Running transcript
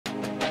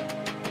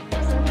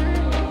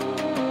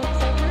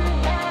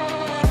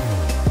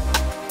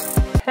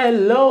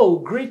Hello,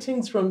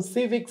 greetings from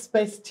Civic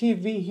Space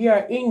TV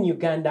here in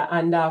Uganda,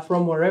 and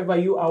from wherever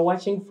you are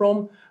watching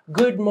from.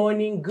 Good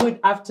morning, good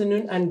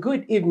afternoon, and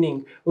good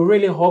evening. We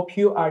really hope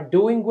you are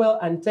doing well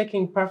and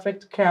taking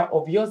perfect care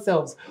of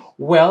yourselves.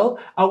 Well,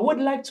 I would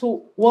like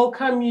to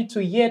welcome you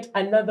to yet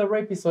another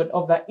episode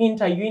of the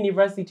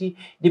Inter-University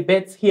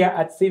Debates here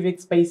at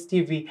Civic Space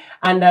TV.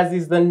 And as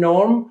is the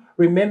norm,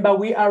 remember,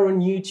 we are on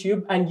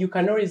YouTube and you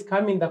can always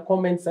come in the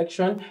comment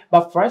section.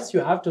 But first,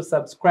 you have to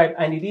subscribe,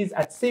 and it is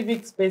at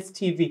Civic Space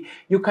TV.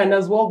 You can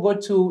as well go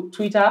to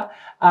Twitter,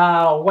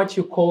 what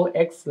you call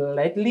X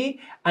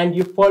lately, and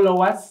you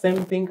follow us.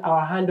 Same thing,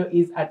 our handle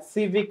is at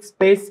Civic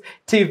Space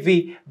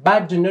TV.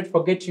 But do not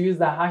forget to use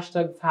the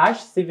hashtags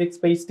 #Civic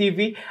Space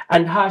TV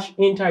and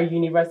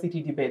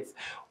 #Inter-University Debates.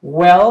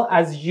 Well,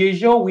 as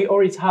usual, we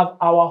always have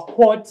our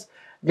hot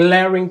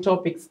glaring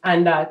topics,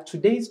 and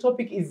today's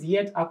topic is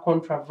yet a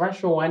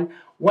controversial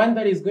one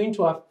that is going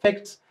to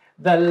affect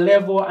the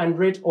level and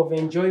rate of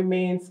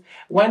enjoyments,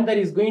 one that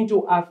is going to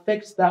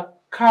affect the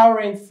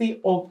currency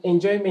of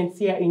enjoyments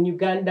here in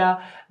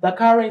Uganda, the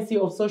currency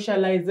of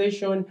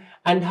socialization,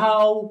 and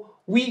how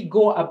we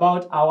go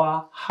about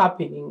our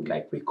happening,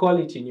 like we call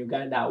it in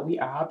Uganda. We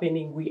are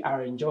happening, we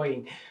are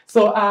enjoying.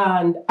 So,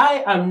 and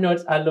I am not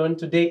alone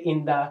today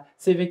in the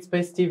Civic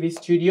Space TV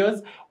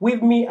studios.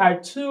 With me are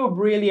two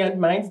brilliant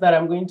minds that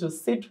I'm going to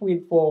sit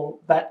with for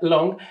that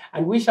long,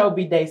 and we shall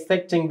be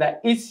dissecting the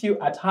issue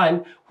at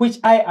hand, which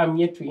I am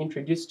yet to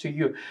introduce to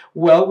you.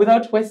 Well,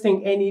 without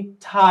wasting any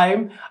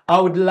time, I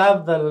would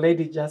love the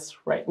lady just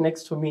right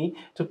next to me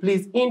to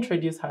please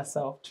introduce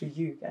herself to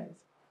you guys.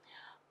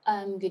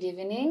 Good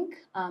evening.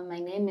 My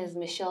name is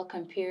Michelle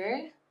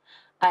Kampire.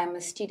 I am a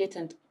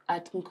student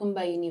at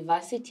Nkumba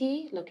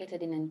University,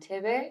 located in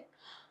Entebbe.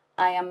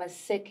 I am a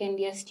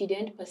second-year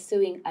student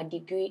pursuing a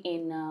degree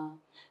in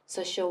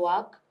social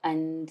work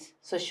and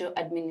social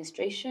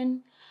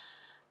administration.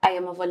 I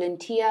am a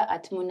volunteer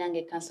at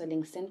Munange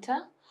Counseling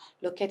Center,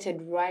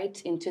 located right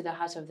into the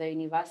heart of the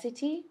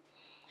university.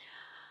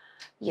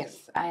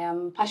 Yes, I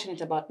am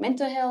passionate about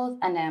mental health,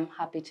 and I am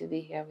happy to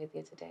be here with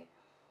you today.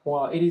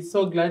 Wow, it is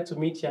so glad to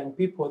meet young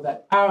people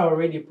that are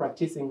already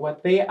practicing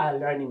what they are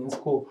learning in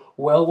school.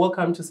 Well,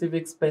 welcome to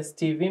Civic Space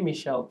TV,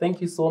 Michelle. Thank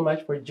you so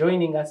much for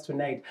joining us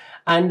tonight.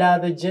 And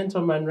the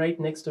gentleman right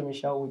next to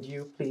Michelle, would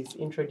you please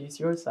introduce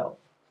yourself?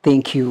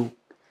 Thank you.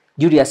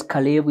 Julius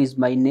Kaleebu is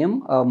my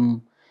name.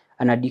 An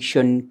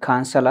addiction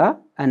counselor,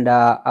 and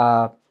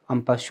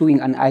I'm pursuing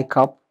an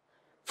ICAP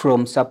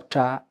from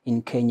SAPTA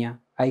in Kenya.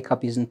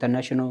 ICAP is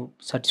International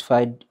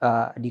Certified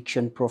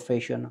Addiction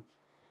Professional.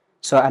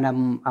 So, and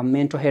I'm a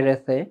mental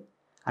health an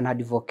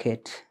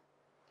advocate.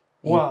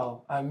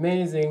 Wow,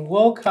 amazing.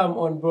 Welcome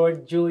on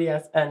board,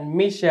 Julius and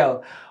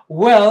Michelle.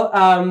 Well,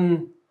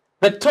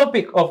 the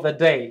topic of the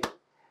day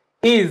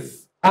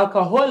is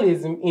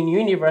alcoholism in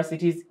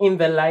universities in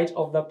the light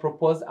of the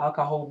proposed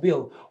alcohol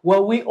bill.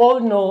 Well, we all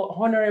know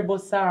Honorable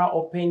Sarah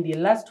Opendi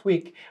last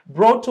week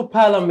brought to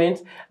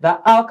Parliament the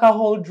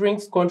Alcohol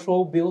Drinks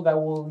Control Bill that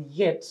will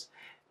yet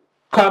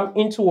come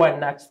into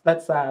an act.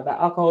 That's the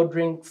Alcohol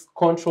Drinks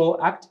Control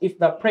Act, if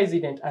the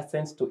president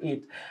assents to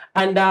it.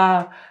 And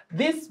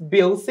this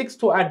bill seeks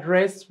to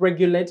address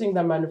regulating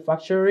the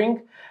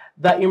manufacturing,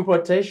 the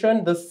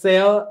importation, the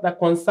sale, the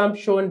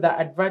consumption, the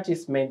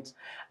advertisement.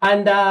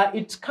 And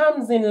it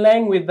comes in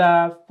line with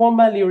the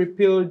formerly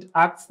repealed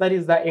acts, that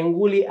is the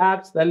Nguli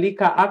Act, the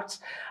Liquor Act.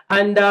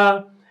 And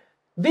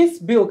this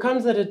bill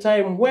comes at a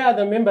time where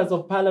the members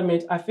of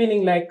parliament are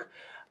feeling like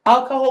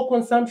alcohol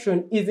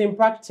consumption is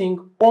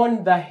impacting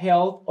on the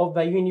health of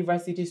the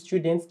university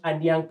students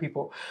and young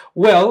people.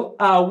 Well,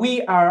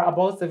 we are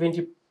about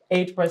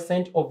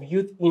 78% of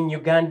youth in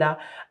Uganda,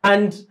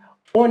 and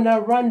on a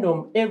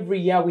random, every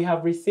year we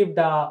have received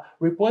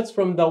reports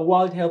from the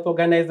World Health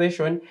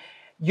Organization.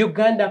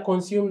 Uganda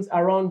consumes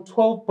around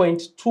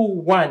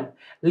 12.21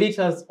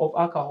 liters of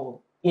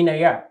alcohol in a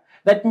year.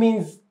 That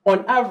means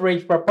on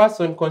average per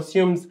person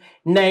consumes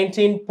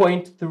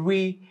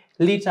 19.3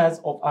 liters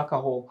of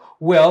alcohol.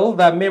 Well,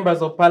 the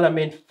members of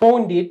parliament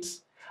found it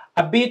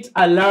a bit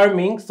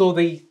alarming, so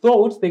they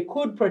thought they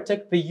could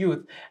protect the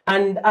youth,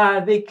 and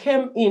they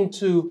came in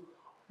to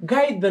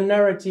guide the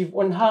narrative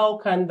on how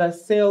can the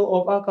sale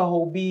of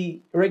alcohol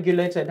be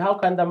regulated, how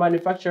can the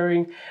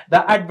manufacturing,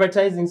 the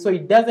advertising, so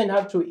it doesn't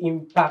have to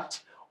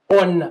impact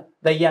on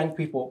the young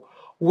people.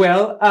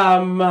 Well,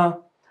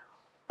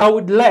 I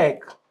would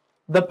like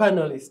the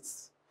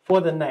panelists for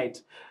the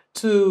night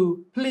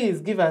to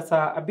please give us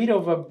a bit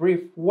of a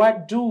brief.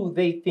 What do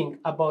they think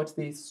about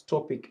this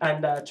topic?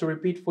 And to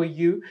repeat for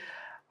you,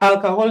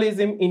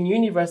 alcoholism in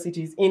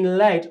universities in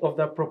light of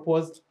the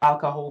proposed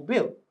alcohol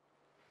bill.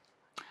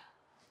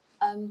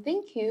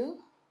 Thank you.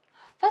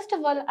 First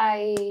of all,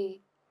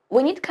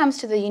 when it comes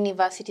to the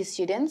university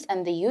students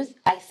and the youth,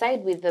 I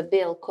side with the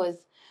bill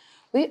because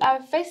we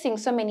are facing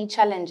so many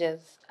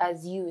challenges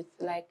as youth.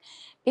 Like,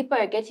 people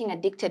are getting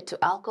addicted to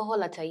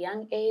alcohol at a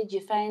young age.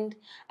 You find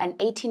an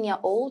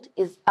 18-year-old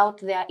is out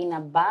there in a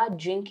bar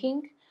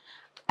drinking,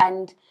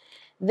 and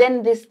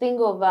Then this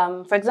thing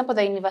of, for example,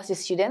 the university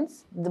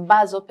students, the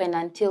bars open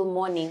until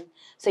morning.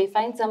 So you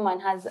find someone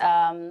has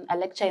a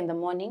lecture in the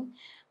morning,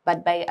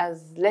 but by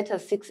as late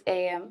as 6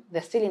 a.m.,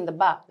 they're still in the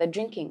bar, they're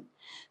drinking.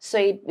 So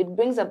it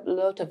brings up a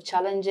lot of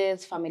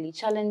challenges, family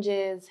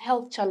challenges,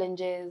 health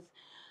challenges.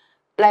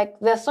 Like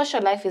their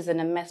social life is in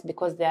a mess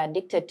because they're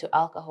addicted to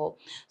alcohol.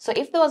 So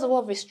if there was a way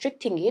of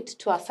restricting it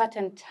to a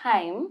certain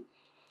time,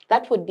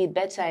 that would be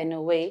better in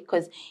a way,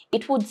 because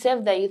it would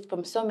save the youth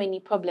from so many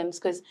problems.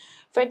 Because,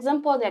 for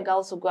example, there are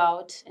girls who go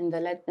out in the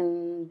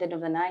dead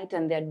of the night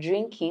and they're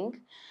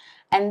drinking,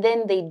 and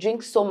then they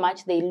drink so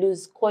much they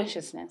lose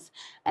consciousness,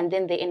 and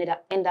then they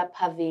end up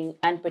having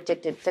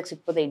unprotected sex with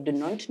people they do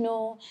not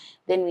know.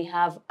 Then we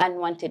have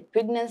unwanted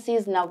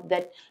pregnancies. Now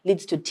that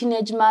leads to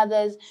teenage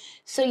mothers.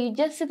 So you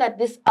just see that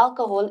this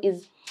alcohol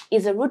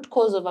is a root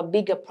cause of a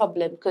bigger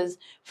problem, because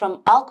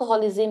from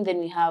alcoholism, then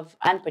we have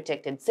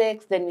unprotected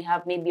sex, then we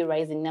have maybe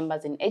rising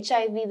numbers in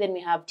HIV, then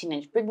we have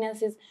teenage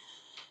pregnancies.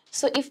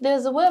 So if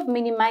there's a way of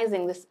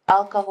minimizing this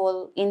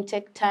alcohol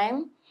intake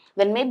time,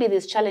 then maybe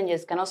these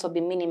challenges can also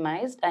be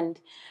minimized, and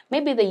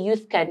maybe the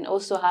youth can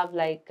also have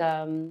like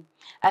a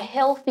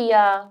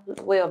healthier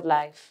way of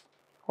life.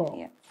 Oh,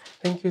 Yeah.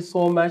 thank you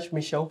so much,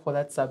 Michelle, for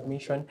that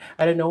submission.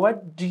 I don't know,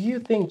 what do you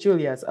think,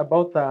 Julius,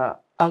 about the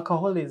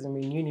alcoholism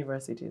in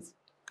universities?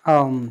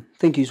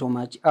 Thank you so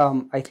much.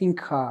 I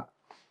think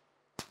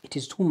it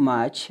is too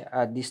much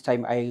at this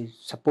time. I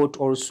support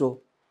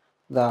also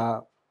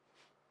the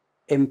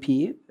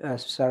MP,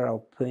 Sarah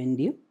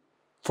Opendi,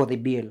 for the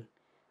bill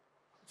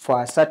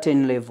for a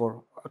certain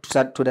level,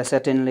 to the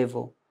certain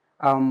level.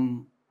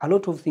 A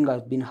lot of things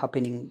have been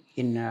happening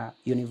in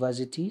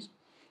universities,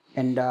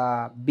 and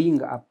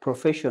being a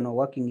professional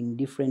working in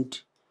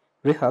different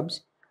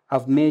rehabs,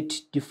 I've met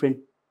different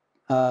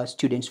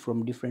students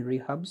from different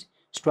rehabs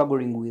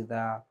struggling with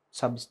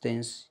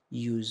substance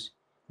use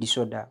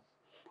disorder.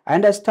 I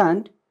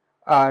understand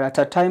at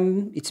a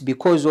time it's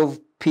because of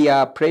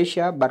peer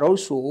pressure, but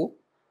also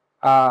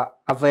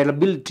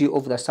availability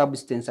of the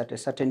substance at a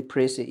certain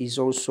place is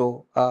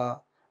also a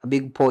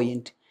big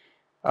point.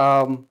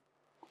 To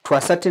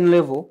a certain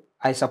level,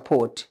 I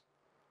support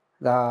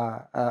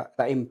the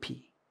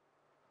MP.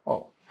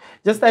 Oh,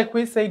 just like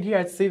we said here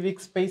at Civic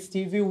Space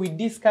TV, we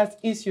discuss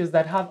issues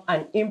that have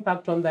an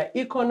impact on the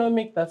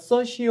economic, the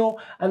social,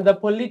 and the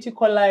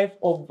political life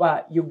of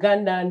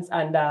Ugandans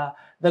and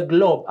the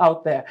globe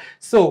out there.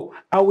 So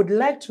I would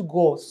like to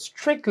go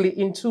strictly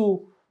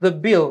into the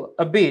bill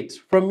a bit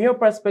from your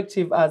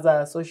perspective as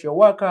a social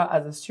worker,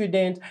 as a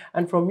student,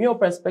 and from your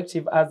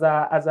perspective as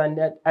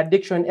an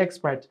addiction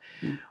expert.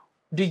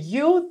 Do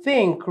you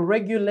think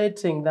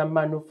regulating the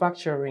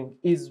manufacturing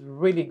is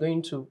really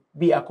going to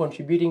be a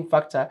contributing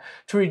factor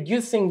to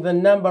reducing the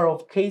number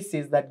of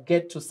cases that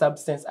get to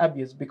substance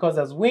abuse? Because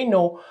as we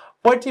know,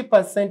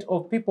 40%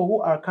 of people who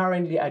are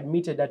currently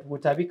admitted at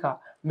Butabika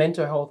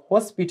Mental Health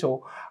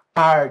Hospital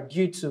are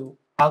due to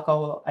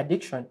alcohol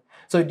addiction.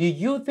 So do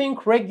you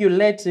think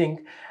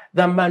regulating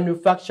the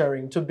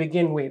manufacturing to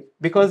begin with,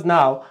 because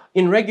now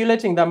in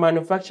regulating the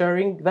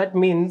manufacturing, that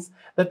means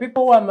the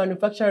people who are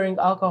manufacturing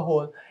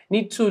alcohol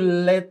need to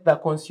let the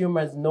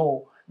consumers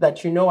know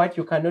that, you know what,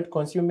 you cannot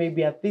consume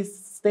maybe at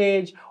this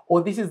stage,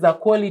 or this is the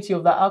quality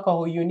of the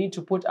alcohol you need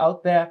to put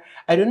out there.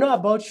 I don't know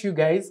about you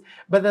guys,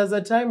 but there's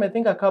a time, I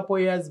think a couple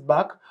years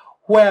back,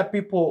 where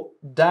people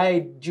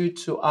died due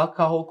to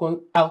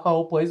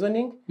alcohol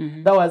poisoning.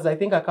 That was, I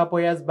think, a couple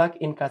years back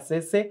in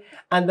Kasese,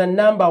 and the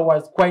number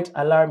was quite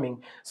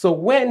alarming. So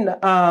when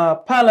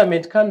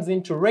Parliament comes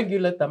in to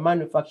regulate the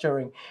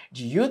manufacturing,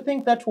 do you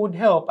think that would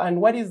help? And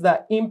what is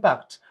the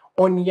impact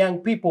on young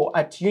people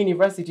at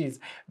universities,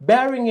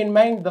 bearing in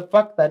mind the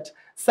fact that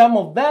some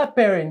of their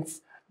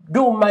parents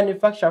do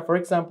manufacture, for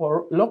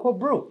example, local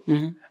brew,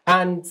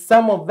 and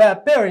some of their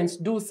parents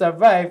do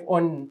survive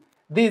on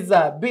these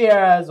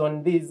beers,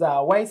 on these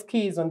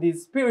whiskeys, on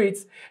these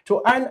spirits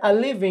to earn a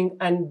living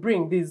and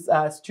bring these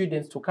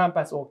students to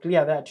campus or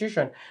clear their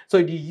tuition.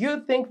 So do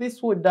you think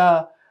this would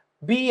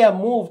be a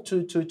move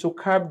to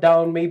curb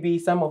down maybe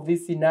some of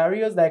these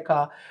scenarios, like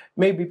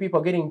maybe people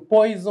getting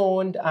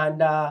poisoned?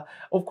 And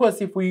of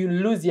course, if we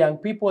lose young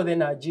people,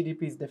 then our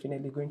GDP is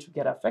definitely going to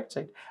get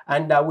affected,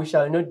 and we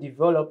shall not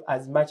develop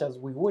as much as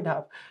we would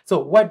have. So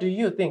what do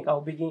you think?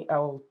 I'll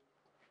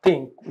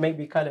think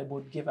maybe Kaleebu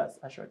would give us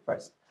a short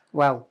first.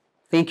 Wow,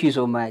 thank you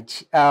so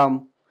much.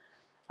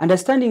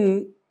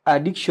 Understanding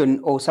addiction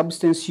or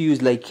substance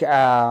use like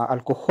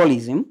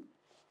alcoholism,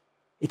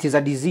 it is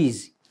a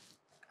disease.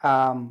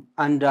 And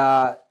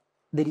there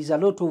is a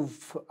lot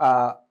of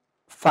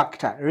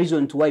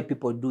reasons why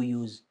people do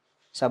use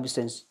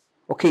substance.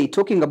 Okay,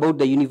 talking about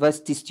the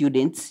university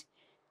students,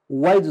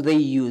 why do they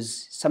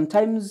use?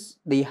 Sometimes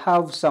they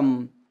have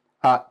some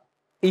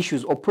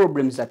issues or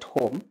problems at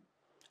home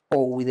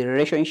or with the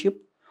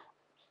relationship.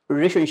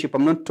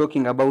 I'm not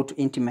talking about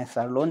intimate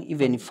alone,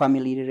 even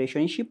family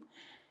relationship.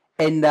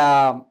 And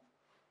I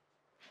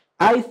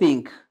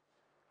think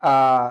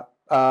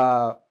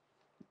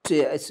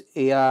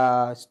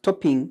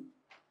stopping,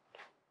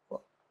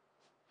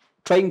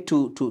 trying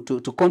to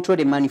control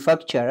the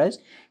manufacturers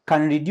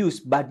can reduce,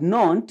 but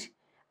not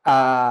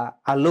a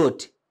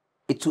lot,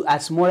 to a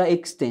smaller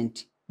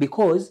extent,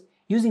 because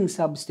using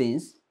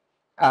substance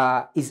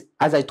is,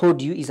 as I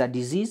told you, is a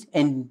disease,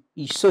 and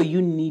so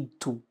you need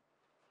to,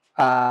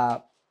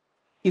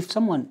 if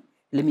someone,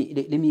 let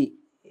me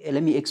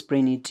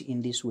explain it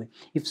in this way.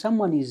 If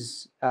someone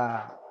is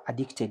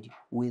addicted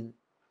with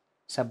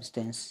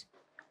substance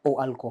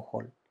or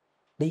alcohol,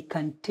 they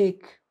can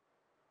take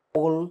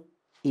all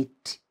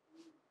it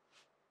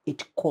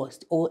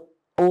costs, all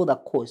the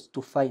cost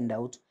to find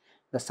out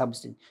the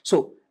substance.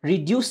 So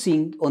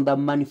reducing on the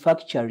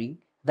manufacturing,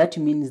 that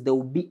means there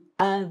will be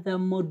other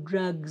more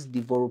drugs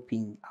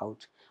developing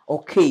out.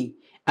 Okay,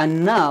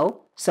 and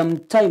now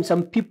sometimes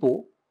some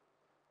people,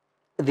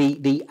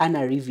 they earn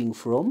a living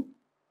from,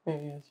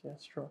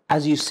 yes, true.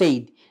 as you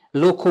said,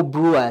 local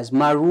brewers,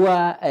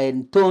 Marua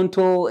and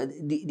Tonto,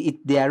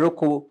 they are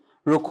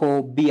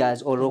local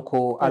beers or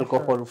local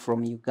alcohol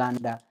from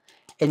Uganda.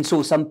 And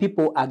so some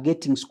people are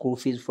getting school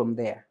fees from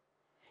there.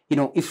 You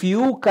know, if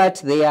you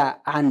cut their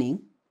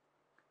earning,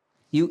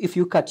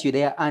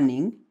 their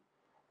earning,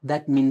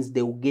 that means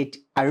they will get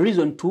a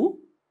reason to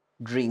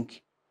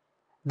drink.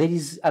 There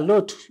is a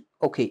lot,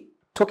 okay,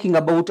 talking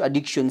about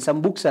addiction,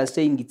 some books are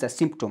saying it's a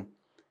symptom,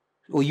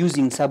 or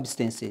using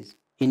substances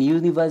in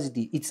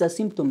university, it's a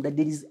symptom that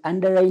there is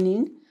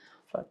underlying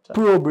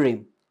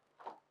problem.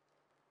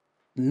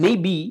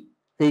 Maybe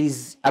there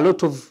is a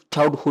lot of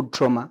childhood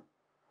trauma,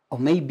 or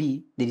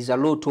maybe there is a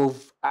lot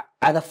of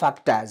other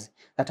factors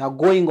that are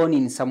going on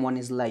in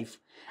someone's life.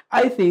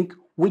 I think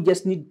we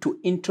just need to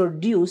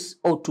introduce,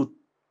 or to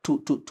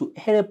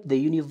help the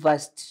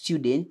university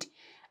student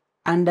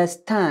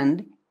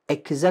understand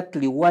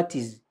exactly what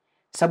is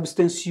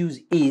substance use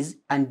is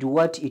and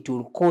what it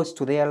will cause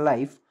to their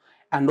life,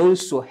 and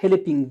also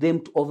helping them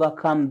to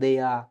overcome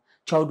their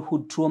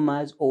childhood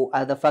traumas or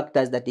other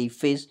factors that they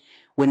face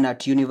when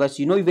at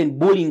university. You know, even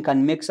bullying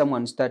can make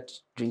someone start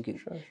drinking.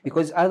 Sure.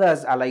 Because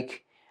others are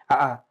like,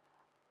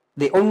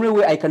 the only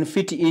way I can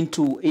fit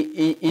into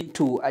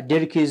a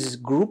Derrick's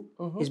group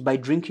is by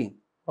drinking.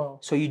 Oh.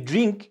 So you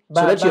drink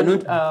so that you're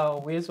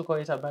not. We used to call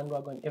it a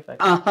bandwagon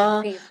effect.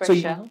 So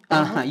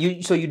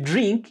you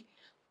drink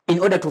in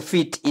order to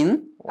fit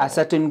in a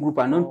certain group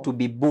and not to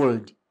be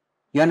bold.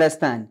 You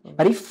understand?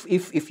 But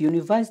if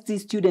university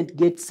student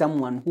get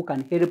someone who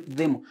can help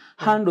them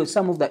handle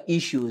some of the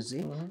issues,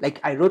 like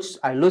I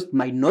lost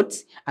my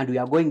notes and we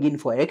are going in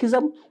for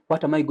exam,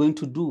 what am I going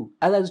to do?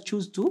 Others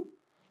choose to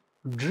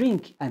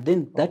drink, and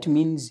then that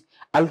means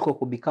alcohol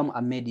will become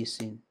a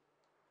medicine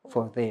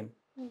for them.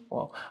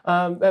 Wow.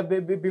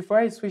 Before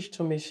I switch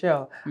to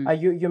Michelle,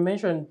 you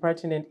mentioned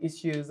pertinent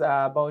issues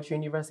about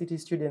university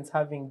students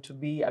having to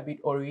be a bit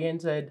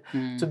oriented,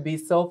 to be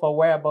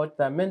self-aware about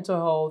their mental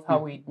health,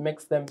 how it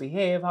makes them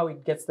behave, how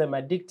it gets them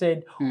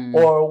addicted,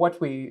 or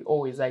what we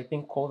always, I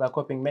think, call the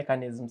coping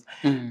mechanisms.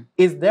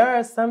 Is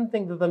there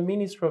something that the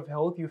Ministry of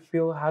Health you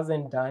feel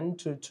hasn't done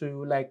to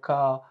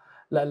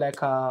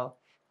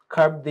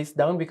curb this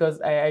down?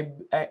 Because I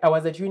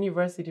was at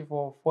university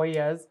for 4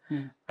 years,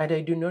 and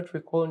I do not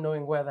recall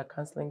knowing where the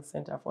counseling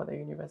center for the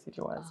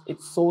university was.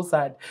 It's so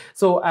sad.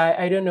 So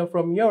I don't know,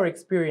 from your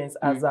experience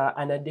as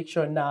an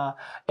addiction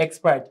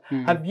expert,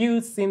 have you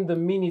seen the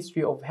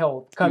Ministry of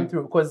Health come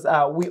through? Because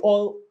we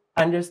all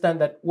understand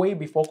that way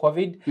before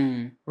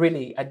COVID,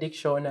 really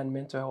addiction and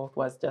mental health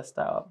was just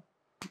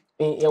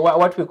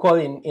what we call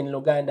in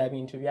Luganda, I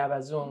mean, to be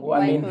abazungu.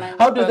 I mean,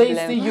 how do they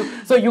see you?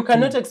 So you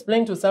cannot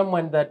explain to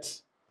someone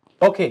that,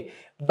 okay,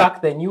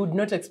 back then you would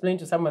not explain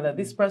to someone that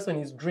this person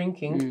is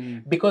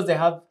drinking because they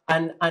have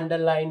an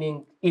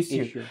underlying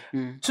issue.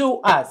 To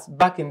us,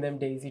 back in them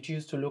days, it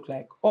used to look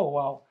like, oh,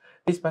 wow,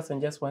 this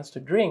person just wants to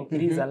drink.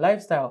 It is a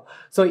lifestyle.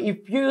 So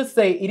if you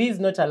say it is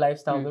not a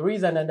lifestyle, there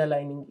is an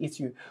underlying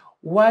issue,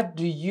 what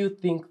do you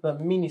think the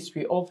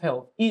Ministry of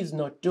Health is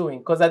not doing?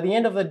 Because at the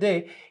end of the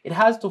day, it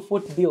has to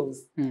foot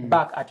bills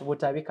back at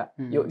Vutabika.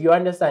 You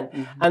understand?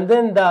 And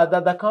then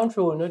the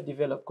country will not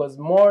develop because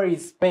more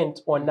is spent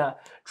on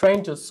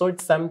trying to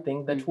sort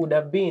something that would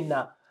have been,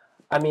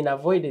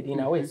 avoided in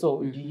a way.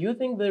 So do you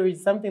think there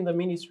is something the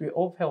Ministry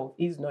of Health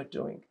is not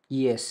doing?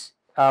 Yes.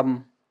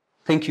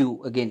 Thank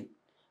you again.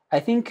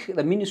 I think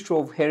the Ministry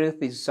of Health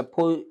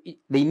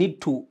they need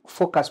to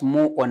focus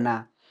more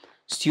on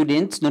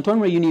students, not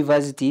only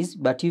universities,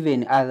 but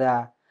even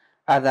other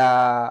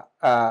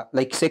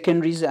like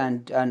secondaries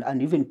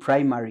and even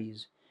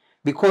primaries.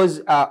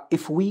 Because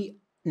if we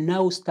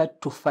now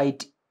start to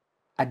fight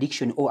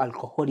addiction or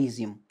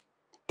alcoholism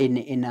in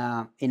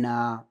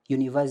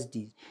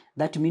universities,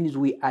 that means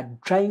we are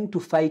trying to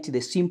fight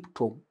the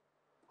symptom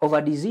of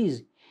a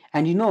disease.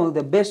 And you know,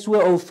 the best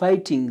way of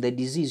fighting the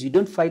disease, you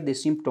don't fight the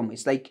symptom.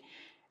 It's like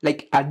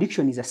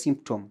addiction is a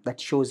symptom that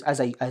shows, as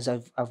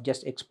I've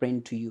just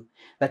explained to you,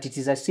 that it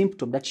is a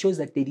symptom that shows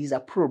that there is a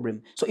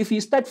problem. So if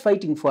you start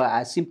fighting for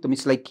a symptom,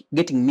 it's like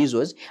getting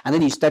measles, and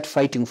then you start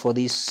fighting for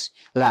this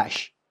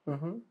rash.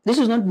 This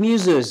is not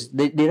measles.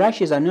 The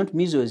rashes are not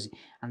measles,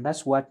 and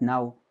that's what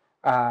now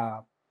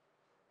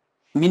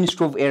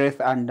Ministry of Health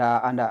and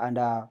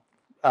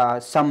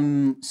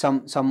some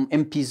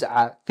MPs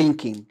are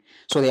thinking.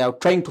 So they are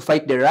trying to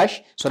fight the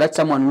rush so that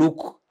someone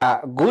look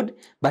good,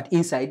 but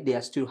inside they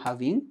are still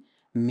having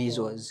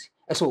measles.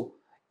 So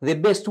the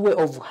best way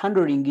of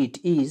handling it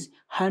is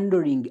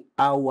handling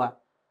our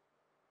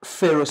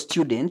fellow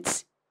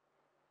students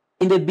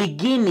in the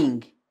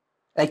beginning.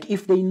 Like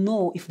if they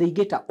know, if they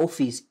get an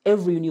office,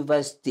 every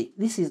university,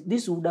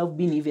 this would have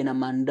been even a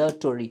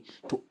mandatory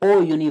to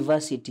all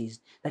universities,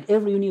 that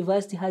every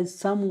university has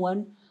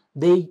someone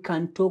they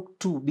can talk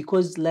to,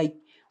 because like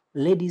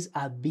ladies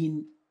are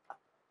being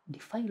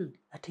defiled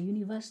at a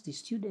university,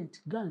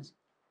 students, girls,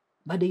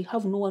 but they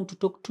have no one to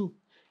talk to.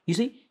 You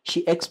see,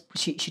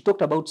 she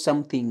talked about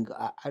something,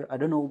 I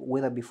don't know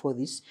whether before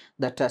this,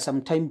 that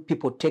sometimes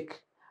people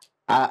take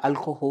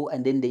alcohol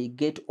and then they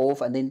get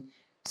off, and then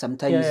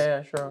sometimes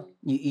sure.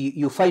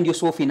 you find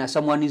yourself in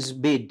someone's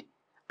bed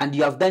and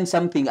you have done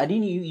something and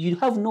then you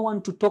have no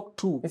one to talk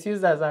to. It's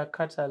used as a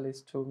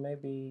catalyst to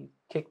maybe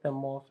kick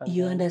them off. And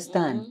you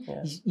understand?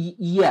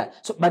 Yeah.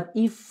 So, but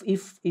if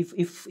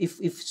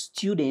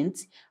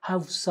students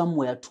have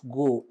somewhere to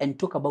go and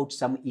talk about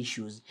some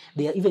issues,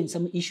 there are even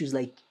some issues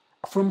like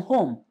from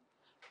home.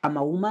 I'm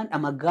a woman,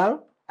 I'm a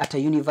girl at a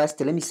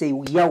university, let me say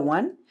year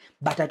one,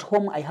 but at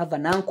home I have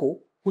an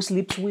uncle who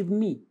sleeps with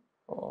me.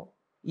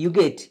 You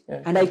get?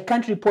 And I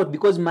can't report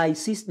because my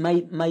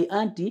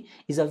auntie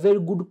is a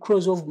very good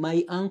close of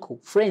my uncle.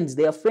 Friends,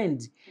 they are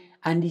friends.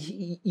 And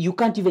you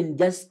can't even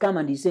just come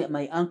and say,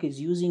 my uncle is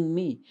using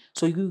me.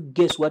 So you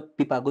guess what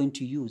people are going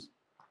to use?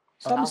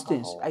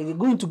 Substance. Alcohol. Are they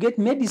going to get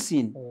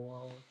medicine?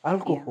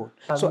 Alcohol.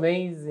 Yeah.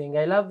 Amazing.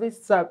 I love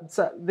this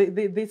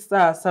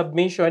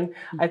submission.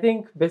 I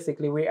think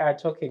basically we are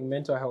talking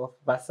mental health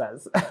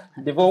versus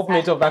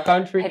development of the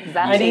country.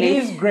 Exactly. And it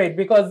is great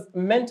because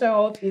mental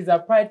health is a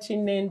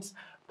pertinent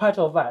part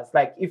of us.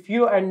 Like if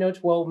you are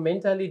not well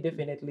mentally,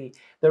 definitely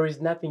there is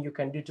nothing you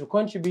can do to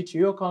contribute to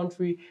your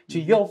country, to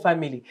your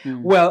family.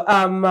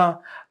 Well,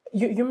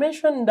 you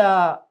mentioned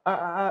a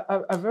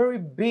very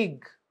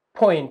big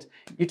point.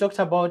 You talked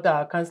about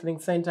counseling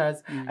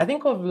centers. I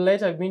think of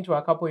late I've been to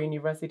a couple of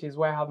universities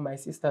where I have my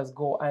sisters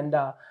go, and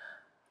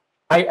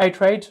I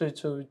tried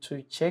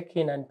to check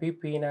in and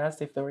peep in and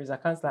ask if there is a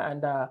counselor,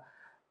 and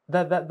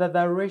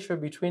the ratio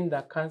between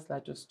the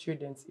counselor to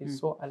students is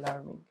so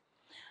alarming.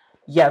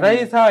 Yeah, that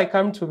is how I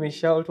come to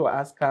Michelle to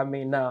ask her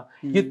now.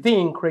 You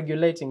think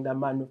regulating the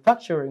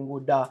manufacturing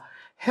would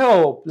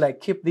help like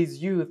keep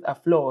these youth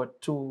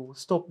afloat to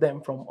stop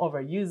them from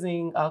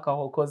overusing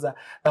alcohol? Because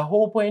the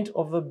whole point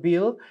of the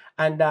bill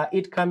and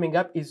it coming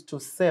up is to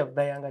save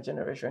the younger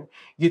generation.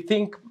 You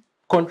think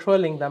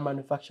controlling the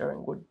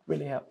manufacturing would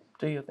really help?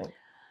 Do you think?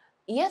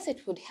 Yes,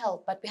 it would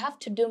help, but we have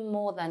to do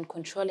more than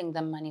controlling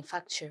the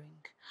manufacturing.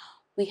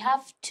 We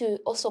have to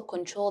also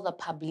control the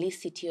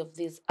publicity of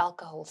these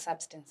alcohol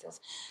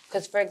substances.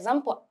 Because, for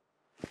example,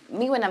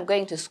 me when I'm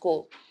going to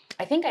school,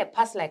 I think I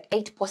pass like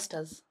 8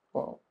 posters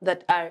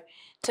that are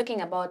talking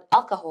about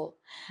alcohol.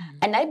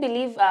 And I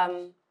believe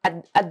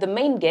at the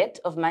main gate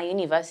of my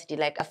university,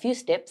 like a few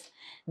steps,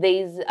 there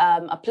is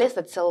a place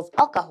that sells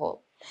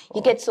alcohol.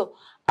 You get, so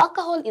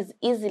alcohol is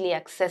easily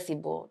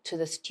accessible to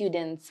the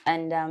students,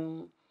 and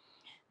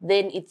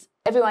then it's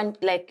everyone,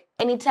 like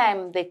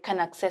anytime they can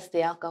access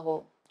the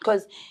alcohol.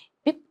 Because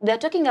they're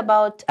talking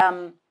about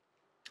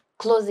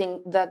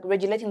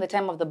regulating the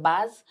time of the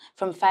bars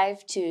from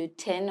 5 to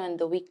 10 on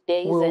the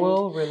weekdays. We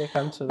will really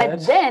come to that.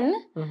 But then,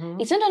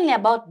 it's not only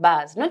about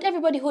bars. Not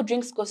everybody who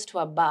drinks goes to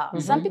a bar.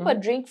 Some people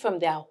drink from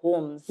their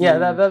homes. Yeah,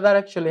 that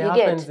actually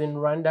happens in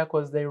Rwanda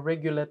because they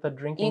regulate the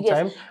drinking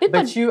time.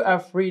 But you are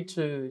free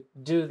to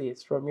do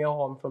this from your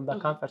home, from the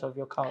comfort of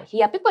your couch.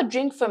 Yeah, people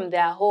drink from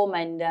their home,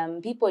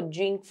 and people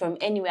drink from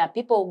anywhere.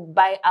 People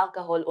buy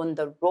alcohol on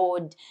the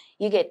road.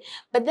 You get.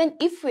 But then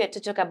if we are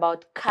to talk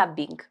about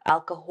curbing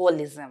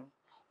alcoholism,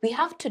 we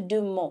have to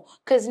do more.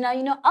 Because now,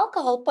 you know,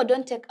 alcohol, people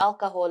don't take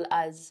alcohol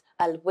as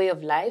a way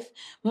of life.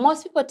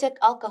 Most people take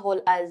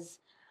alcohol as,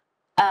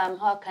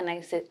 how can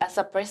I say, a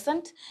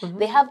suppressant.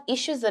 They have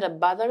issues that are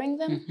bothering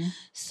them.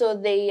 So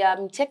they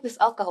take this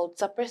alcohol to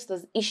suppress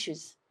those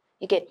issues.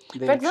 You get.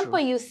 For example,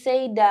 you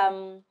said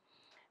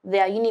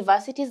there are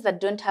universities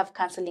that don't have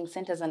counseling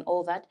centers and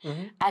all that.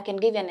 I can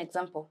give you an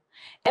example.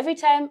 Every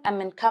time I'm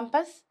in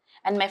campus,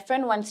 and my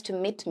friend wants to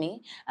meet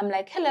me, I'm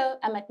like, hello,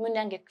 I'm at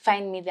Munange,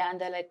 find me there.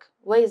 And they're like,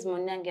 where is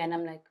Munange? And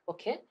I'm like,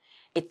 okay,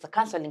 it's the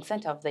counseling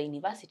center of the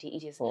university.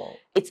 It is.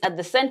 It's at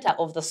the center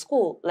of the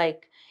school.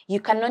 Like,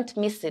 you cannot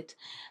miss it.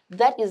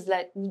 That is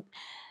like,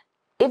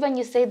 even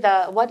you say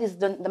what is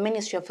the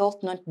Ministry of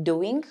Health not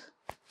doing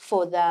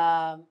for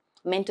the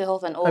mental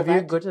health and all that. Have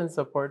you gotten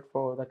support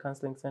for the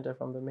counseling center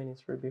from the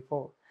ministry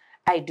before?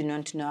 I do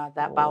not know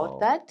about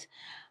that.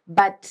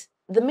 But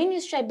the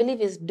ministry, I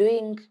believe, is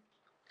doing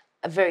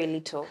very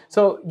little.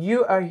 So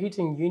you are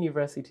hitting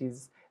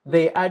universities.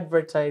 They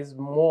advertise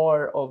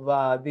more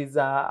of these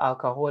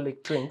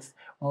alcoholic drinks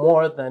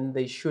more than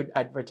they should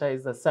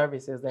advertise the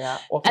services they are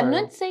offering. I'm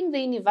not saying the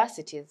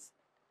universities.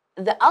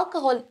 the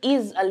alcohol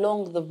is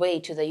along the way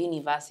to the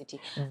university.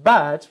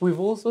 But we've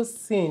also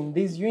seen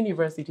these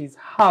universities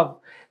have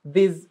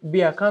these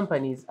beer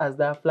companies as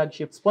their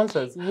flagship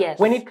sponsors. Yes.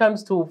 When it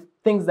comes to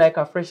things like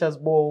a Freshers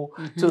Ball,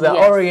 to the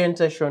Yes.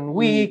 Orientation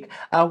Week,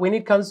 when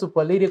it comes to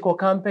political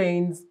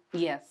campaigns.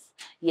 Yes,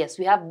 yes,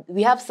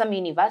 we have some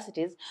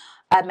universities.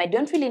 I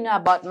don't really know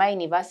about my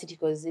university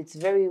because it's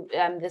very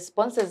the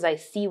sponsors I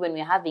see when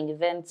we're having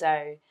events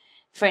are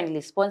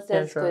friendly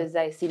sponsors, because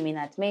I see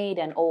Minute Maid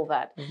and all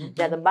that.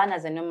 They're the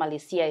banners I normally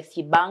see. I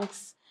see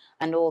banks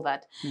and all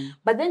that.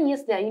 But then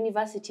yes, there are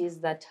universities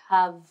that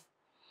have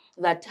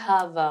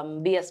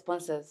beer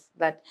sponsors,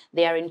 that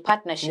they are in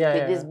partnership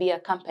with these beer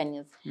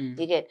companies.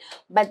 You get,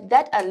 but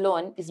that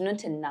alone is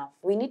not enough.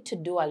 We need to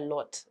do a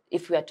lot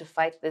if we are to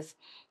fight this.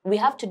 We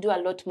have to do a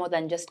lot more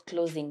than just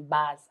closing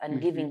bars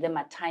and giving them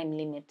a time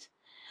limit.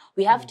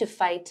 We have to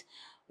fight.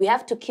 We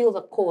have to kill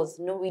the cause.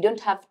 No, we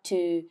don't have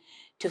to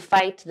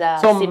fight the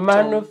symptom.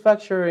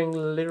 Manufacturing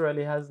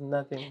literally has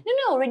nothing.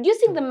 No,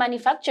 reducing the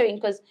manufacturing,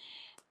 because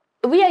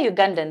we are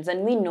Ugandans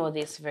and we know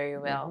this very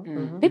well.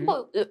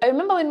 People, I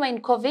remember when we were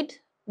in COVID,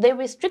 they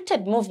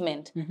restricted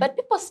movement, but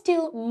people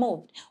still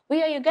moved.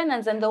 We are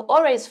Ugandans and they'll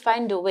always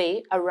find a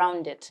way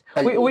around it.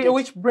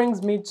 Which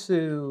brings me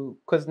to,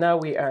 because now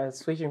we are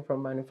switching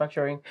from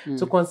manufacturing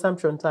to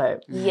consumption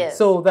type. Yes.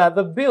 So that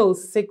the bill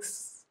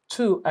seeks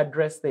to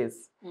address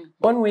this.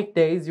 On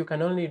weekdays, you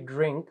can only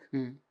drink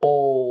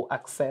or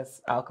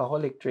access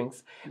alcoholic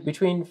drinks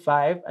between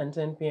 5 and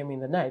 10 p.m. in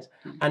the night.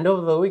 And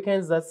over the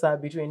weekends, that's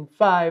between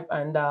 5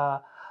 and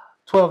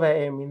 12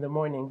 a.m. in the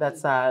morning.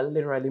 That's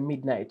literally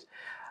midnight.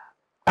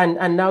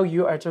 And now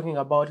you are talking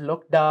about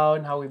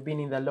lockdown, how we've been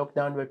in the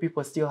lockdown where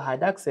people still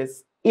had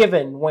access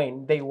even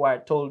when they were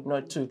told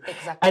not to.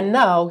 Exactly. And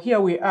now here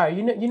we are.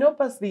 You know,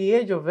 past the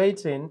age of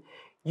 18,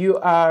 you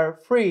are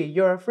free.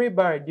 You're a free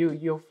bird.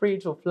 You're free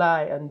to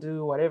fly and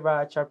do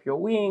whatever, chirp your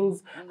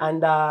wings, and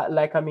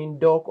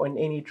dock on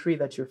any tree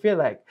that you feel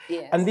like.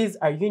 Yes. And these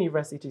are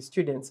university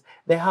students.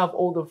 They have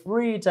all the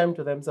free time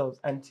to themselves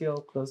until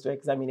close to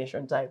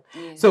examination time.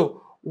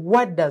 So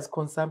what does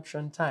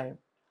consumption time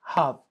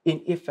have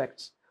in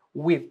effect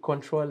with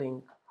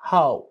controlling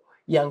how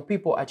young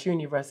people at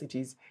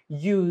universities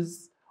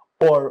use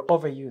or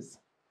overuse?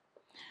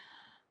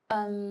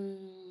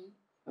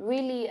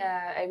 Really,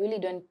 I really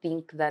don't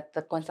think that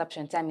the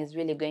consumption time is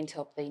really going to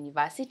help the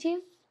universities.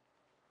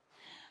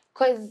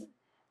 Because,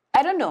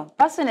 I don't know,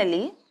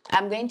 personally,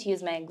 I'm going to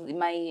use my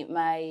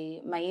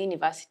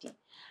university.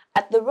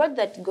 At the road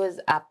that goes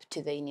up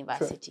to the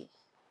university,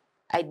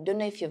 I don't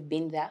know if you've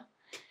been there,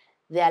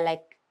 there are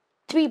like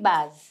 3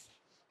 bars.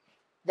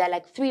 There are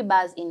like 3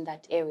 bars in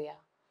that area.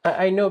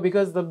 I know,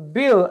 because the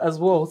bill as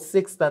well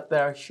seeks that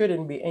there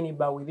shouldn't be any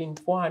bar within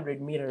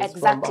 400 meters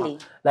from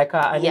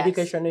an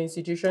educational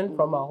institution,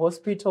 from a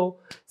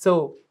hospital.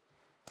 So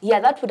yeah,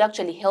 that would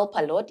actually help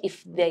a lot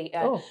if they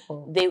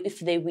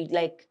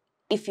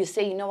if you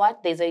say, you know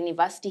what, there's a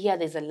university here,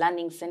 there's a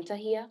learning center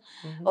here,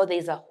 or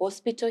there's a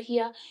hospital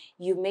here,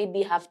 you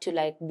maybe have to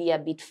like be a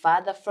bit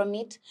farther from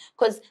it,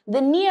 because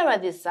the nearer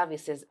these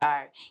services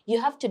are,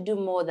 you have to do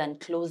more than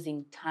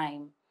closing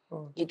time.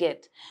 You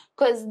get,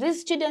 because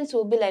these students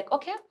will be like,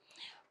 okay,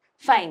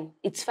 fine,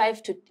 it's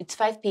 5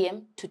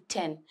 p.m. to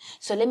 10.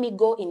 So let me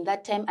go in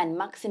that time and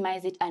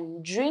maximize it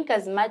and drink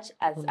as much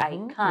as I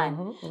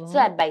can. So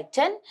that by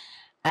 10,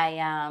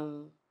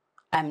 I'm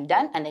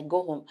done and I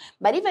go home.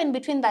 But even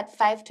between that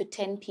 5 to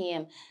 10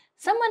 p.m.,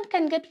 someone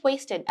can get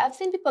wasted. I've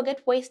seen people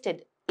get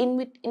wasted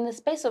in the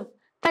space of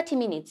 30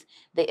 minutes.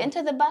 They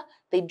enter the bar,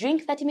 they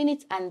drink 30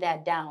 minutes, and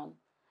they're down.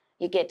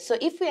 You get, so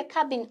if we are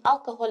curbing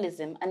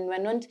alcoholism and we're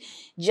not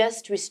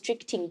just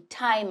restricting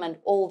time and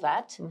all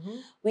that,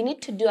 we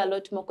need to do a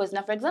lot more. Because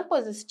now, for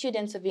example, the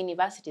students of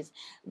universities,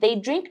 they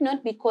drink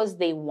not because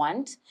they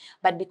want,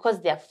 but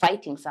because they're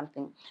fighting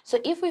something. So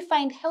if we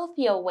find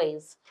healthier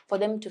ways for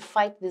them to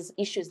fight these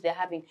issues they're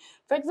having,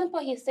 for example,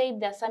 he said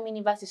there are some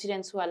university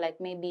students who are like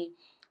maybe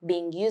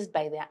being used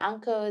by their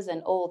uncles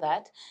and all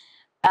that.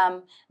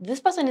 This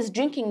person is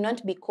drinking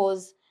not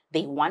because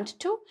they want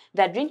to,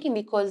 they're drinking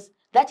because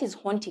that is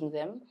haunting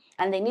them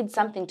and they need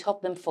something to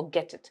help them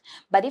forget it.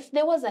 But if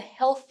there was a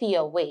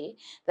healthier way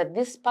that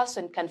this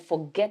person can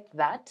forget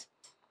that,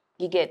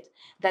 you get,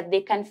 that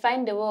they can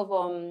find a way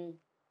of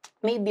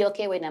maybe,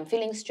 okay, when I'm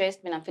feeling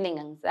stressed, when I'm feeling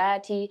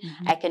anxiety,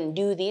 I can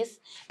do this.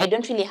 I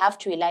don't really have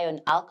to rely on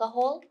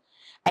alcohol.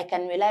 I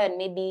can rely on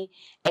maybe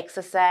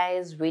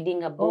exercise,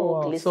 reading a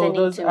book, listening to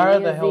music. So those are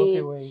the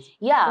healthy ways.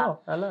 Yeah. Oh,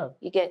 I love.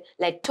 You get,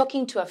 like,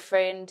 talking to a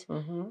friend.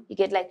 You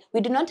get, like,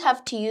 we do not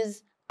have to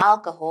use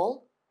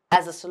alcohol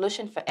as a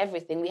solution for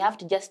everything. We have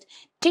to just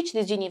teach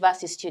these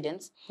university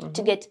students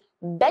to get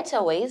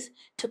better ways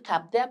to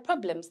curb their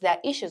problems, their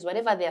issues,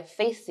 whatever they're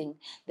facing.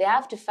 They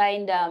have to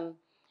find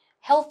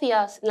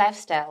healthier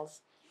lifestyles.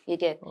 You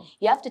get,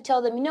 you have to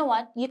tell them, you know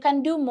what, you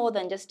can do more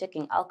than just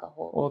taking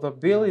alcohol. Well, the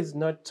bill is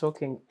not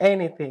talking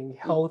anything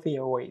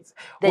healthier ways.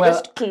 They're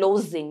just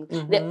closing.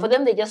 For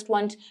them, they just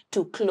want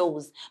to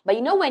close. But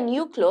you know, when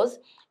you close,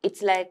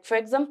 it's like, for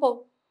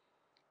example,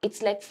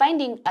 it's like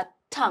finding a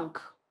tank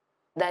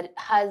that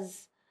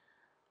has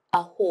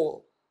a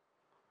hole,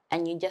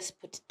 and you just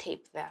put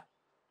tape there.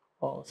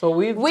 Oh, so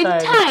with With time,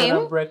 it's time,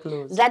 gonna break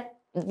loose.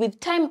 with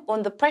time,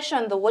 on the pressure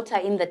on the water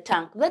in the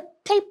tank,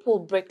 that tape will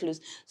break loose.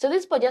 So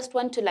these people just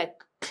want to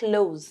like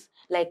close,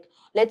 like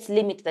let's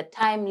limit the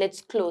time,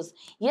 let's close.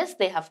 Yes,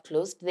 they have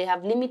closed, they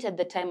have limited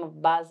the time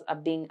of bars are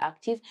being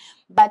active,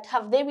 but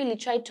have they really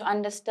tried to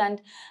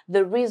understand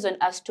the reason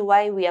as to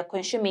why we are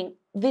consuming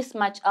this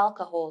much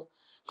alcohol?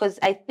 Because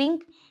I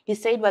think you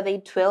said were they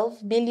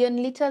 12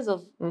 billion liters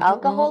of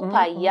alcohol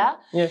per year?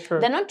 Yeah, sure.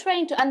 They're not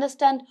trying to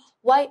understand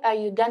why are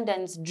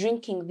Ugandans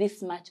drinking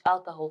this much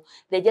alcohol.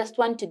 They just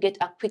want to get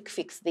a quick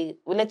fix.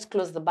 Let's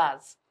close the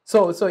bars.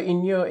 So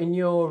in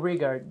your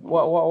regard,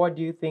 what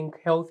do you think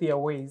healthier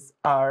ways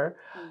are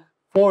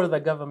for the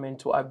government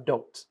to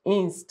adopt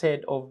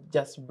instead of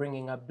just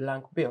bringing a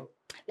blank bill?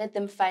 Let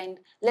them find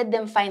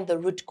the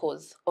root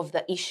cause of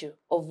the issue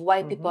of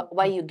why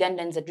why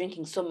Ugandans are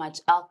drinking so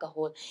much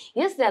alcohol.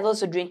 Yes, there are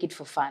those who drink it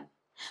for fun,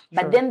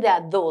 but then there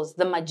are those,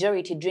 the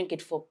majority drink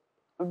it for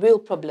real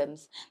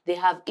problems. They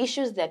have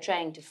issues they're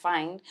trying to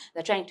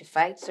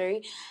fight,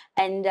 sorry,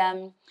 and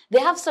they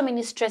have so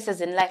many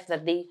stresses in life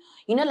that they,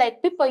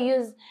 like people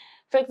use.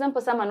 For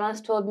example, someone once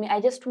told me, I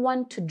just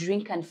want to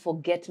drink and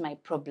forget my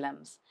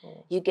problems.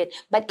 You get,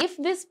 but if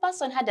this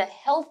person had a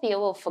healthier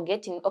way of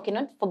forgetting, okay,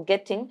 not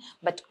forgetting,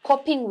 but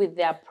coping with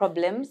their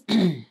problems,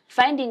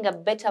 finding a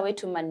better way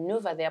to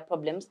maneuver their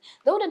problems,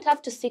 they wouldn't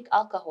have to seek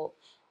alcohol.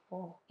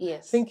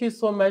 Yes. Thank you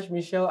so much,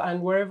 Michelle.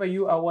 And wherever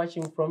you are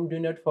watching from, do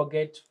not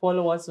forget,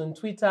 follow us on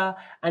Twitter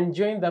and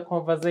join the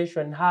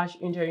conversation,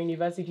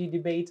 #interuniversity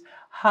debate,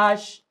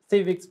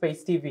 #Civic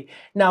Space TV.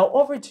 Now,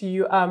 over to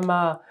you.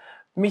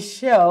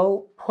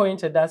 Michelle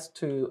pointed us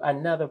to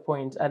another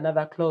point,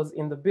 another clause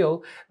in the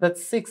bill that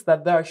seeks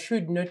that there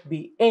should not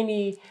be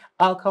any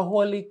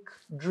alcoholic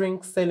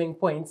drink selling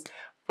points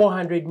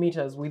 400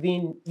 meters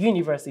within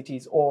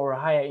universities or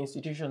higher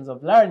institutions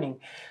of learning.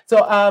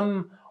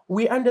 So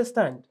we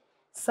understand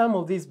some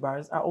of these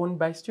bars are owned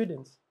by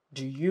students.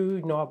 Do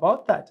you know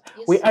about that?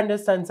 Yes. We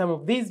understand some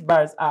of these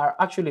bars are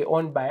actually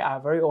owned by our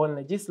very own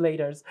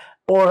legislators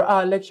or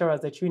our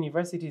lecturers at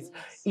universities.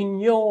 Yes. In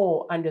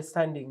your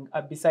understanding,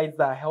 besides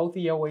the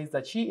healthier ways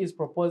that she is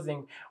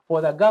proposing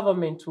for the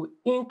government to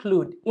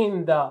include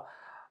in the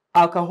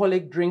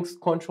alcoholic drinks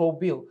control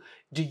bill,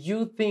 do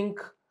you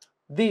think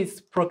this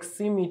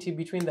proximity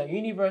between the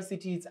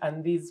universities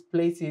and these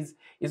places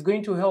is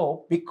going to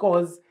help?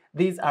 Because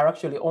these are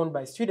actually owned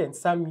by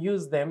students. Some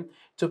use them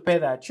to pay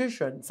their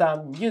tuition.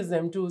 Some use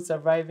them to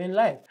survive in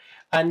life.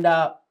 And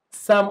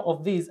some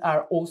of these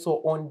are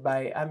also owned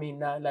by,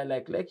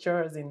 like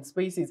lecturers in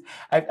spaces.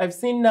 I've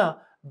seen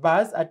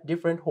bars at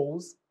different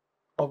halls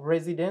of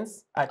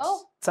residence at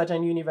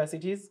certain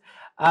universities.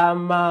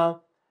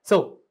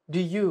 So do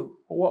you,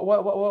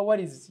 what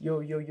is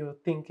your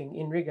thinking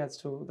in regards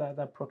to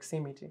the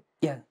proximity?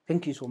 Yeah,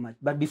 thank you so much.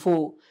 But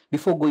before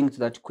going to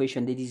that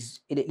question,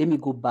 let me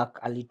go back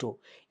a little.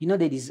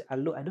 There is a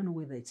law. I don't know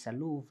whether it's a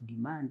law of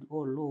demand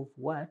or law of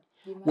what.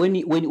 When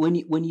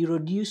you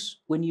reduce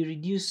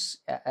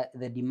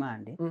the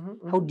demand,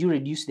 how do you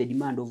reduce the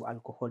demand of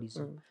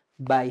alcoholism?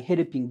 By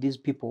helping these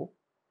people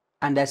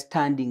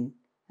understanding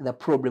the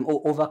problem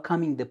or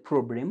overcoming the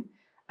problem,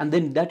 and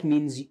then that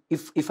means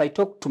if I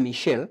talk to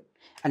Michelle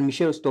and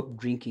Michelle stopped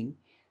drinking,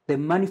 the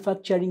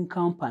manufacturing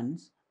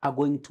companies are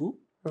going to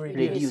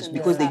reduce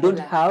because they don't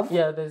have.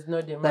 Yeah, there's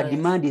no demand. The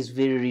demand is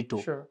very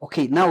little. Sure.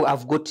 Okay, now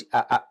I've got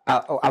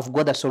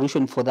a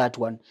solution for that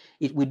one.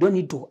 We don't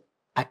need to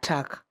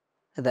attack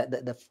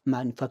the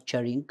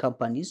manufacturing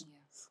companies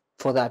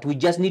for that. We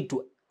just need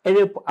to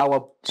help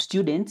our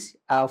students,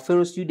 our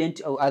fellow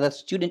students, or other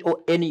students, or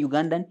any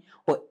Ugandan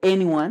or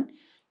anyone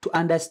to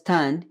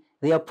understand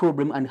their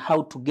problem and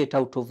how to get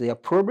out of their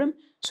problem,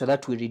 so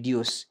that we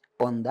reduce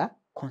on the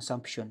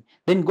consumption.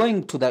 Then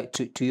going to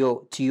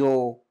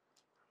your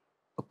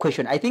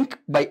question, I think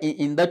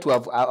in that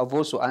I've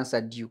also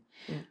answered you.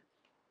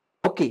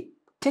 Okay,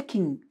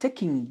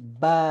 taking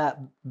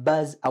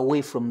bars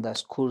away from the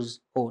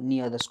schools or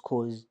near the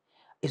schools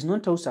is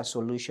not also a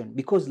solution,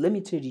 because let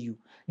me tell you,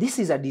 this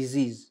is a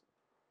disease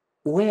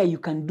where you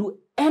can do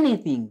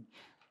anything.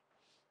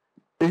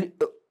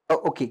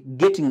 Okay,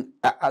 getting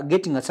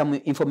some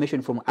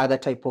information from other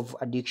type of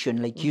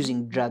addiction, like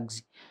using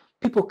drugs.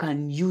 People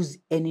can use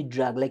any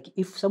drug. Like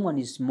if someone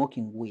is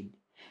smoking weed,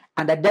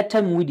 and at that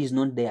time weed is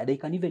not there, they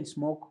can even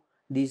smoke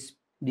this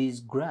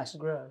grass.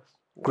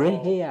 Gray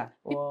hair.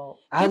 Wow.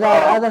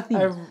 Other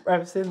things.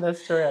 I've seen that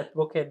story at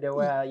Bukede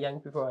where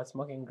young people are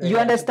smoking gray You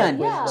hair. understand?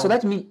 Yeah. So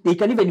that means they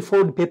can even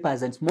fold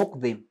papers and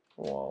smoke them.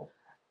 Wow.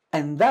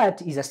 And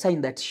that is a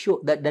sign that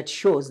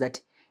shows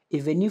that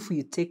even if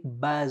you take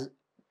bars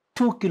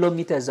 2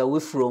 kilometers away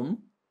from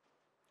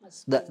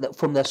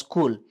the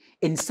school,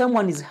 and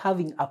someone is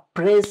having a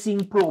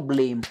pressing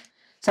problem,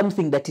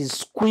 something that is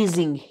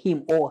squeezing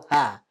him or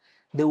her,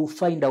 they will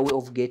find a way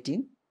of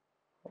getting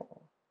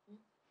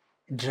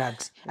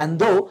drugs. And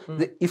though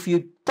if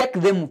you take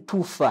them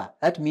too far,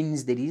 that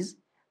means there is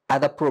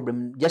other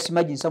problem. Just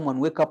imagine someone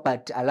wake up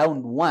at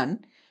around 1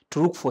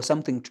 to look for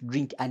something to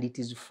drink and it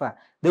is far.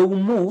 They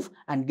will move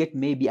and get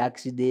maybe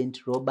accident,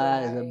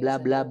 robbers, blah,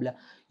 blah, blah.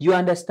 You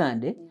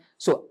understand, eh? Yes.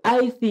 So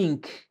I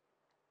think,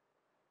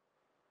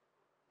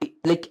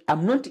 like,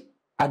 I'm not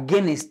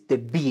against the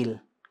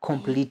bill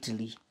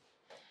completely.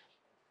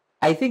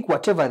 I think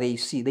whatever they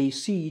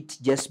see it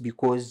just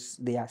because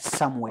they are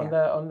somewhere.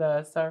 On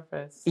the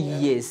surface. Yeah.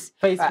 Yes.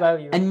 Face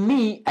value. And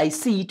me, I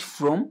see it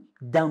from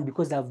down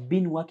because I've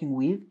been working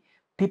with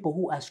people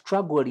who are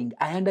struggling.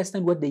 I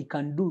understand what they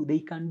can do. They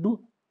can do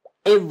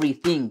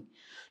everything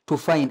to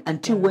find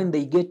until when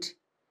they get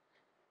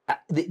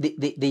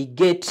they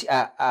get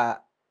a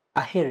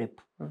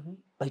help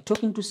by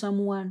talking to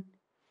someone,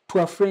 to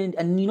a friend.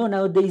 And you know,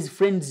 nowadays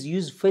friends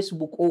use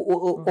Facebook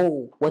or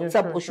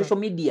WhatsApp or social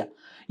media.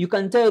 You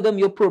can tell them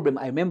your problem.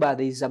 I remember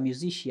there is a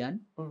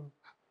musician,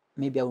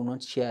 maybe I will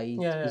not share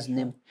his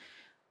name.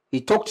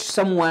 He talked to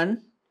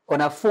someone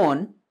on a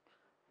phone,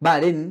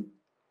 but then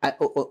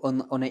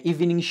on an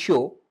evening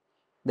show,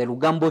 the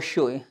Rugambo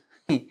show,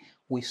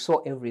 we saw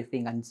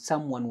everything, and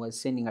someone was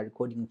sending a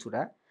recording to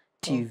the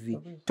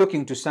TV,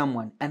 talking to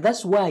someone. And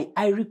that's why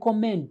I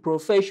recommend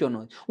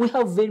professionals. We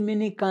have very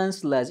many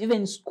counselors,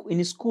 even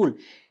in school.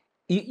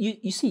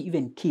 You see,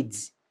 even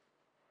kids,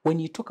 when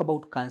you talk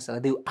about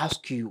counselor, they will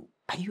ask you,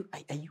 are you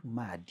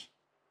mad?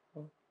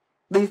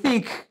 They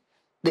think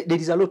there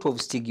is a lot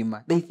of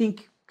stigma. They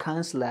think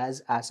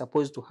counselors are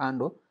supposed to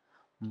handle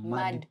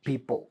mad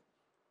people.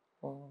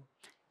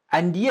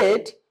 And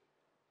yet,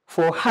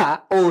 for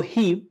her or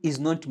him is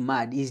not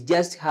mad. He's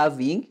just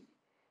having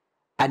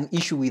an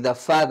issue with the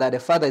father. The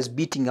father is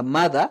beating a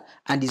mother,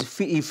 and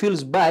he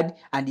feels bad,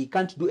 and he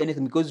can't do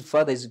anything because the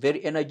father is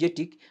very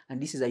energetic,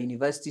 and this is a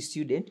university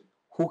student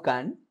who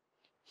can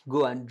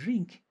go and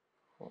drink,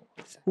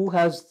 who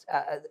has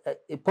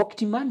a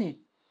pocket money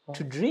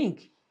to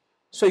drink.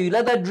 So you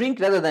rather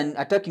drink rather than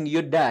attacking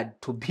your dad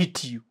to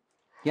beat you.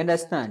 You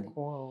understand?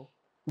 Wow.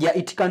 Yeah,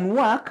 it can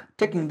work,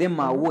 taking them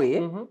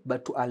away,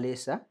 but to a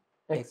lesser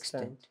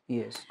extent.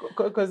 Yes.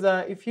 Because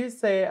if you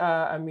say,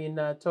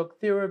 talk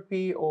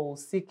therapy or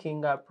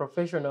seeking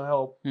professional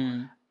help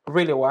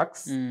really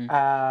works.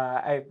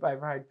 I've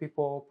heard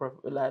people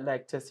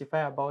like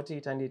testify about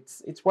it, and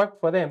it's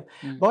worked for them.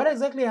 But what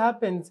exactly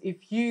happens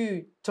if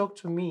you talk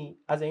to me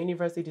as a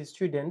university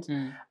student,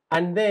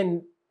 and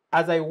then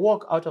as I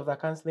walk out of the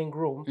counseling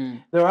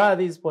room, there are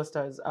these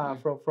posters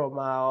from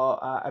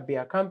a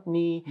beer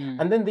company,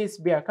 and then this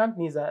beer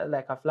company is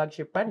like a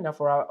flagship partner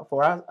for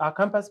our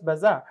campus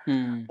bazaar.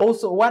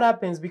 Also, what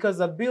happens, because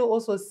the bill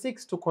also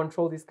seeks to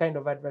control this kind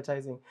of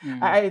advertising,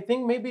 I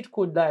think maybe it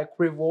could like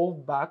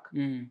revolve back,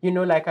 you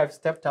know, like I've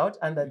stepped out,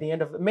 and at the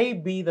end of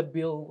maybe the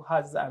bill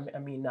has,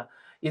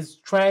 is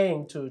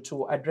trying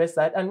to address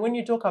that. And when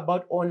you talk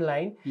about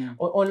online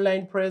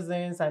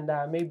presence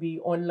and maybe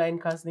online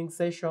counseling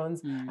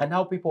sessions, and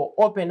how people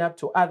open up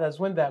to others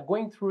when they are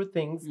going through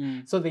things,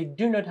 so they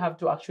do not have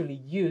to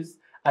actually use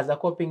as a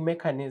coping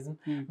mechanism,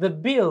 the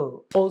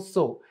bill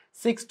also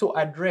seeks to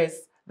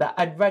address the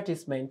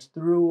advertisement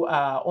through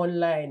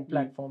online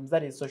platforms,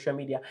 that is social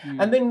media.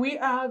 And then we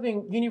are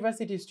having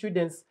university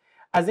students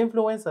as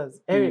influencers,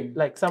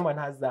 like someone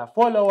has their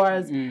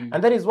followers, and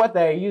that is what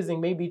they're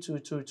using maybe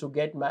to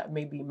get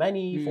maybe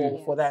money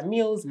for their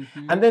meals.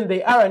 And then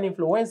they are an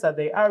influencer,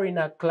 they are in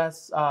a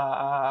class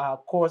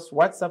course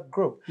WhatsApp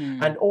group,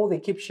 and all they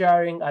keep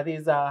sharing are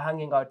these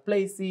hanging out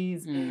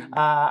places,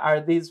 are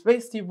these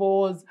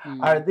festivals,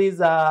 are these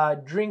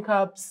drink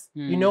ups,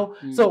 you know.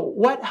 So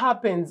what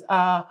happens,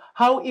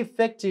 how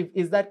effective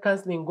is that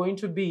counseling going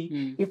to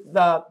be if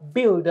the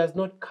bill does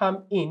not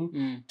come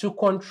in to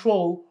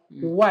control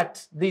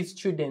what these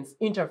students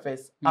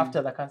interface after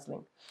the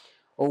counseling?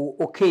 Oh,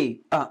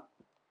 okay.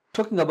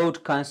 Talking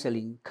about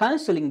counseling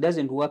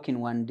doesn't work in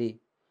one day,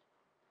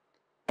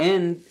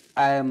 and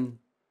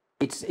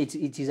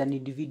it is an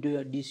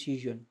individual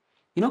decision.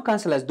 You know,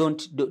 counselors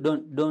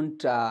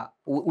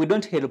we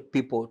don't help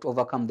people to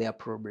overcome their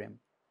problem.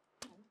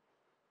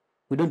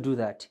 We don't do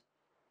that.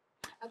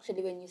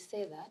 Actually, when you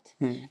say that,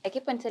 I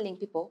keep on telling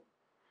people,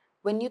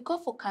 when you go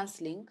for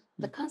counseling,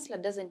 the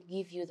counselor doesn't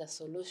give you the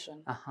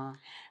solution.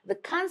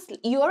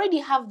 You already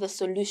have the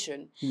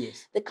solution.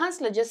 Yes. The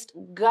counselor just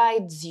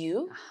guides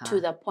you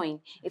to the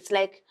point. It's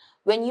like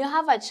when you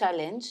have a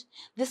challenge,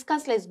 this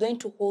counselor is going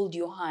to hold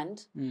your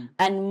hand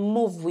and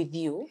move with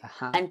you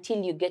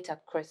until you get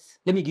across.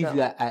 Let me give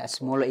you a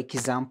smaller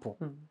example.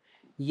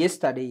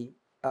 Yesterday,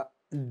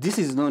 this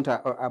is not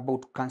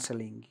about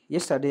counseling.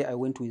 Yesterday, I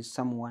went with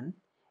someone,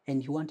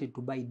 and he wanted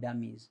to buy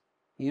dummies.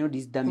 You know,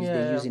 these dummies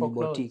they use in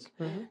boutique.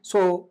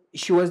 So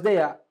she was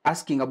there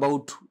asking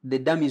about the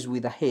dummies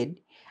with a head,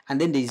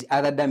 and then there's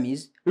other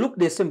dummies, look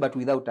the same but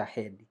without a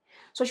head.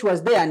 So she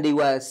was there, and they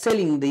were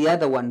selling the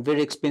other one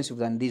very expensive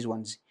than these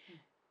ones.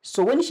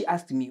 So when she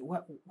asked me,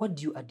 what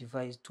do you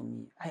advise to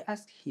me? I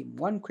asked him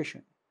one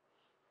question.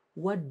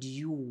 What do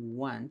you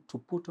want to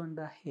put on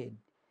the head?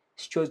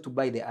 She chose to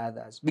buy the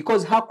others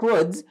because her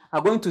clothes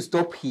are going to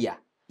stop here.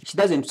 She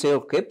doesn't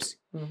sell capes.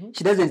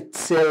 She doesn't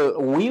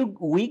sell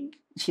wig.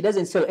 She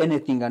doesn't sell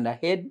anything on her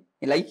head,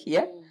 like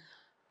here.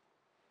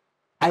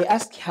 I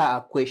asked her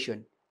a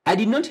question. I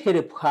did not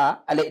help her.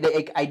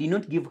 I did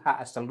not give her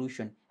a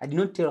solution. I did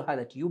not tell her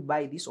that you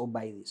buy this or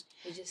buy this.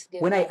 You just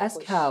gave When her I a asked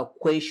push. her a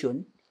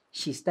question,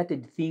 she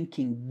started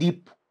thinking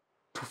deep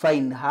to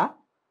find her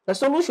the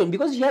solution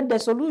because she had the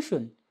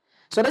solution.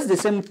 So that's the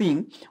same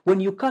thing. When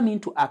you come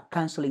into a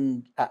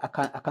counseling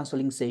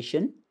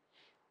session,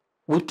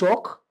 we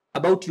talk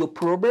about your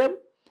problem,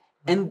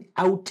 and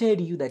I'll tell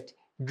you that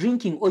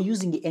drinking or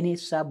using any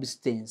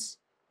substance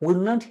will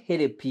not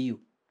help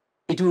you.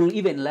 It will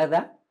even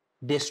rather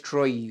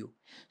destroy you.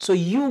 So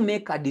you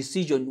make a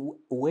decision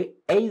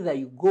whether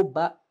you go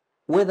back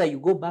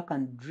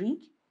and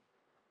drink,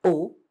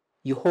 or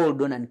you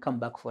hold on and come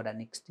back for the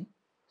next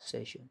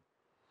session.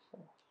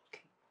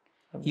 Okay.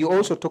 You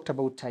also talked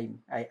about time.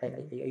 I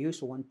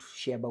also want to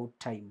share about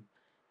time.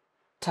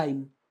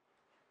 Time,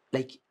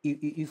 like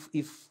if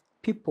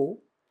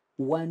people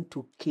want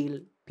to kill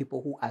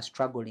people who are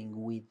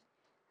struggling with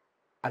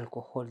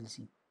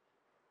alcoholism,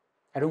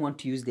 I don't want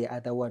to use the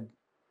other word,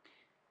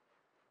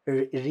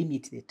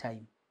 limit the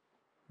time.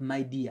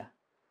 My dear,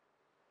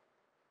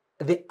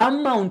 the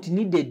amount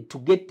needed to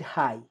get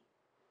high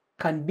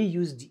can be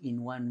used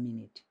in 1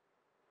 minute.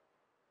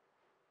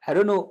 I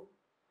don't know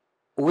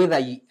whether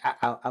you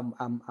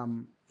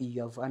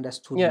have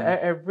understood. Yeah,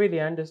 I really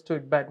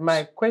understood. But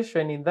my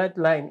question in that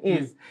line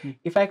is,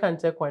 if I can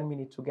take 1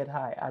 minute to get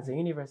high as a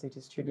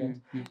university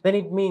student, then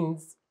it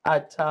means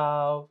at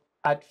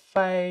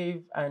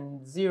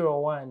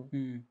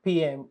 5:01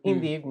 p.m. in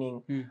the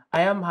evening,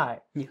 I am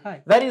high.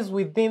 High. That is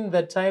within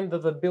the time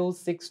that the bill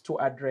seeks to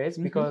address,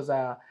 because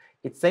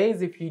it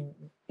says if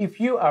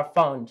you are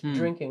found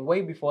drinking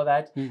way before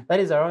that, that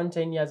is around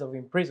 10 years of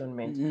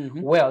imprisonment.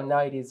 Well, now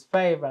it is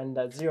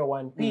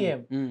 5:01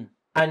 p.m.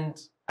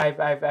 and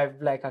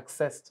I've like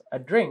accessed a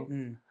drink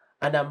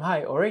and I'm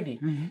high already.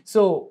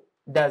 So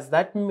does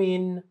that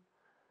mean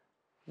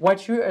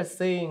what you are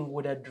saying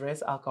would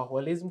address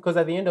alcoholism? Because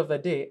at the end of the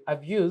day,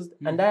 I've used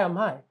and I am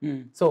high.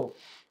 So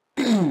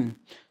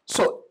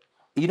so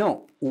you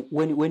know,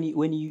 when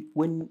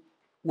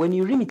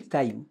you limit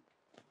time,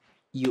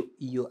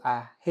 you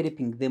are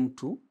helping them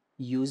to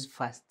use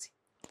faster.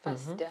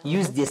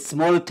 Use the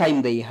small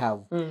time they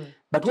have.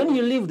 But when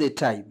you leave the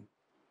time,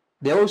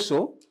 they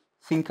also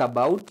think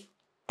about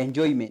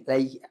enjoyment.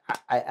 Like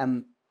I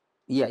am,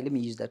 let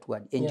me use that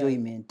word,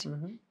 enjoyment.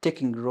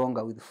 Taking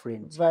longer with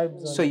friends.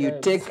 Vibes So on you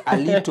vibes. take a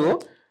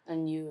little,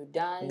 And you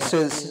dance.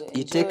 so you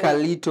you take a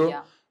enjoy. little.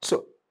 Yeah.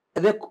 So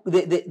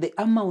the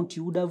amount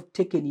you would have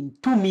taken in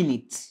 2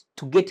 minutes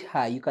to get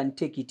high, you can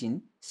take it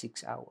in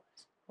 6 hours.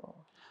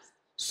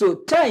 So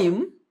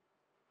time,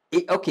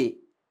 okay,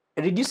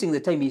 reducing the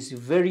time is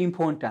very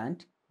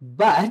important,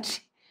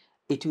 but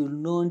it will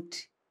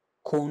not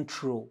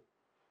control.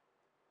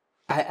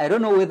 I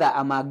don't know whether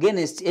I'm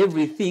against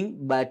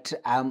everything, but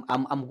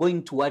I'm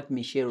going to what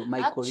Michelle,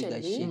 my colleague, has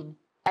Actually, shared.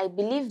 I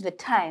believe the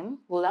time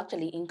will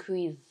actually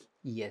increase.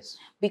 Yes.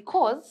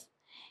 Because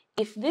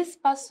if this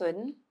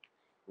person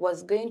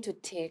was going to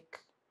take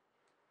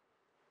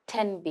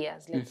 10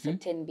 beers, let's say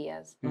 10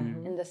 beers,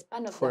 in the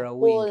span of For the a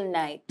whole week.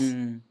 night,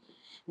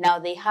 now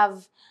they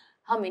have,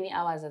 how many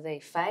hours are they?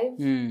 5?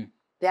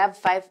 They have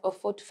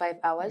 4 to 5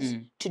 hours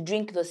to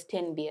drink those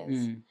 10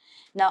 beers.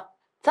 Now,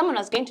 someone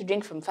was going to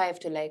drink from 5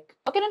 to like,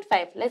 okay, not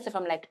 5, let's say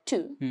from like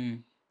 2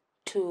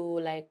 to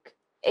like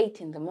 8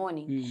 in the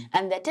morning.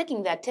 And they're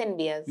taking their 10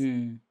 beers,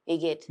 you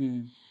get.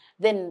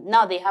 Then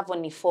now they have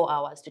only 4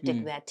 hours to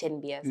take their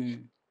 10 beers.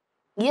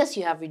 Yes,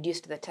 you have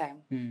reduced the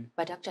time,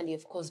 but actually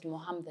you've caused more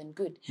harm than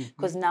good.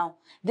 Because now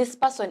this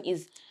person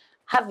is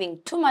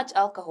having too much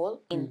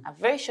alcohol in a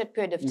very short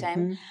period of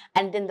time,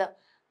 and then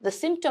the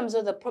symptoms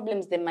or the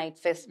problems they might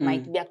face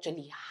might be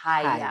actually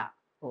higher.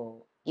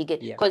 Oh. You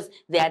get, because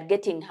they are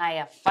getting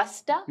higher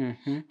faster,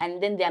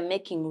 and then they are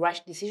making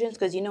rush decisions.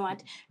 Because you know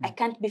what, I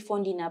can't be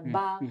found in a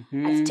bar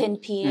at 10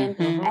 p.m.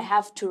 I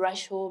have to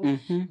rush home.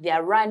 They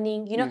are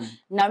running. You know,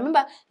 now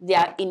remember, they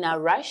are in a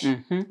rush.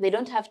 They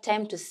don't have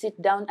time to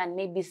sit down and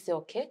maybe say,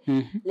 okay,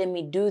 let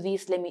me do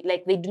this.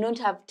 They do not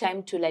have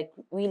time to like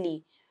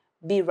really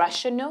be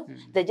rational.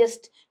 They're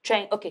just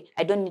trying, okay,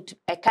 I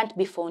can't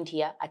be found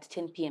here at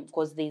 10 p.m.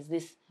 because there's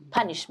this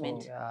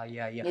punishment.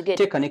 You get,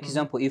 Take an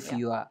example. If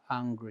you are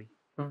angry,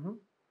 Mm-hmm.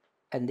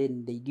 and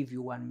then they give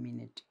you 1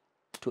 minute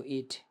to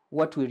eat,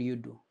 what will you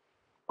do?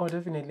 Oh,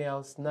 definitely.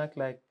 I'll snack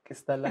like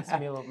it's the last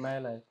meal of my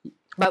life.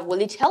 But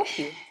will it help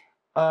you?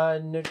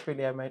 Not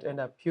really. I might end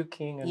up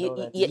puking and all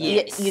that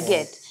stuff. You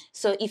get.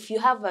 So if you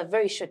have a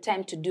very short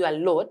time to do a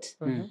lot,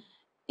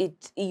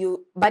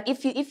 but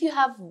if you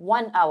have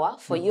 1 hour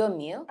for your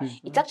meal,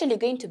 it's actually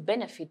going to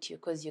benefit you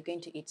because you're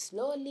going to eat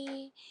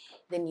slowly,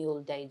 then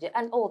you'll digest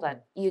and all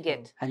that. You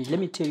get. And let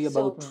me tell you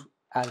about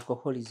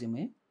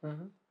alcoholism.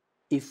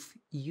 If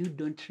you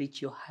don't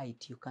reach your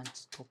height, you can't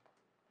stop.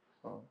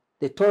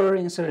 The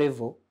tolerance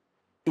level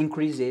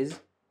increases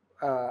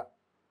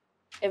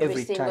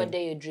every single time.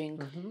 day you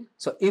drink.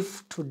 So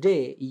if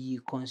today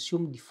you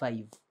consumed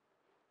 5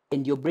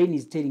 and your brain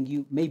is telling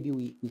you maybe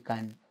we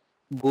can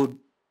go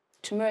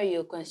tomorrow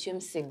you'll consume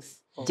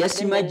 6. Just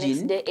Then the next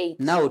imagine day 8.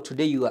 now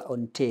today you are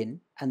on 10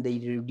 and they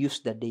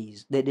reduce the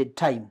days, the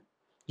time.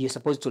 You're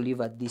supposed to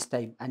leave at this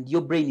time. And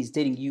your brain is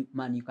telling you,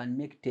 man, you can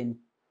make 10.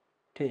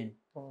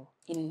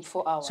 In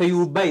 4 hours. So you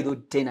will buy those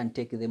 10 and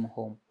take them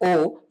home.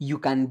 Or you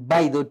can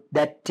buy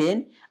that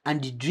 10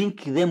 and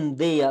drink them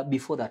there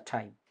before that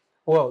time.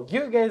 Well,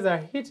 you guys are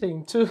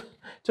hitting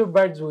two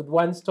birds with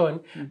one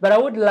stone. But I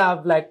would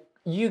love like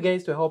you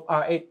guys to help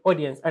our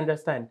audience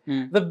understand.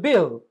 The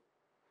bill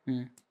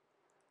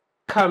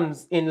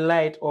comes in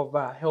light of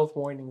health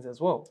warnings as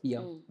well.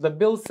 Yeah. The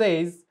bill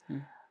says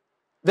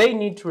they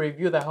need to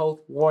review the health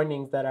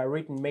warnings that are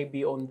written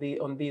maybe on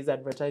these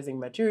advertising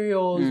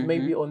materials,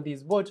 maybe on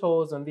these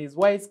bottles, on these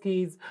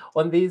whiskeys,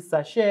 on these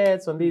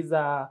sachets, on these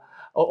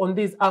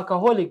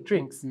alcoholic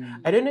drinks.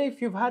 I don't know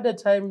if you've had a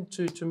time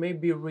to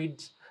maybe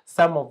read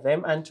some of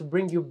them and to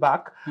bring you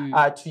back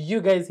to you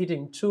guys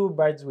hitting 2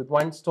 birds with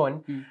one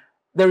stone.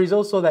 There is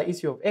also the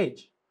issue of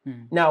age.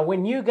 Now,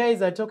 when you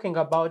guys are talking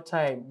about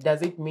time,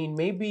 does it mean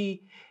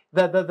maybe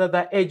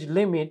the age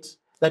limit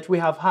that we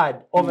have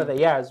had over the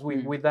years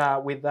with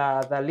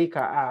the Liquor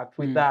Act,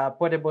 with the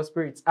Portable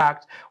Spirits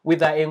Act, with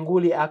the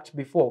Nguli Act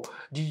before?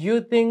 Do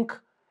you think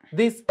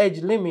this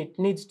age limit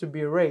needs to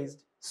be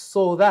raised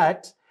so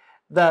that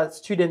the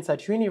students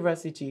at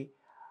university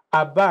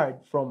are barred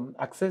from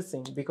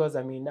accessing? Because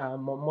I mean,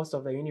 most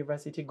of the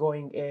university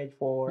going age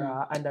for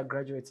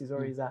undergraduates is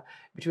always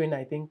between,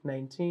 I think,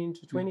 19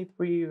 to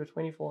 23 or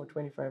 24 or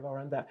 25,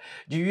 around that.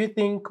 Do you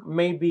think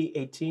maybe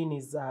 18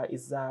 is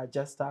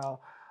just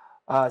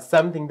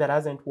something that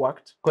hasn't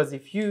worked? Because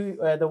if you,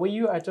 the way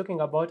you are talking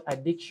about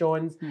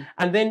addictions,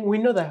 and then we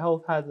know the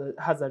health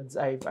hazards.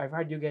 I've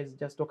heard you guys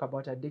just talk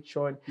about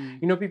addiction.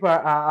 You know, people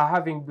are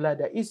having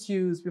bladder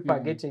issues, people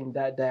are getting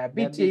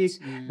diabetes,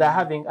 they're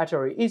having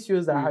artery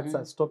issues, their hearts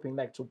are stopping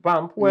like to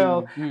pump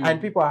well, and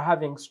people are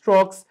having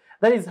strokes.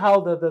 That is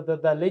how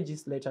the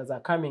legislators are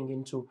coming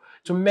into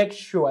to make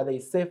sure they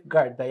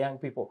safeguard the young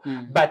people.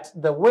 But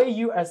the way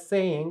you are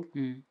saying,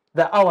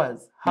 the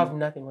hours have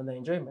nothing on the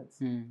enjoyments.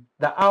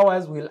 The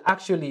hours will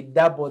actually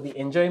double the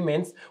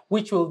enjoyments,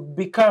 which will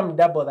become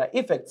double the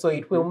effect. So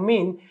it will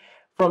mean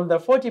from the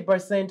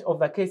 40% of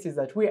the cases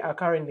that we are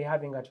currently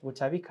having at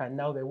Butavika,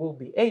 now there will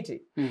be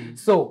 80.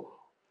 So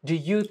do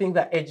you think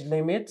the age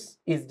limit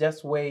is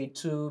just way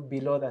too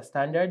below the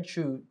standard?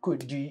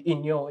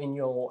 In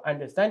your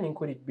understanding,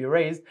 could it be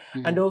raised?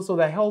 And also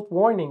the health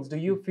warnings, do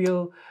you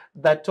feel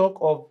the talk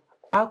of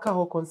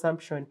alcohol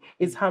consumption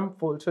is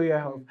harmful to your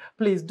health?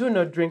 Please do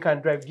not drink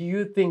and drive. Do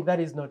you think that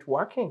is not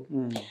working?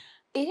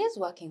 It is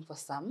working for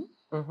some.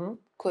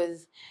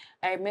 Because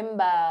I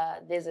remember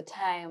there's a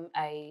time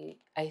I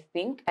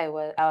think I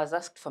was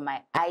asked for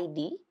my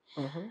ID,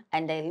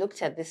 and I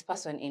looked at this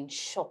person in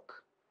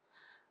shock.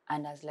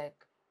 And I was like,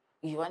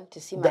 you want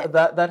to see my...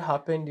 That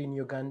happened in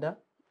Uganda?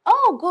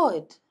 Oh,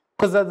 God.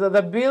 Because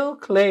the bill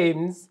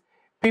claims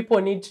people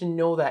need to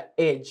know the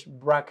age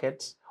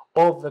bracket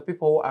of the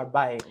people who are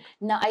buying.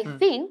 Now, I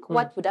think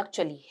what would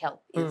actually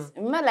help is,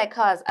 remember like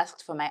how I was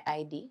asked for my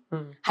ID?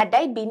 Had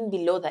I been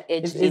below the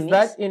age limit? Is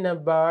that in a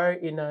bar,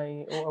 in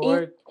a...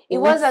 It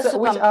was a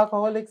which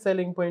alcoholic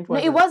selling point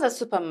was it? It was a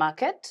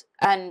supermarket.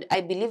 And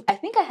I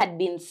think I had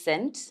been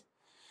sent.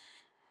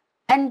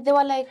 And they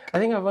were like... I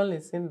think I've only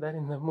seen that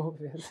in the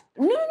movies.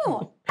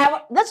 No.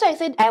 That's why I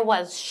said I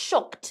was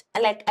shocked.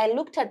 Like, I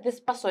looked at this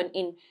person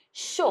in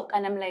shock,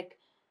 and I'm like,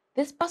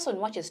 this person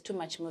watches too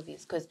much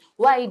movies. Because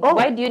why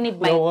do you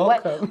need my...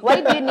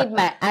 Why do you need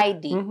my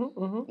ID?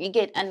 You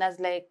get... And I was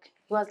like...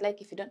 He was like,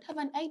 if you don't have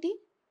an ID,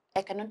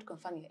 I cannot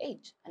confirm your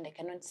age. And I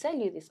cannot sell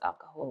you this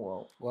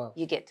alcohol. Wow.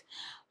 You get...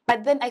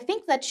 But then I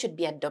think that should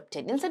be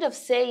adopted. Instead of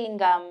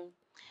saying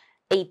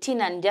 18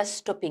 and just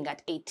stopping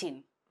at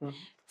 18.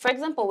 For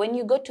example, when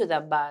you go to the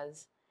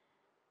bars,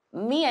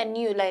 me and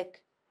you,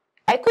 like,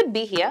 I could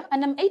be here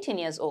and I'm 18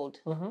 years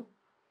old.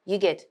 You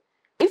get,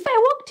 if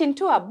I walked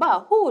into a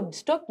bar, who would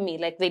stop me?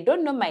 Like, they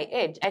don't know my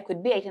age. I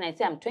could be 18 and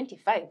say I'm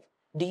 25.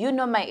 Do you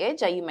know my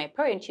age? Are you my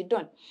parent? You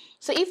don't.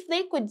 So if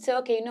they could say,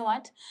 okay, you know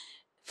what?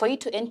 For you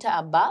to enter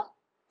a bar,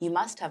 you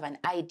must have an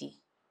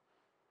ID.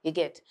 You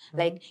get,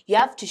 like, you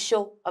have to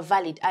show a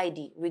valid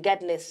ID,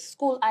 regardless,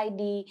 school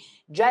ID,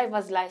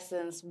 driver's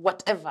license,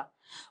 whatever,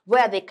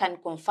 where they can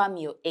confirm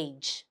your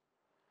age.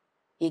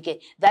 You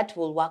get, that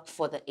will work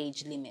for the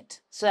age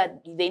limit. So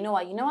that they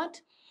know, you know what,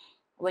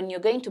 when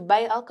you're going to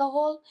buy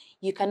alcohol,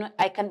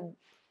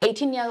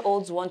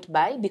 18-year-olds won't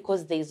buy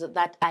because there's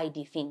that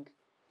ID thing.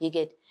 You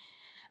get.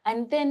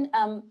 And then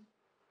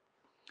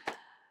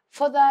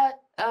for the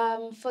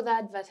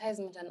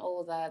advertisement and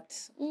all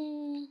that,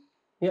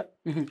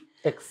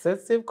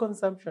 excessive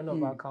consumption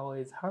of alcohol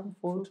is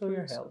harmful to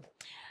your health.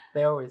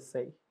 They always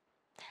say.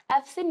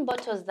 I've seen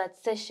bottles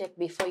that say shake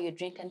before you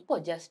drink, and people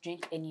just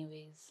drink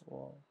anyways.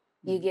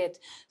 You get.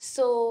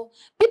 So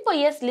people,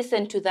 yes,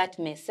 listen to that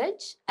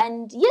message,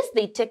 and yes,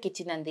 they take it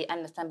in and they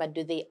understand, but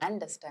do they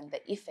understand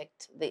the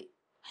effect?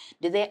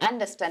 Do they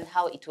understand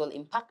how it will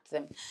impact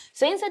them?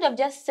 So instead of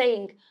just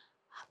saying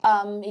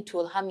it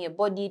will harm your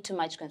body, too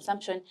much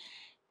consumption,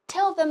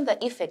 Tell them the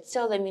effects.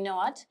 Tell them, you know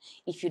what?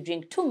 If you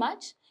drink too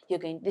much,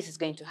 this is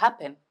going to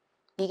happen.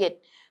 You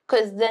get,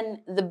 because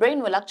then the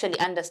brain will actually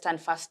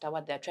understand faster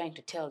what they're trying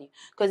to tell you.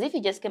 Because if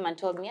you just came and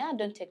told me,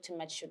 don't take too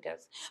much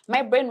sugars,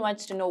 my brain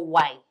wants to know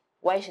why.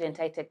 Why shouldn't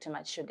I take too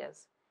much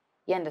sugars?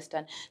 You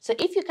understand? So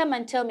if you come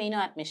and tell me, you know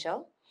what,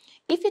 Michelle,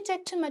 if you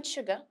take too much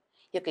sugar,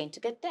 you're going to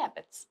get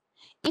diabetes.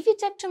 If you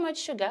take too much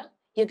sugar,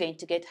 you're going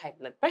to get high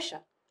blood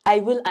pressure. I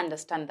will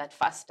understand that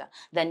faster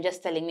than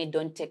just telling me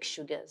don't take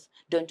sugars,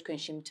 don't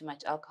consume too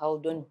much alcohol,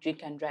 don't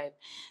drink and drive.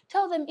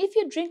 Tell them if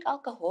you drink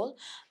alcohol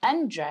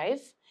and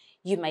drive,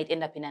 you might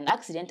end up in an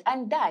accident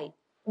and die.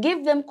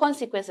 Give them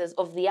consequences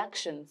of the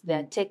actions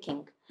they're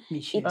taking.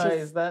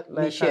 Is that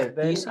like Michelle, a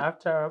then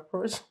after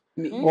approach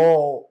Hmm?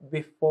 or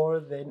before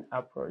then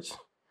approach?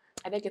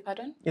 I beg your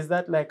pardon? Is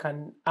that like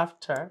an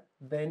after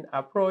then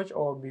approach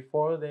or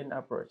before then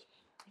approach?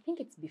 I think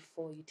it's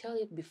before. You tell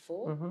it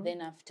before,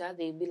 then after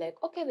they'll be like,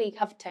 okay, they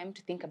have time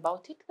to think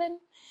about it. Then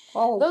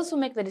those who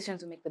make the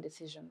decisions will make the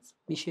decisions.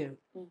 Michelle,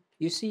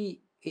 you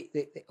see,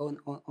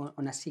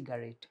 on a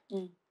cigarette,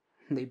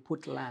 they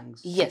put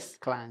lungs. Yes.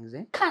 Clangs,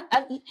 eh?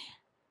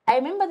 I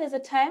remember there's a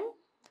time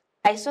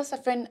I saw a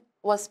friend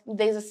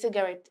there's a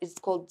cigarette, it's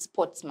called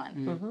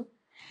Sportsman.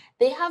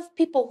 They have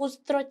people whose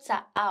throats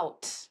are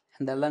out.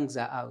 And the lungs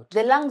are out.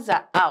 The lungs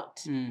are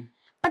out.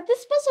 But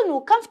this person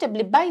will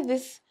comfortably buy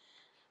this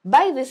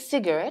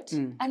cigarette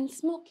and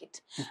smoke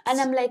it. And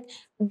I'm like,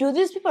 do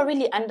these people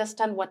really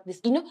understand what this,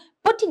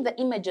 putting the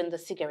image on the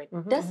cigarette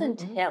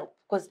doesn't help,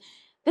 because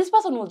this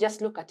person will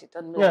just look at it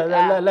and be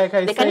like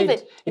I said, even,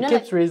 it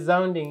keeps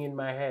resounding in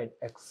my head.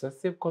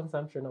 Excessive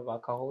consumption of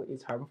alcohol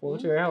is harmful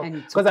to your health.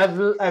 Because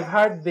I've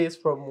heard this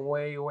from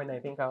way when I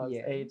think I was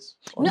 8.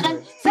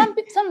 And some of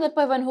the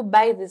people even who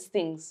buy these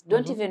things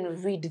don't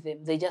even read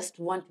them. They just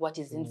want what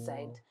is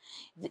inside.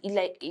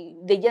 Like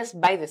they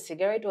just buy the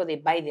cigarette or they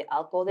buy the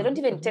alcohol. They don't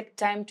even take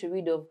time to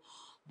read of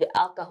the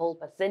alcohol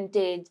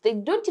percentage. They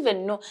don't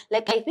even know.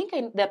 Like I think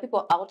there are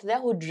people out there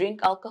who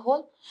drink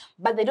alcohol,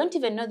 but they don't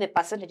even know the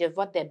percentage of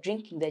what they're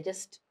drinking. They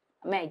just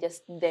might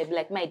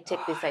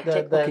take this.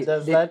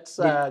 Does that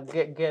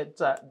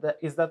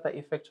is that the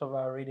effect of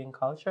our reading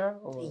culture?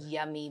 Or?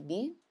 Yeah,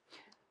 maybe.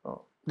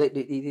 Oh. There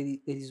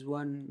is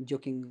one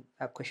joking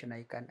question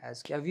I can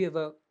ask. Have you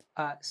ever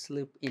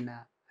slept in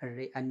a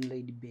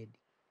unlaid bed,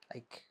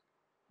 like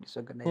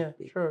disorganized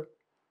bed? Sure.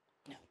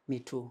 No. Me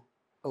too.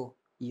 Oh,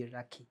 you're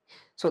lucky.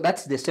 So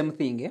that's the same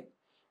thing. Eh?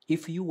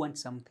 If you want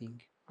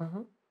something,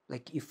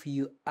 like if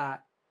you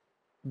are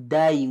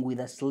dying with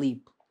a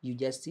sleep, you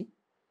just see.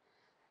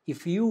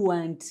 If you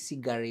want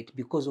cigarette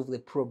because of the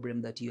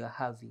problem that you are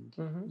having,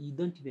 you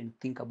don't even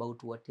think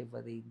about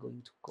whatever they're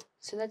going to cause.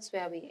 So that's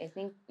where I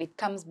think it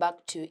comes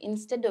back to,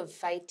 instead of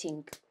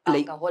fighting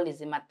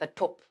alcoholism at the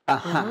top,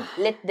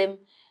 let them,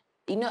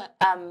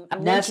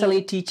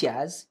 nursery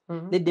teachers,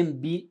 let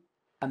them be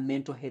a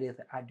mental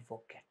health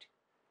advocate.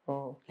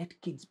 Let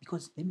kids,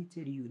 because let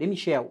me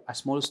share a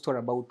small story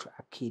about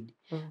a kid.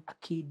 A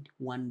kid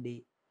one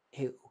day,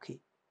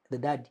 the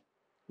dad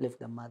left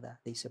the mother,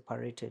 they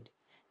separated.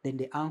 Then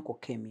the uncle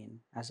came in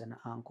as an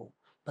uncle.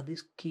 But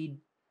this kid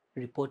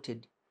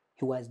reported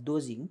he was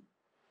dozing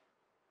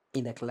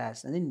in the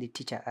class. And then the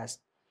teacher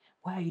asked,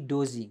 "Why are you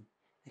dozing?"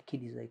 The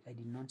kid is like, "I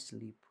did not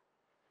sleep."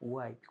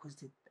 Why? Because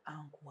the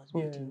uncle was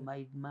beating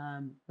my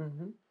mom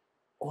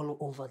all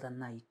over the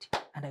night.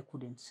 And I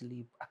couldn't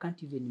sleep. I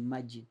can't even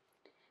imagine.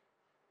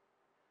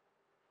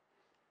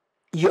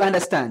 You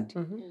understand?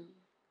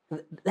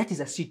 That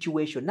is a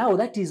situation. Now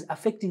that is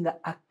affecting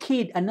a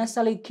kid, a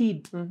nursery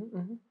kid.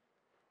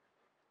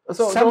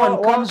 So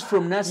someone comes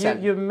from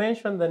nursery. You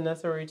mentioned the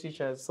nursery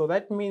teachers. So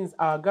that means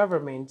our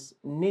government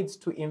needs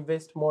to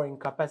invest more in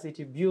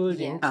capacity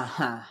building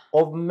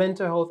of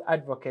mental health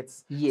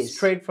advocates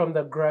straight from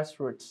the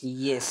grassroots.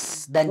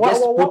 Yes.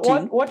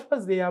 What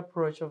was the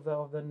approach of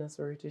the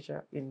nursery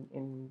teacher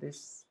in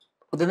this?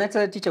 The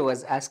nursery teacher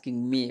was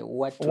asking me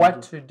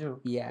what to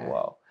do. Yeah.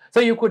 Wow. So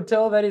you could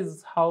tell that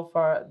is how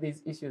far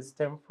these issues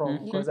stem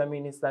from, because I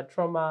mean, it's the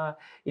trauma.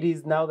 It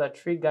is now the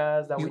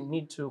triggers that we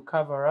need to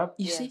cover up.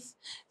 You see,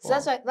 so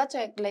that's why,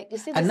 like you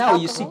see. And now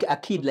you see a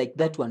kid like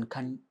that one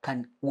can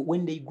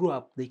when they grow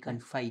up, they can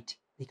fight,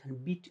 they can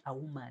beat a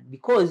woman,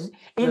 because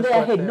in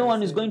their head, no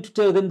one is going to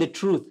tell them the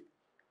truth.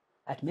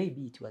 That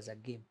maybe it was a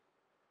game.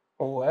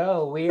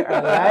 Well, we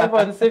are live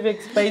on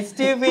Civic Space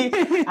TV,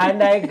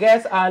 and I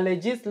guess our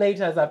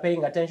legislators are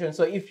paying attention.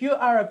 So if you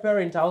are a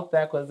parent out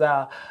there, because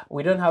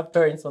we don't have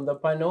parents on the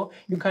panel,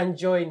 you can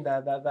join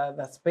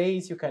the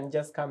space. You can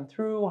just come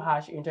through,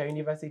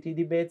 #inter-university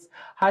debates,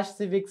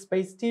 #Civic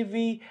Space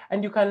TV,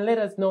 and you can let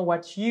us know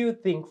what you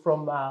think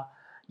from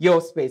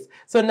your space.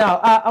 So now,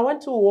 I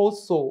want to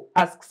also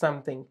ask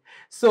something.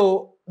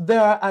 So there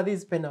are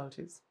these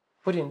penalties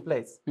put in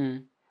place.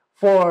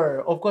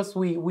 Of course,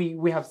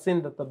 we have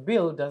seen that the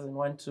bill doesn't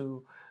want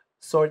to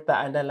sort the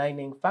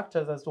underlying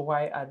factors as to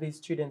why these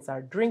students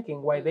are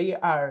drinking, why they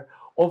are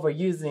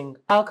overusing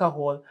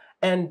alcohol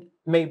and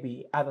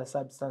maybe other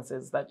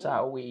substances that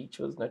we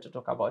choose not to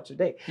talk about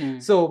today.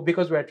 So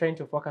because we're trying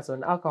to focus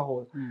on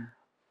alcohol,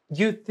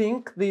 you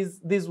think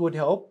this would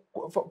help?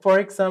 For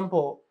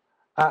example,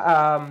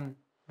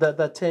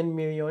 the 10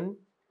 million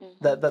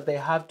that they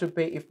have to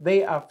pay if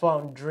they are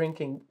found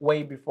drinking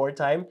way before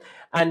time,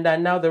 and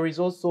now there is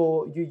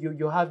also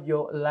you have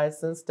your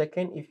license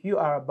taken if you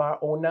are a bar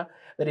owner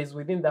that is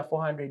within the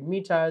 400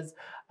 meters,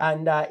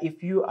 and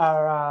if you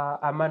are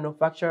a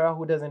manufacturer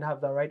who doesn't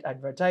have the right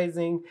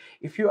advertising,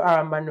 if you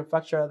are a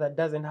manufacturer that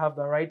doesn't have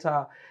the right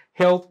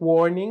health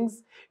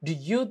warnings. Do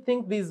you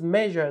think these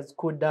measures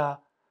could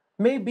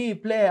maybe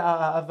play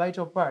a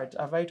vital part,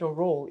 a vital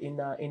role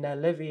in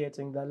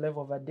alleviating the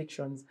level of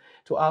addictions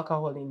to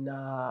alcohol in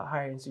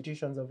higher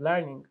institutions of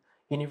learning,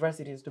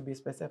 universities to be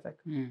specific?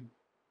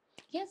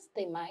 Yes,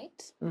 they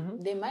might.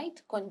 Mm-hmm. They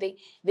might.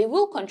 They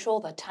will control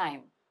the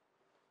time,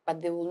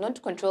 but they will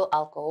not control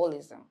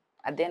alcoholism.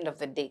 At the end of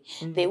the day,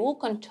 they will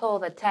control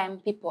the time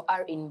people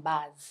are in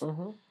bars,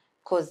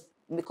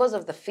 because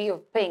of the fear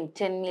of paying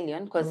 10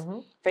 million. Because,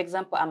 for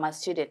example, I'm a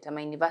student. I'm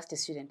a university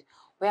student.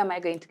 Where am I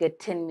going to get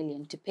 10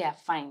 million to pay a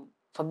fine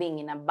for being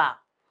in a bar?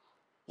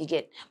 You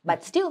get,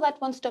 but still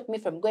that won't stop me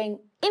from going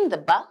in the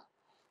bar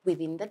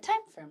within the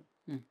time frame.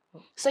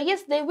 So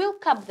yes, they will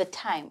curb the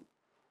time,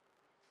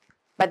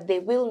 but they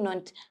will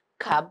not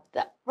curb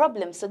the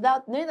problem. So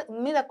that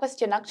the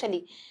question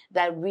actually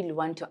that I really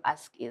want to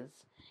ask is,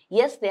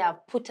 yes, they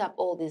have put up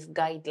all these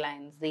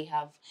guidelines. They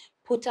have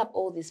put up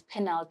all these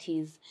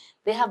penalties.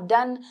 They have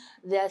done,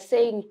 they are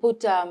saying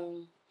put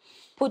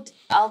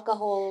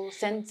alcohol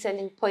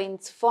selling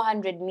points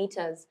 400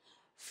 meters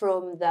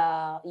from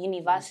the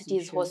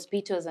universities,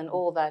 hospitals, and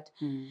all that.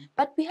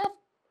 But we have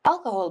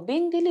alcohol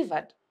being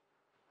delivered.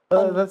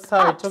 That's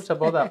how I talked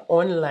about that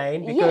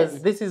online,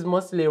 because this is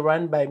mostly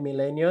run by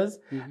millennials,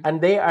 and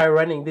they are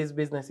running these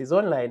businesses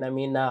online. I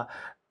mean,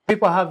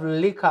 people have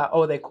liquor,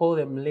 or they call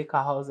them liquor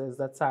houses.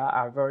 That's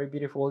a very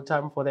beautiful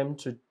term for them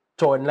to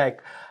tone,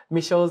 like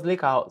Michelle's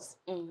Liquor House,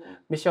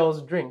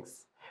 Michelle's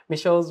Drinks,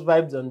 Michelle's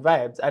Vibes on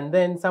Vibes, and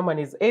then someone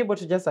is able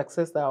to just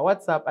access their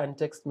WhatsApp and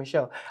text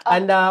Michelle.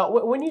 And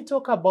when you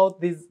talk about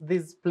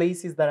these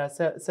places that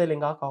are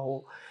selling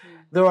alcohol,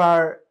 there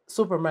are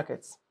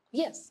supermarkets.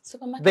 Yes,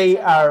 supermarkets. They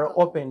are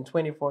open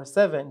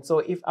 24/7. So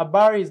if a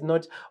bar is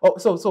not,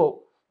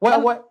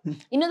 what?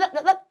 You know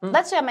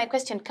that's where my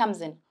question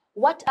comes in.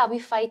 What are we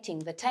fighting?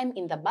 The time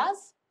in the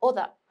bars or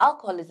the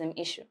alcoholism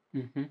issue?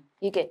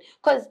 You get,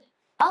 because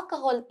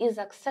alcohol is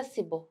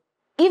accessible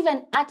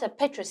even at a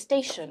petrol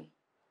station.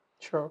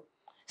 Sure.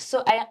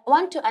 So I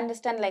want to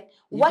understand, like,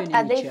 what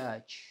are they?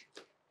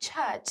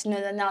 Church? No,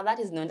 that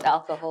is not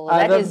alcohol.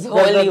 That is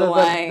holy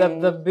wine.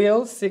 The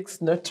bill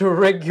seeks not to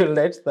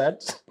regulate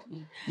that.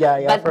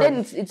 Yeah. But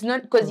then it's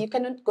not, because you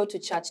cannot go to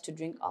church to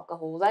drink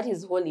alcohol. That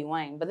is holy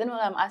wine. But then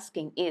what I'm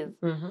asking is,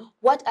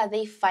 what are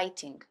they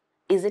fighting?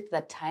 Is it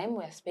the time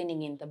we're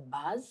spending in the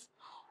bars,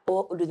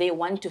 or do they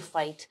want to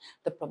fight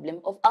the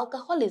problem of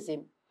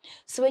alcoholism?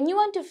 So when you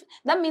want to,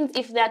 that means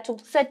if they are to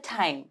set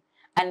time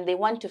and they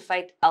want to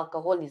fight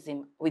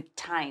alcoholism with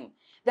time,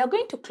 they're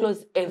going to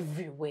close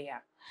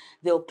everywhere.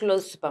 They'll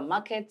close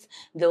supermarkets,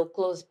 they'll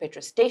close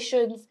petrol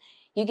stations.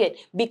 You get,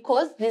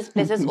 because these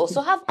places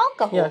also have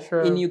alcohol. Yeah,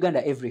 sure. In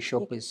Uganda, every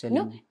shop is selling.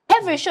 No,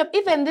 every shop,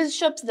 even these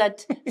shops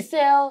that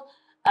sell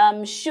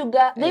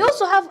sugar, they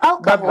also have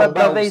alcohol.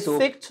 But they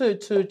seek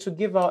to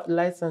give out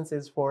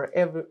licenses for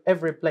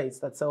every place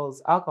that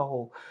sells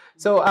alcohol.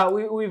 So I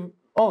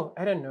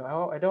don't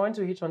know. I don't want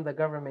to hit on the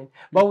government,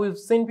 but we've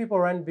seen people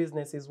run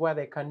businesses where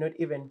they cannot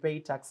even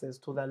pay taxes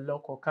to the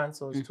local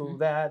councils, to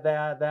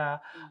their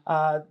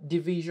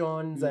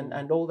divisions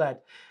and all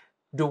that.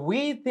 Do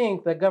we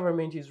think the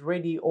government is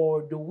ready,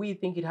 or do we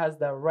think it has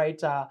the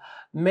right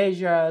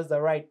measures, the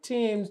right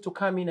teams to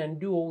come in and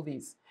do all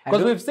this?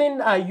 Because we've seen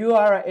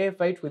URA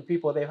fight with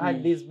people. They've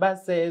had these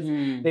buses,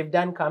 they've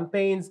done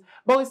campaigns,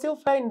 but we still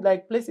find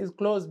like places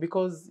closed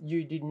because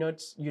you do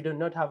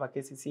not have a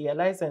KCCA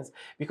license,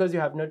 because you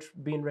have not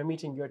been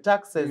remitting your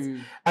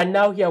taxes. And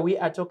now here we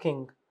are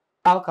talking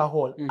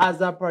alcohol as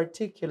a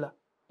particular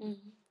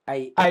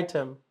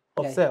item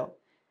of sale.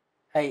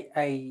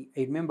 I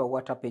remember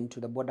what happened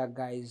to the border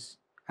guys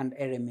and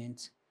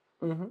elements,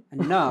 and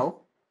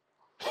now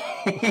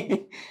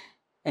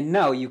and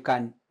now you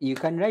can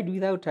ride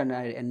without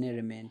an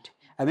element.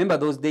 I remember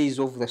those days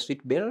of the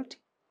street belt.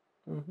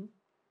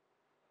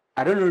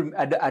 I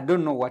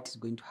don't know what is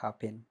going to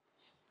happen,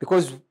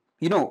 because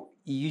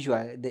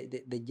usually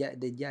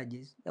the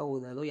judges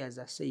or the lawyers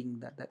are saying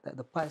that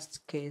the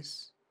past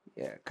case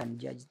can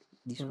judge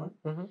this one.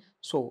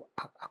 So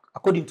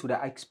according to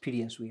the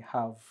experience we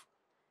have.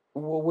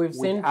 We've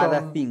seen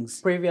from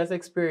previous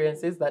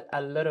experiences that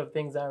a lot of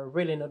things are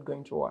really not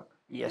going to work.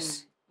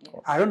 Yes.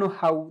 I don't know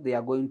how they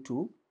are going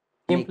to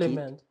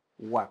implement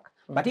work.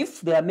 But if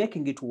they are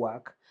making it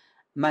work,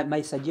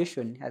 my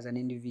suggestion as an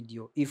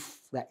individual, if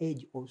the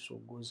age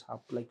also goes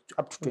up, like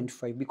up to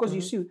 25, because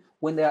you see,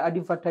 when they are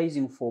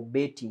advertising for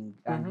betting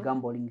and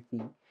gambling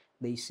thing,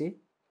 they say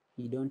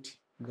you don't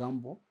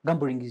gamble.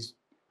 Gambling is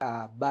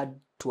bad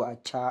to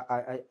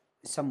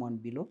someone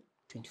below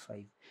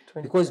 25.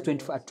 Because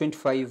at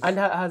 25... And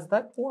has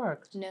that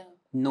worked? No.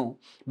 No,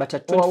 but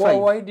at 25,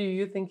 Why do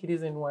you think it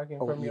isn't working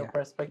from your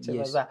perspective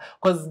as yes. that?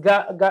 Because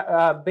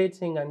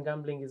betting and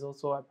gambling is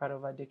also a part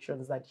of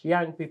addictions that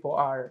young people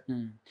are.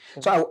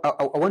 So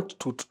I want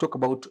to talk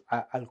about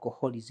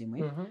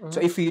alcoholism.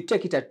 So if you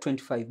take it at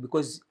 25,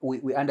 because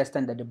we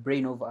understand that the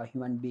brain of a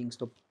human being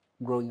stops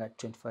growing at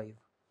 25.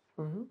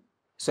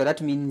 So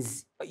that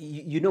means,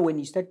 you know, when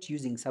you start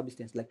using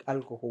substance like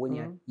alcohol when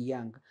you're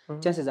young,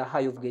 chances are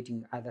high of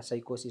getting other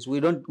psychosis. We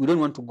don't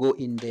want to go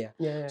in there.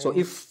 So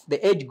if the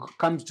age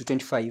comes to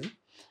 25,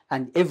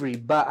 and every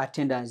bar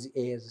attendance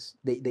is,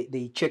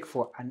 they check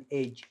for an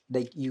age.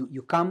 Like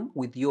you come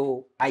with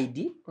your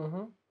ID.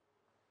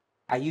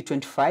 Are you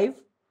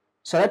 25?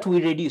 So that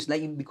we reduce.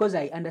 Like, because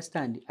I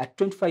understand at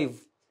 25,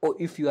 or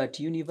if you're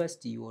at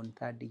university, you're on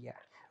third year.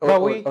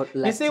 But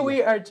you see,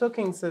 we are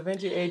talking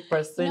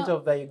 78%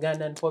 of the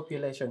Ugandan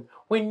population.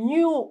 When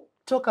you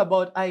talk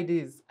about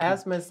IDs, I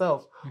ask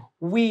myself,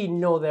 we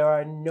know there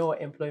are no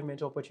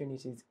employment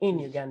opportunities in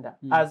Uganda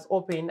as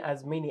open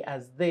as many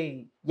as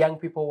they young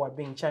people who are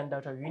being churned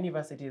out of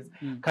universities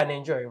can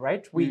enjoy,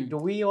 right? Do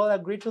we all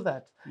agree to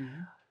that?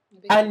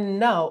 And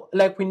now,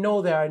 like, we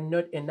know there are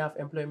not enough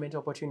employment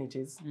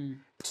opportunities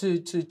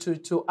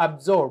to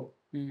absorb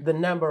the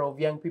number of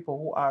young people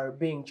who are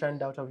being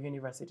churned out of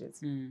universities.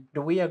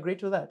 Do we agree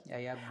to that? I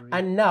agree.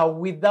 And now,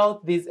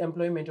 without these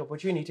employment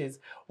opportunities,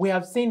 we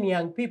have seen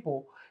young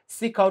people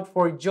seek out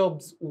for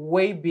jobs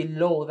way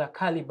below the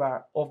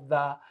caliber of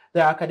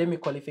their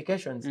academic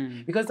qualifications.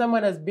 Because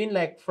someone has been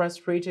like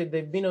frustrated,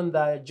 they've been on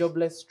the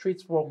jobless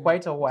streets for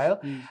quite a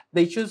while,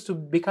 they choose to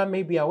become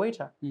maybe a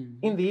waiter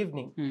in the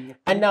evening.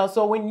 And now,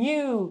 so when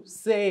you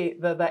say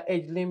that the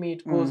age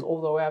limit goes all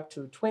the way up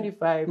to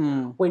 25,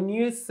 when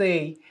you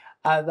say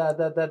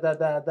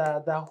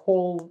the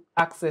whole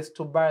access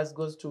to bars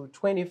goes to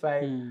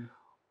 25,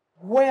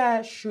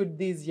 where should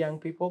these young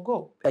people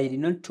go? I did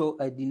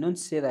not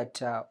say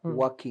that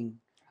working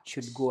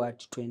should go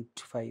at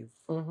 25.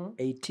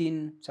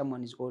 18,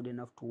 someone is old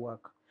enough to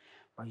work.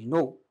 But you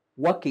know,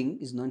 working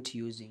is not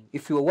using.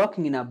 If you're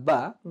working in a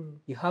bar,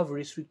 you have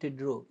restricted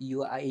role.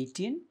 You are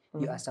 18,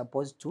 you are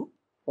supposed to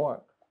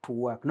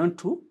work, not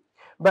to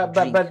But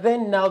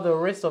then now the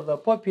rest of the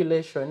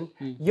population,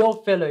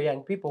 your fellow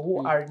young people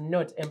who are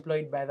not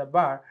employed by the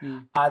bar,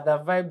 are the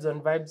Vibes on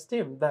Vibes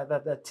team,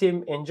 the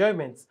team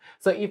enjoyments.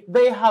 So if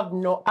they have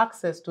no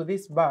access to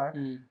this bar,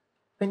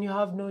 then you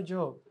have no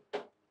job.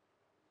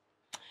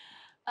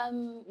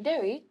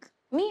 Derrick,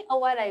 we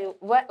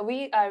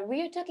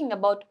are talking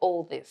about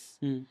all this,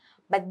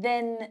 but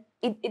then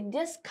it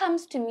just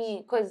comes to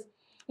me because,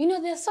 you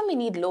know, there's so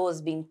many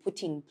laws being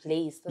put in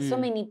place. There's so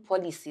many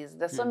policies.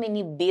 There's so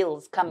many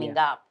bills coming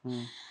up.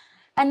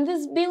 And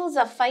these bills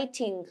are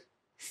fighting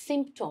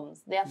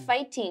symptoms. They are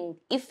fighting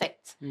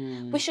effects.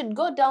 We should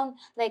go down,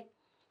 like,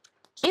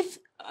 if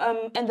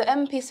and the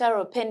MP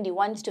Sarah Pendi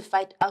wants to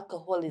fight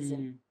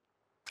alcoholism,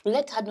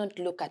 let her not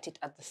look at it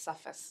at the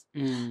surface.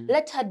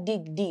 Let her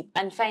dig deep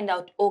and find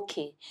out,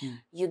 okay,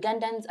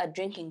 Ugandans are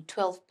drinking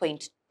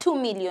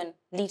 12.2 million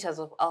liters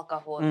of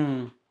alcohol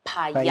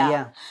per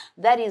year.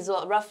 That is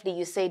what, roughly,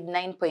 you said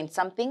 9 point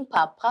something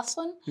per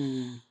person.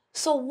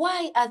 So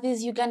why are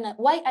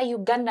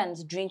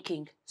Ugandans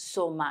drinking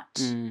so much?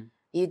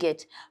 You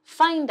get,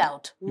 find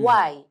out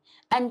why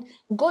and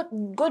go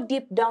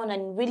deep down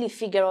and really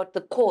figure out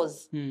the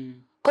cause.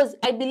 Because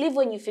I believe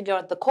when you figure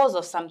out the cause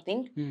of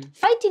something,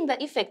 fighting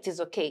the effect is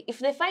okay. If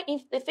they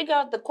figure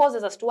out the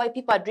causes as to why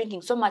people are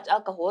drinking so much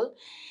alcohol,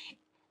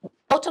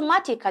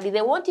 automatically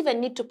they won't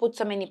even need to put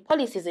so many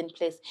policies in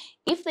place.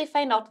 If they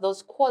find out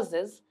those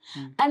causes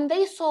and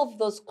they solve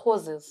those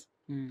causes,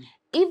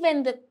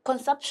 even the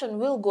consumption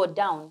will go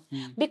down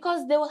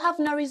because they will have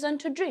no reason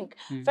to drink.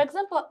 For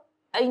example,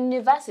 a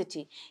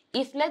university,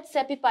 if let's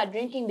say people are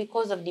drinking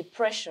because of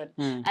depression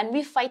and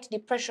we fight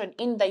depression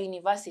in the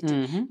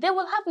university, they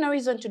will have no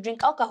reason to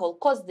drink alcohol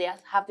because they are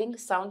having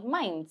sound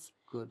minds.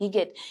 You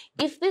get,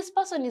 if this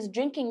person is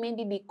drinking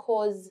maybe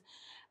because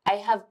I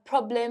have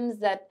problems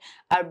that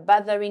are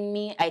bothering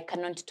me, I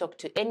cannot talk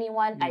to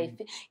anyone,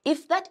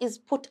 if that is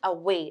put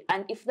away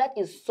and if that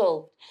is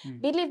solved,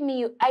 believe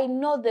me, I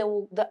know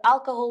the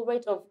alcohol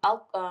rate of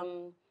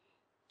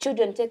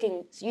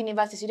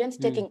university students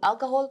taking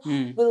alcohol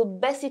will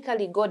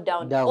basically go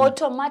down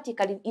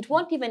automatically. It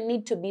won't even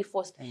need to be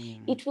forced.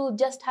 It will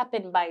just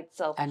happen by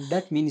itself. And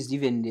that means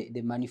even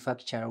the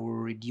manufacturer will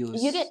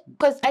reduce. You get,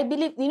 because I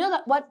believe, you know,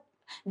 that what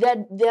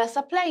they are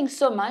supplying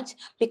so much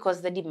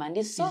because the demand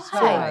is so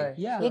high.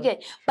 You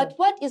get, but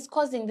what is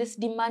causing this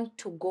demand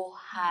to go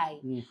high?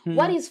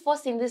 What is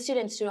forcing the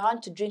students to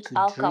want to drink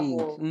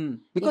alcohol?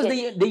 Because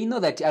they know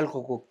that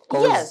alcohol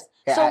causes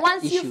so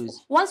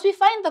once we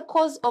find the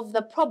cause of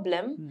the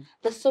problem,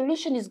 the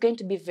solution is going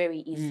to be very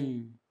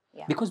easy.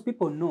 Because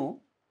people know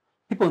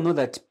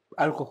that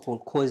alcohol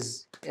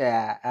causes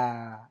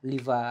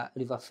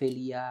liver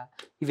failure,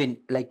 even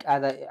like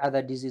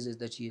other diseases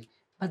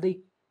but they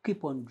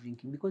keep on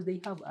drinking because they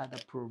have other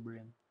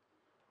problems.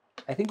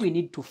 I think we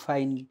need to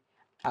find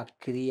a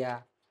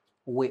clear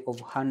way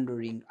of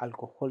handling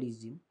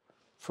alcoholism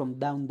from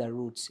down the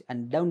roots.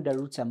 And down the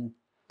roots, I'm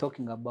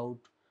talking about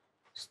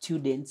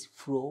students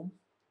from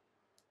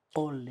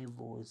all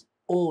levels,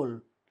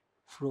 all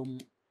from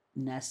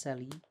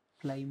nursery,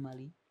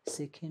 primary,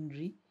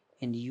 secondary,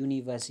 and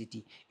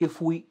university.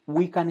 If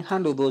we can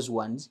handle those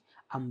ones,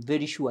 I'm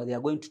very sure they are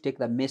going to take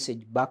the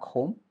message back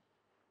home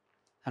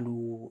and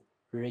we'll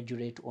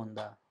regulate on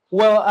that.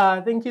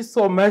 Well, thank you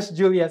so much,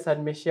 Julius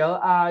and Michelle.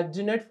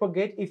 Do not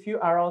forget, if you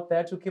are out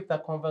there, to keep the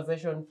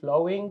conversation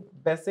flowing.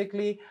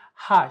 Basically,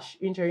 hash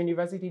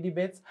inter-university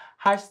debates,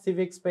 hash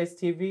Civic Space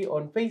TV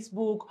on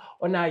Facebook,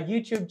 on our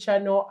YouTube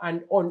channel,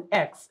 and on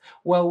X.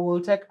 Well,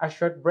 we'll take a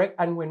short break,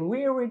 and when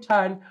we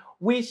return,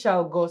 we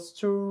shall go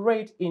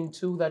straight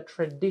into the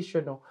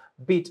traditional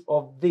bit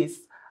of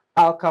this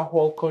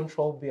alcohol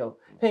control bill.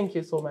 Thank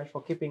you so much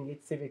for keeping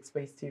it Civic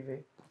Space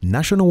TV.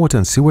 National Water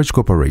and Sewage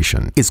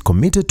Corporation is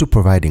committed to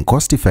providing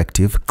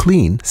cost-effective,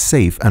 clean,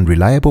 safe, and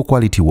reliable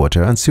quality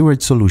water and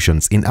sewage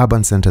solutions in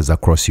urban centers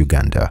across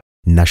Uganda.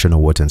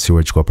 National Water and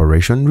Sewage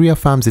Corporation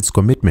reaffirms its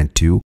commitment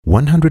to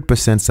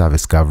 100%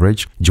 service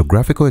coverage,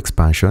 geographical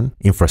expansion,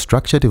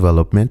 infrastructure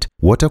development,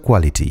 water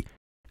quality,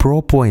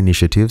 pro-poor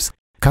initiatives,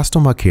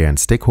 customer care and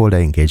stakeholder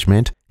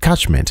engagement,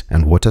 catchment,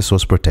 and water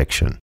source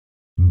protection.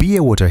 Be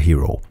a water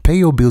hero. Pay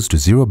your bills to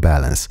zero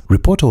balance.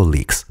 Report all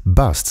leaks,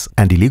 busts,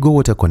 and illegal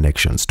water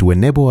connections to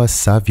enable us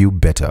serve you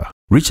better.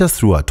 Reach us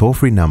through our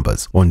toll-free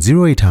numbers on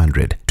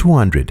 0800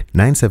 200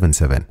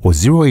 977 or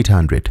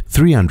 0800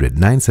 300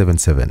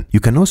 977. You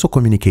can also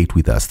communicate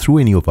with us through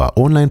any of our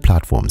online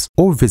platforms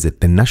or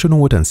visit the National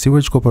Water and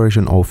Sewage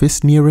Corporation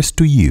office nearest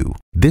to you.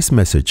 This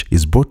message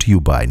is brought to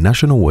you by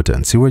National Water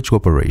and Sewage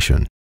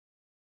Corporation.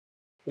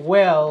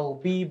 Well,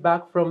 be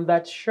back from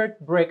that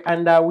short break,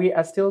 and we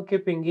are still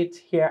keeping it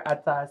here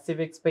at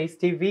Civic Space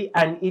TV,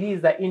 and it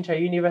is the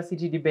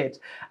inter-university debate.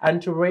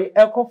 And to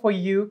re-echo for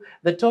you,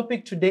 the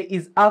topic today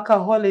is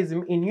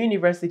alcoholism in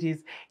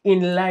universities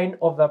in line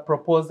of the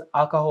proposed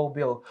alcohol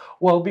bill.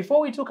 Well,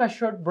 before we took a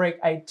short break,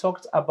 I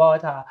talked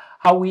about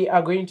how we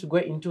are going to go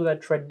into the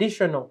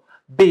traditional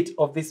bit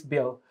of this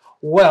bill.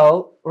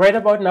 Well, right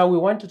about now, we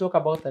want to talk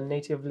about the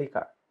native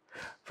liquor.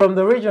 From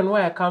the region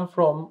where I come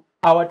from,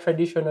 our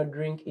traditional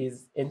drink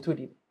is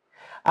Ntuli.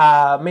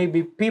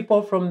 Maybe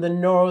people from the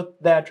north,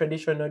 their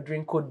traditional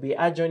drink could be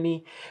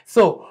Ajoni.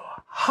 So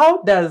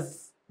how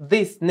does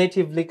this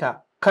native liquor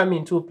come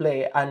into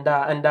play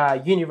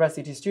under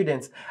university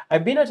students?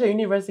 I've been at a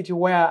university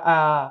where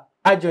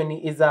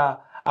Ajoni is a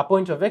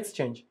point of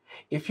exchange.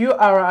 If you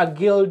are a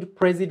guild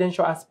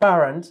presidential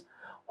aspirant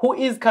who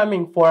is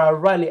coming for a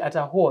rally at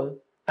a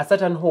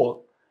certain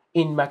hall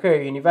in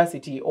Makerere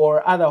University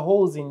or other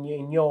halls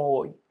in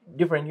your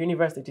different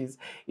universities,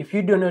 if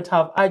you do not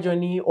have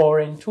Ajoni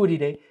or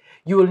Ntulide,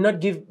 you will not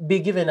be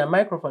given a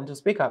microphone to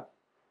speak up.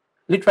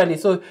 Literally.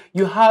 So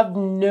you have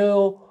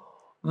no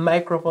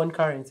microphone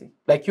currency.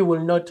 Like, you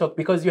will not talk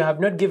because you have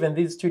not given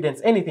these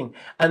students anything.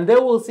 And they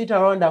will sit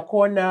around a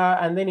corner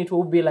and then it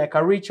will be like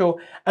a ritual.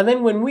 And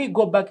then when we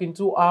go back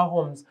into our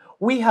homes,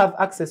 we have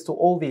access to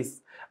all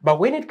this. But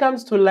when it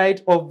comes to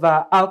light of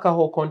the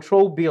Alcohol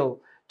Control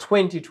Bill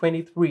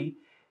 2023,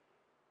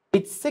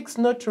 it seeks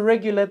not to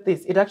regulate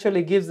this. It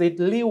actually gives it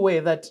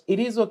leeway that it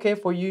is okay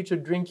for you to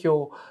drink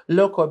your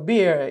local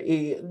beer,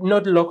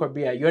 not local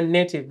beer, your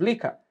native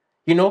liquor,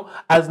 you know,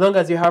 as long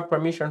as you have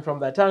permission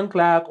from the town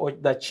clerk or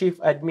the chief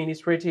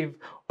administrative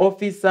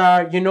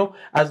officer, you know,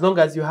 as long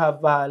as you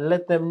have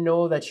let them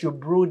know that you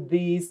brewed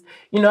this,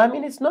 you know, I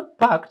mean, it's not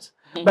packed.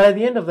 But at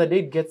the end of the day,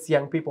 it gets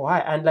young people high.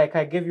 And like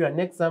I gave you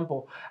an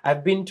example,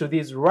 I've been to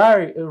these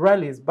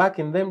rallies back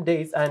in them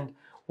days, and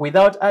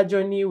without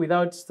Ajoni,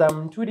 without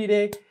some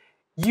Tudide,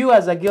 you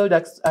as a guild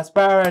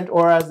aspirant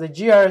or as a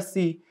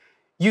GRC,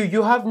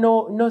 you have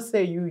no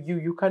say.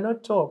 You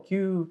cannot talk.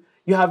 You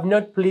have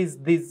not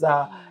pleased these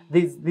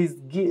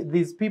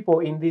people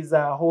in these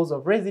halls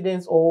of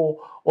residence or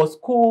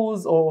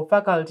schools or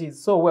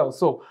faculties so well.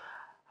 So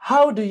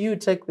how do you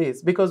take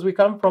this? Because we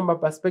come from a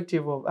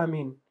perspective of, I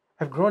mean,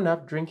 I've grown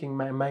up drinking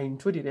my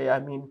Ntulide. I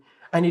mean,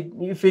 and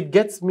if it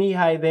gets me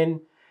high,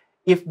 then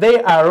if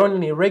they are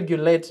only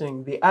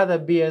regulating the other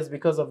beers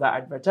because of the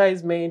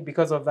advertisement,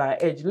 because of the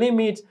age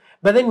limit,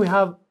 but then we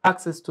have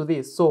access to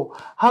this. So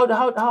how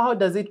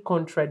does it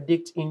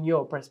contradict in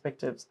your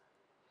perspectives?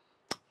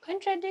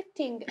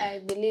 Contradicting, I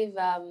believe,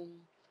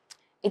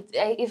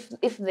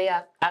 if they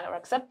are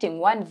accepting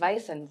one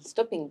vice and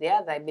stopping the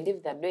other, I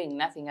believe they're doing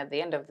nothing at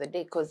the end of the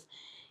day, because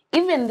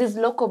even these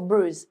local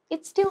brews,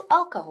 it's still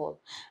alcohol.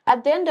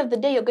 At the end of the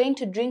day, you're going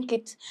to drink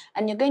it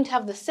and you're going to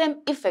have the same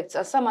effects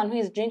as someone who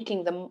is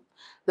drinking the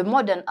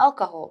modern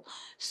alcohol.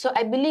 So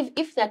I believe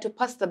if they're to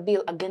pass the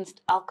bill against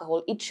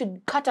alcohol, it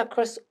should cut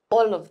across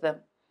all of them.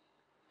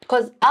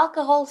 Because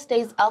alcohol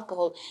stays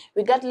alcohol,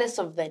 regardless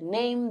of the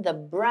name, the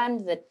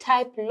brand, the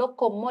type,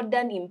 local,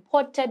 modern,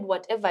 imported,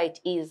 whatever it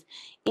is,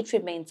 it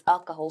remains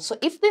alcohol. So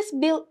if this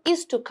bill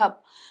is to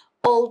cap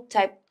all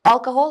type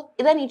alcohol,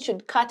 then it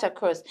should cut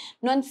across.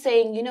 Not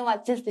saying, you know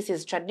what, since this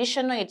is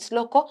traditional, it's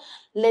local,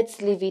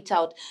 let's leave it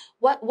out.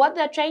 What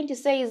they're trying to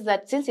say is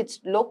that since it's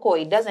local,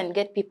 it doesn't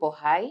get people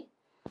high.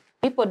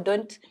 People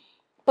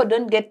people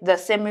don't get the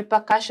same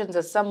repercussions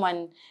as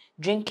someone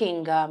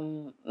drinking,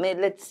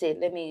 let's say,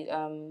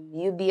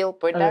 UBL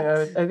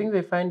products. I think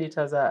they find it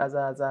as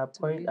a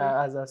point,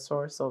 as a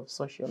source of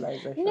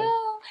socialization.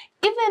 No,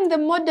 even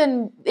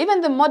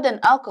the modern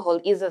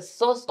alcohol is a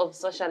source of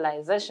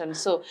socialization.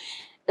 So,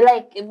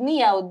 like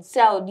me, I would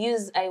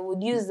use a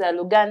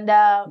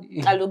Luganda,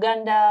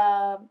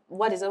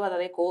 what are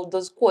they called?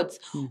 Those quotes.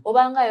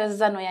 Obanga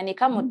yozano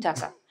yanika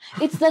mutaka.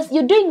 It's just,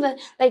 you're doing that,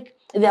 like,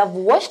 they have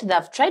washed, they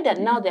have tried,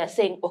 and now they're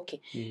saying, okay,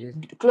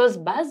 close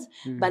bars,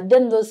 but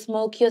then those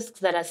small kiosks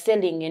that are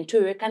selling in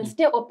Ture can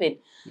stay open.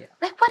 Yeah.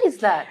 Like, what is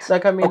that?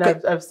 Like, I mean,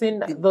 I've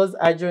seen those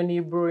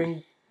Ajoni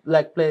brewing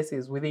like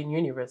places within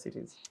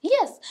universities.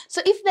 Yes.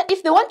 So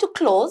if they want to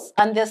close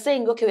and they're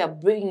saying, okay, we are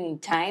bringing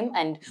time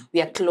and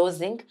we are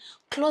closing,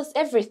 close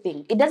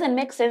everything. It doesn't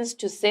make sense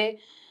to say,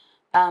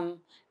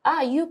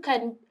 you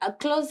can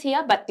close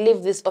here but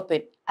leave this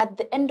open. At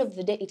the end of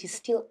the day, it is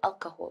still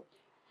alcohol.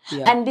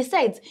 Yeah. And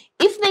besides,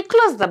 if they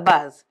close the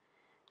bars,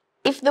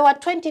 if there were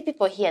 20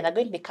 people here, they're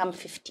going to become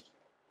 50.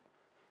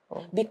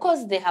 Oh.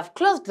 Because they have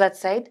closed that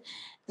side.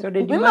 So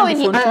the remember when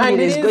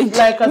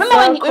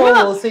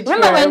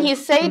he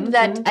said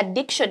that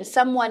addiction,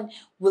 someone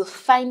will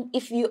find,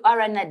 if you are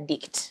an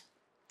addict,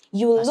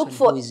 you will look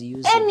for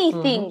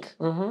anything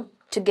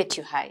to get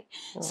you high.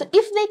 So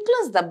if they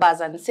close the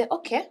bars and say,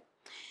 okay,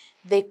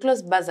 they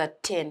close bars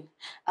at 10,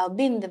 I'll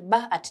be in the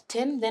bar at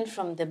 10, then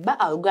from the bar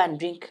I'll go and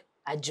drink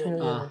a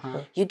journey.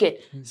 You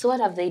get. So what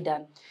have they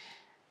done?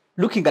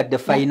 Looking at the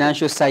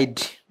financial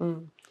side,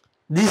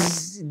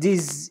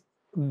 these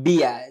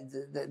beer,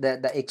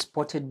 the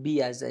exported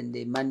beers and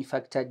the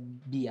manufactured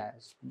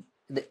beers,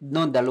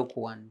 not the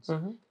local ones,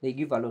 they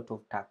give a lot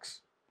of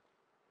tax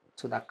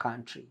to the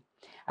country.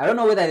 I don't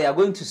know whether they are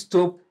going to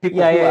stop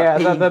people who are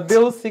paying. The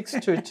bill seeks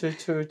to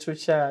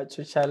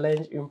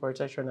challenge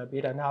importation a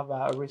bit and have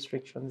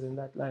restrictions in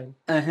that line.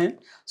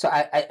 So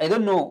I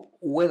don't know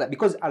whether,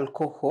 because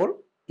alcohol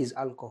is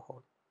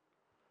alcohol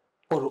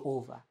all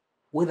over,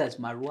 whether it's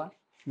Marua,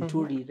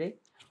 Nturire,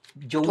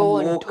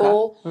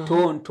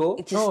 Tonto,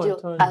 it is still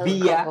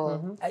beer,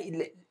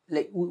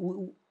 like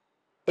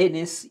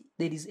NS,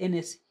 there is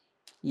NS,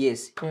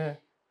 yes,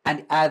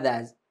 and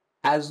others.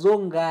 As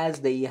long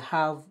as they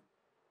have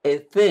a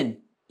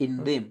thing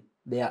in them,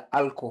 they are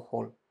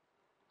alcohol.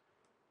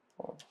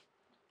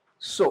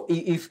 So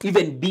if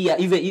even beer,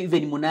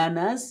 even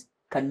munanas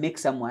can make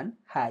someone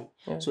high.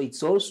 So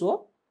it's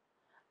also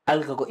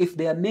alcohol. If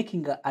they are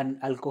making an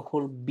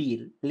alcohol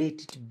bill,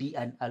 let it be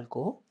an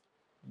alcohol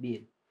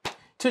bill.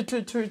 To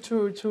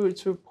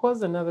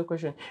pose another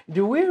question,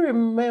 do we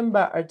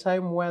remember a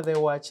time where they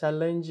were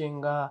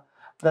challenging the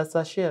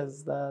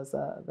sachets,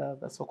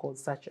 the so-called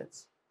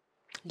sachets?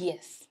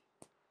 Yes.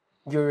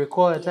 Do you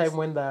recall a time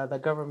when the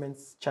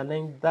governments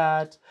challenged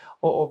that,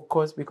 or of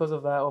course because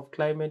of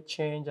climate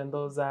change and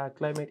those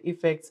climate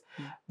effects,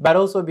 but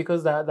also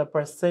because the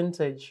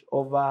percentage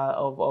of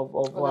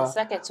the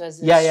circuits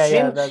was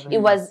extreme.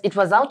 It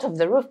was out of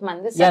the roof,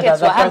 man. The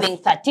circuits were having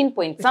 13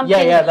 point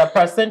something. The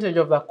percentage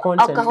of the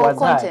content alcohol was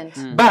content.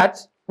 High.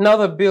 But now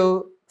the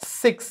bill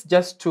seeks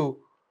just to,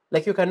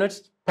 like, you cannot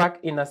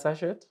pack in a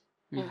sachet,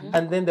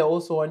 and then they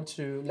also want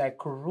to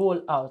like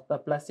roll out the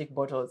plastic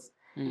bottles.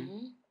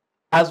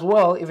 As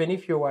well, even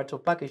if you were to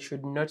pack, it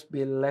should not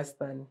be less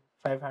than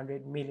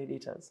 500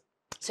 milliliters.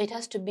 So it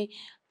has to be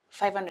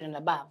 500 and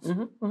above.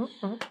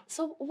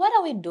 So what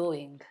are we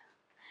doing?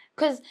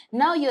 Because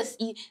now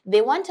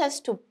they want us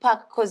to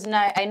pack, because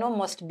now I know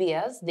most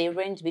beers, they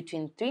range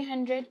between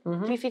 300,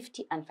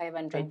 350 and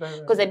 500.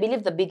 Because I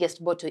believe the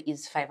biggest bottle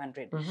is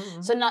 500.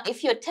 So now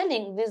if you're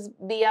telling these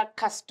beer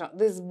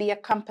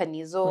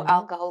companies or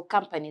alcohol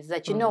companies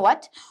that, you know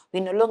what, we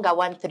no longer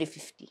want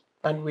 350.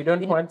 And we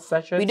don't want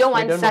sachets. We don't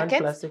want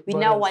sachets. We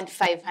now want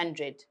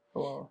 500.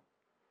 Wow.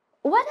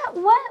 What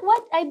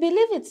I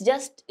believe it's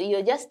just,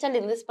 you're just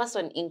telling this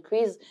person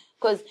increase,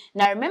 because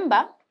now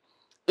remember,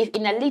 if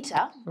in a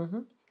liter,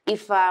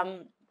 if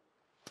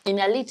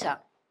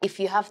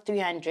you have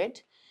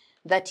 300,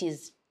 that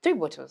is 3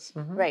 bottles,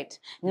 right?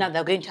 Now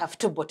they're going to have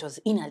 2 bottles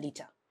in a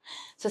liter.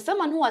 So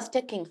someone who was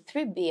taking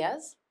 3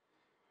 beers,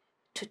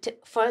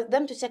 for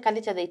them to take a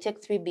liter, they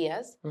take 3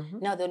 beers.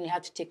 Now they only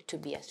have to take 2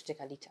 beers to take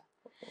a liter.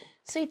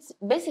 So it's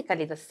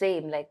basically the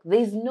same. Like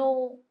there's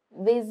no,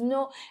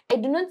 I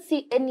do not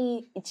see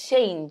any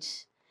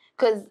change,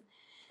 because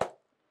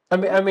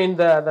I mean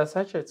the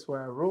sachets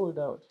were ruled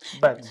out,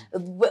 but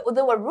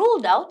they were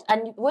ruled out.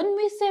 And when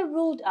we say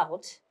ruled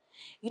out,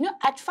 you know,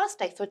 at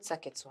first I thought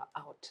sachets were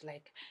out.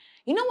 Like,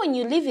 you know, when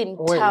you live in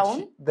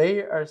town,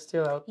 they are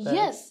still out there.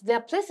 Yes, there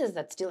are places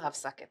that still have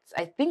sachets.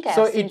 I think I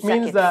have seen sachets somewhere. So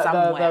it means that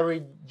the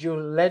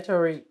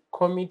regulatory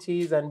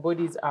committees and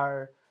bodies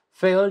are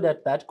failed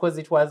at that, because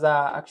it was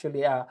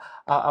actually a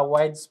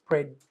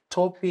widespread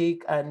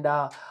topic, and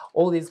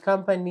all these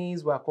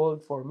companies were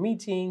called for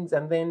meetings,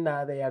 and then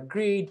they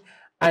agreed,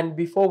 and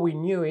before we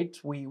knew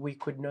it, we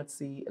could not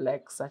see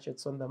like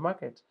sachets on the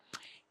market.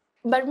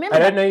 But remember, I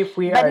don't know if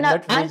we are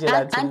not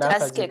vigilant enough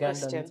as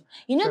Ugandans.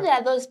 You know, there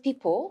are those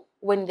people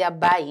when they're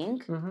buying,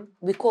 Mm-hmm.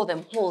 we call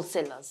them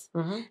wholesalers.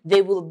 Mm-hmm.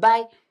 They will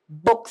buy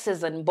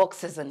boxes and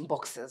boxes and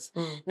boxes.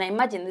 Mm. Now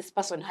imagine this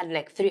person had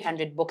like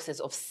 300 boxes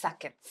of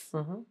circuits.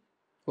 Mm-hmm.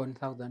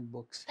 1,000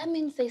 bucks. That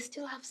means they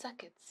still have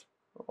circuits.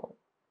 Oh.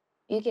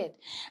 You get?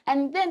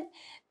 And then,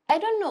 I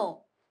don't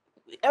know,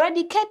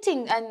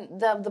 eradicating and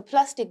the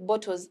plastic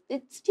bottles,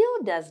 it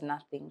still does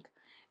nothing.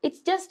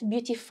 It's just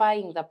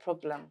beautifying the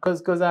problem.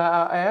 Because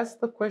I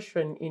asked the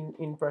question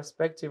in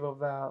perspective of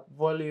the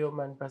volume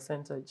and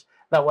percentage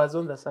that was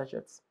on the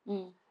sachets.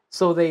 Mm.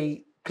 So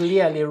they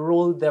clearly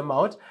ruled them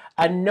out,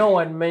 and no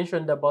one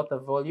mentioned about the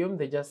volume.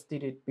 They just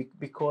did it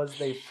because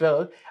they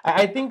felt.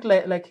 I think,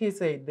 like he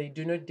said, they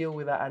do not deal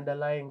with the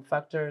underlying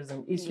factors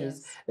and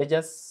issues. Yes. They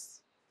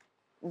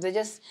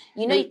just,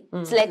 you know, They-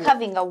 it's like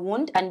having a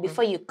wound, and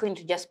before you clean,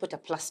 you just put a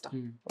plaster.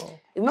 Oh.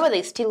 Remember,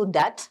 there's still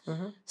dirt.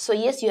 Mm-hmm. So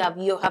yes, you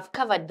have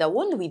covered the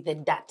wound with the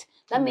dirt.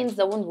 That means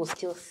the wound will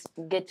still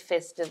get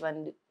festive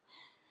and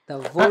The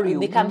volume,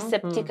 become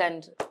septic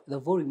and the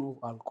volume of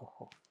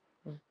alcohol.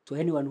 To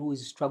anyone who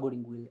is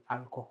struggling with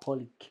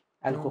alcoholism,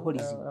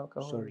 alcoholism.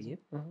 sorry,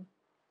 yeah? Mhm.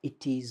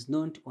 It is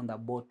not on the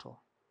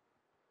bottle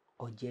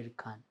or jerry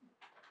can.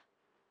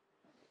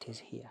 It is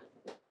here.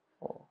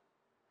 Oh.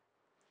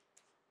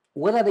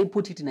 Whether they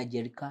put it in a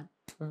jerry can,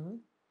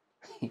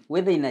 Mm-hmm.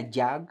 whether in a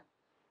jug,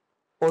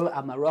 or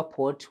a marua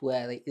pot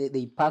where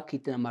they pack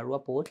it in a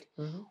marua pot,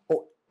 Mm-hmm.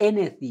 or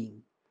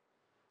anything,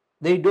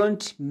 they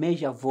don't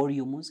measure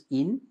volumes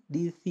in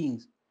these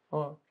things.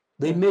 Oh.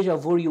 They measure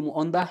volume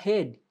on the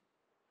head.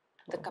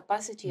 the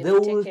capacity They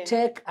of will taking.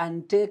 take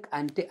and take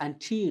and take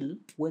until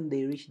when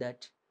they reach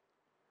that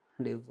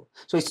level.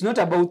 So it's not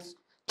about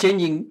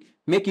changing,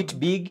 make it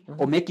big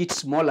or make it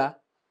smaller.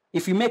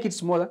 If you make it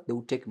smaller, they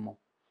will take more.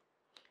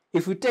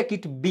 If you take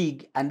it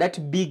big, and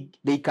that big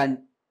they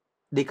can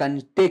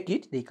take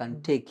it, they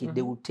can take it,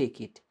 they will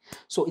take it.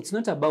 So it's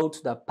not about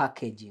the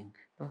packaging.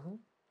 Mm-hmm.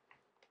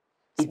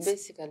 It's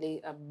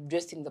basically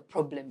addressing the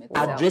problem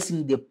itself.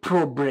 Addressing the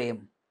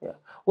problem. Yeah.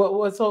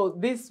 Well, so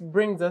this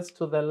brings us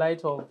to the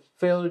light of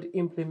failed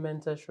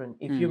implementation,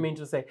 if you mean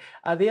to say.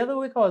 The other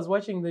week I was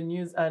watching the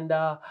news, and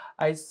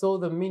I saw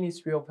the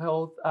Ministry of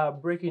Health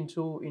break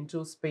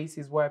into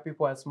spaces where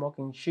people are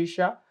smoking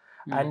shisha.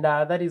 And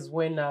that is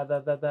when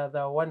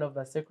the one of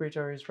the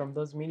secretaries from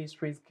those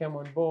ministries came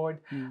on board,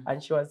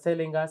 and she was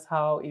telling us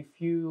how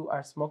if you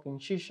are smoking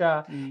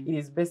shisha, it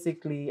is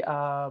basically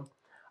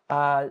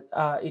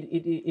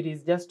it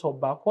is just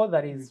tobacco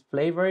that is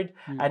flavored,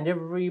 and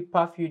every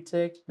puff you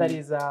take, that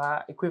is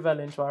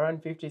equivalent to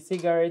around 50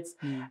 cigarettes.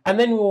 And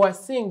then we were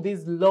seeing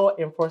these law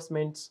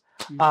enforcement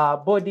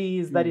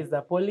bodies, that is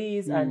the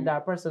police and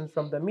persons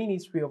from the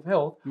Ministry of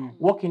Health,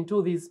 walk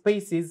into these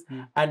spaces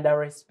and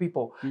arrest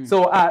people.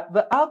 So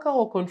the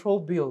Alcohol Control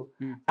Bill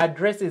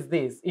addresses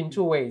this in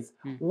two ways.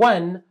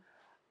 One,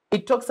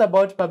 it talks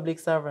about public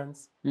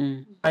servants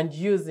and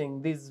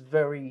using these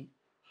very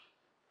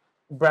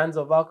brands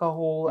of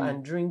alcohol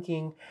and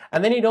drinking.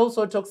 And then it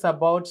also talks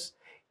about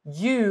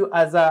you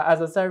as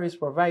a service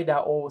provider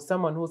or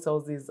someone who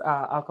sells these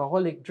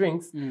alcoholic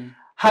drinks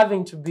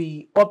having to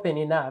be open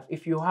enough.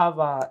 If you have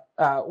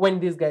when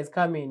these guys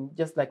come in,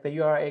 just like the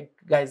URA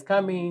guys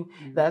come in,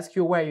 they ask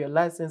you where your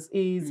license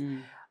is.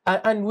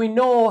 And we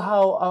know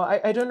how,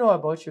 I don't know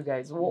about you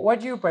guys, what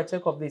do you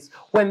partake of this?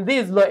 When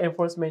these law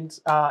enforcement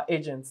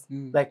agents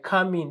like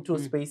come into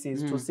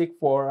spaces to seek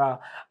for,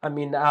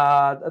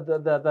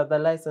 the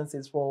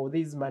licenses for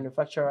these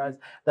manufacturers,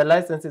 the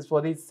licenses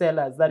for these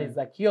sellers, that is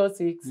the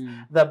kiosks,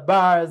 the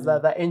bars,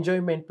 the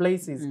enjoyment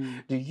places.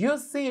 Do you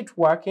see it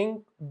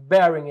working,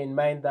 bearing in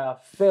mind the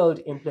failed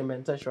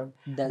implementation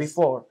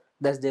before?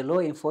 Does the law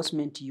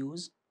enforcement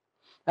use?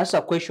 That's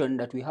a question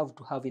that we have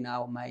to have in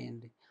our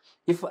mind.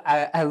 If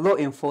a law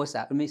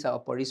enforcer, means our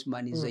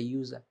policeman, is a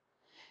user,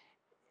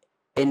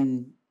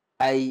 and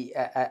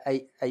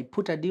I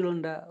put a deal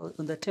on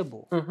the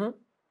table,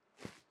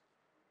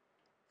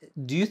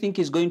 do you think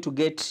he's going to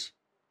get,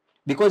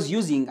 because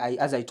using,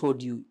 as I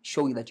told you,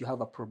 showing that you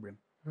have a problem.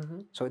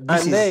 So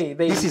this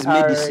is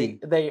medicine.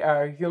 They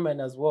are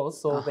human as well,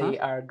 so they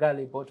are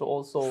gullible to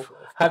also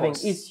having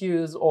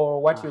issues,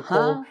 or what you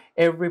call,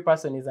 every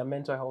person is a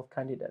mental health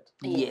candidate.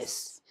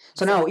 Yes.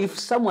 So now, if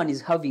someone is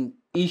having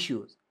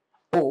issues,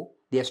 or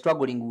they are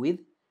struggling with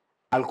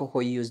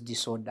alcohol use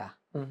disorder,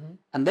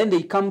 and then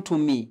they come to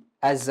me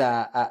as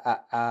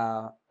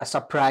a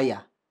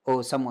supplier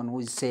or someone who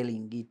is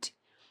selling it,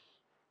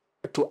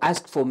 to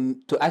ask for a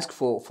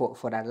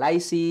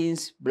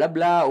license, blah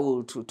blah,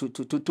 or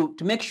to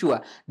make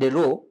sure the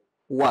law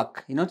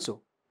work, you know.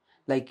 So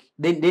like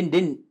then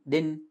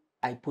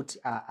I put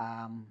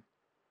a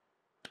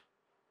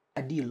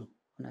deal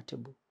on a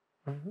table.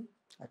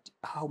 At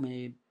how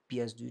many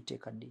beers do you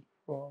take a day?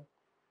 Well,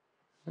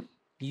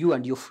 you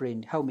and your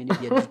friend, how many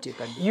beers do you take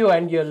a day? You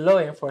and your law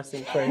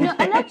enforcement friend. No,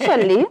 and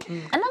actually,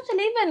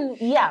 even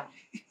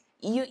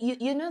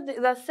you know,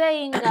 they're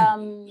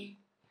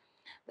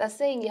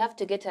saying you have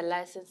to get a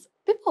license.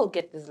 People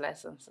get these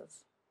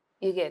licenses.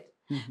 You get,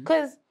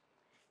 because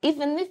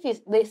even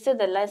if they say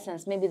the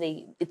license,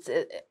 maybe it's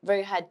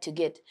very hard to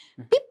get.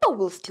 People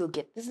will still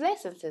get these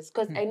licenses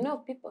because I know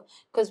people.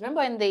 Because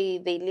remember when they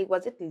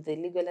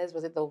legalized,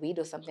 was it the weed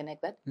or something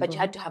like that? But you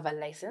had to have a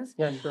license.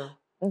 Yeah, sure.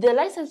 The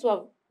license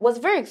was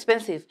very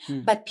expensive,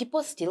 but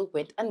people still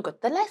went and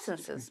got the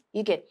licenses.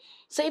 You get.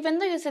 So even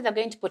though you say they're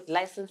going to put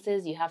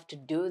licenses, you have to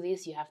do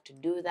this, you have to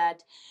do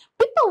that,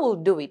 people will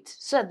do it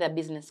so that their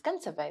business can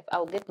survive.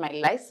 I'll get my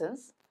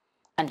license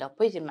and I'll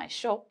put it in my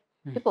shop.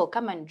 People will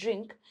come and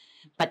drink,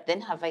 but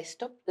then have I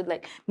stopped?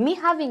 Like me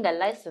having a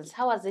license,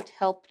 how has it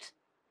helped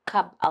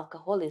curb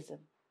alcoholism?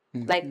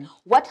 Like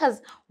what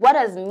has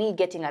me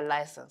getting a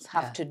license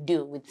have to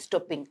do with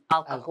stopping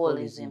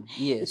alcoholism?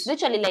 Yes. It's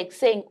literally like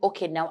saying,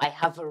 okay, now I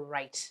have a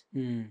right.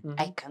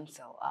 I can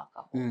sell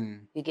alcohol.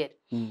 You get?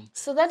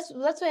 So that's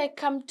why I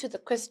come to the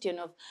question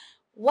of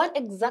what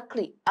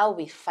exactly are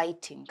we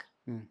fighting?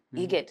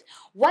 You get?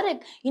 When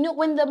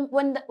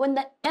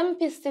the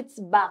MP sits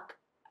back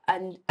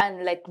and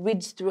like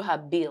reads through her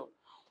bill,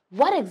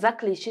 what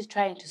exactly is she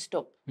trying to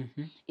stop?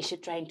 Is she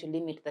trying to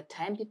limit the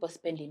time people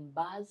spend in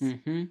bars?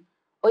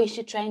 Or is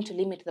she trying to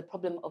limit the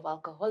problem of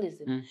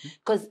alcoholism?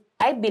 Because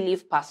I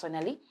believe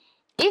personally,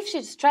 if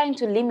she's trying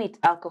to limit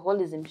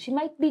alcoholism, she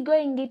might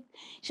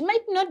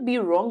not be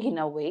wrong in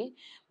a way,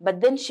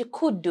 but then she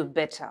could do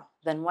better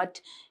than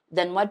what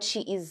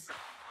she is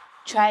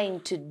trying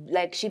to,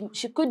 like,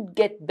 she could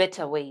get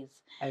better ways.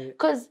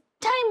 Because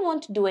time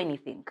won't do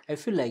anything. I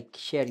feel like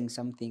sharing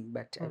something,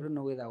 but I don't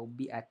know whether I'll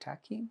be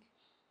attacking.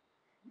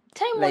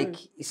 Time like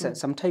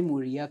sometimes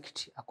we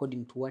react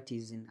according to what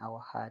is in our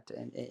heart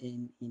and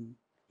in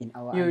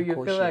our you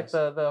feel like unconscious.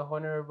 the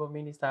honorable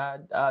minister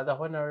had, the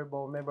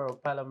honorable member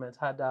of parliament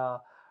had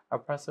a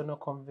personal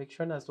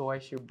conviction as to why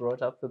she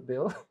brought up the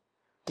bill.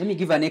 Let me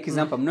give an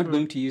example. I'm not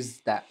going to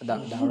use the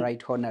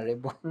right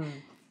honorable.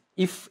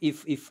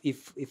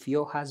 If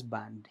your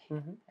husband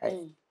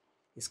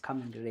is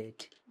coming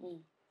late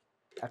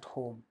at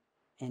home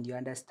and you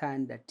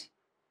understand that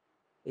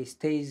he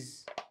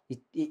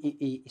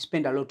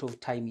spend a lot of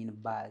time in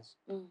bars,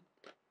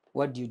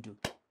 what do?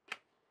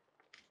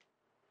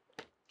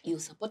 You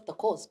support the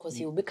cause because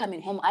he will be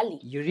coming home early.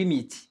 You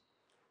limit.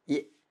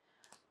 Yeah.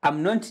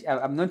 I'm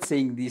not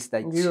saying this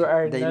that you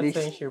are not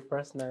saying she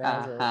personally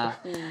has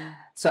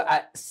So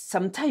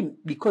sometimes,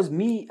 because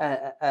me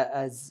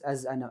as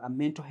a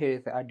mental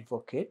health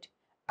advocate,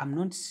 I'm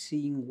not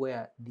seeing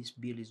where this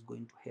bill is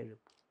going to help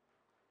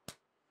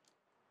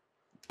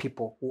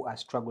people who are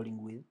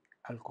struggling with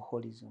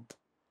alcoholism.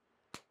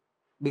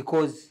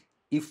 Because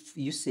if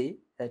you say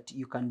that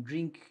you can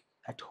drink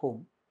at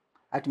home,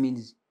 that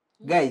means,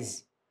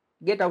 guys,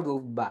 get out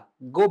of bar,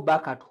 go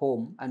back at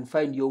home and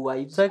find your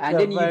wives, and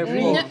then you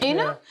drink.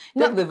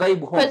 Take the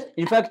vibe home.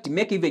 In fact,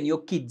 make even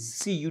your kids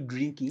see you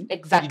drinking.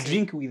 Exactly. You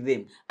drink with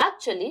them.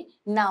 Actually,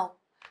 now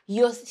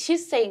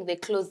she's saying they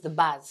close the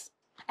bars.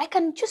 I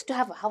can choose to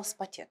have a house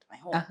party at my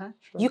home.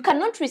 Sure. You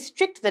cannot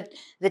restrict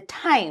the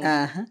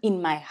time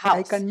in my house.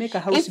 I can make a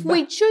house if bar.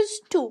 we choose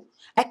to,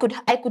 I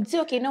could say,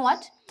 okay, you know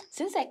what?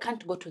 Since I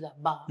can't go to the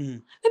bar,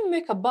 let me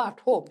make a bar at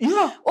home.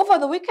 Yeah. Over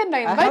the weekend,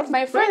 I invite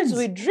my friends.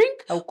 We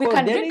drink. We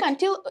can Derrick. drink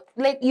until,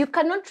 like, you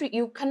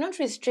cannot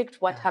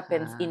restrict what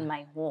happens in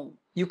my home.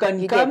 You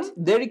can come,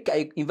 Derrick,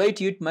 I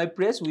invite you to my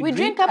place. We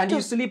drink up and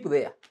you sleep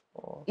there.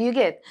 You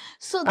get?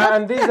 So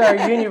and these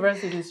are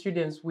university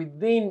students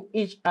within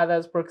each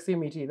other's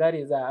proximity. That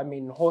is,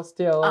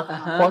 hostel,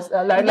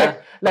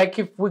 like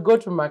if we go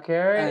to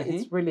Makerere,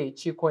 it's really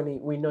Chikoni.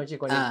 We know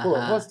Chikoni is full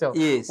of hostel.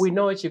 Yes. We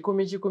know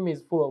Chikumi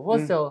is full of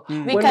hostel.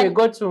 When we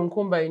go to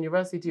Nkumba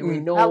University, we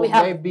know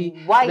maybe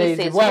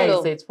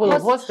it's full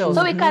of hostels.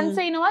 So we can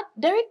say, you know what,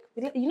 Derrick,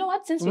 you know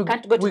what, since we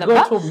can't go to the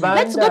bar,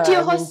 let's go to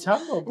your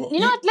hostel.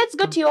 You know what, let's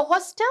go to your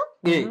hostel.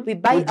 We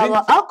buy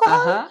our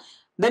alcohol.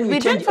 Then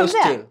we change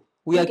hostel.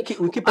 We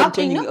keep on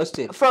changing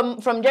hostel.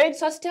 From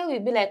Derrick's hostel,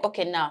 we'll be like,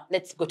 okay, now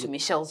let's go to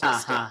Michelle's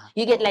hostel.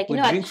 You get, like, you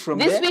know what,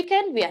 this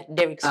weekend we are at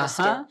Derrick's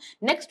hostel.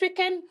 Next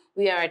weekend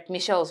we are at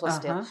Michelle's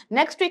hostel.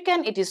 Next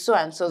weekend it is so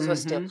and so's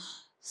hostel.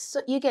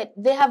 So you get,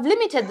 they have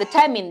limited the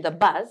time in the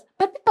bars,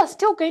 but people are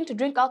still going to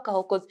drink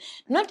alcohol because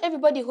not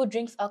everybody who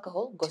drinks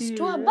alcohol goes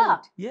to a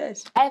bar.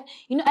 Yes. I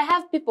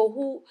have people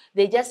who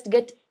they just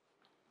get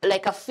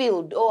like a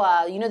field or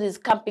these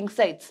camping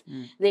sites.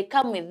 They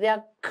come with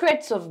their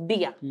crates of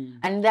beer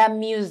and their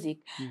music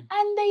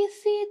and they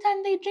sit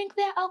and they drink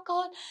their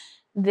alcohol.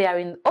 They are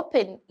in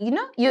open,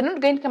 you're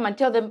not going to come and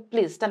tell them,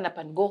 please stand up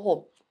and go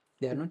home.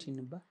 They are not in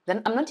a bar.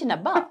 Then I'm not in a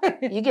bar.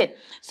 You get?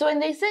 So when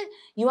they say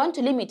you want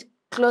to limit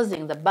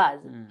closing the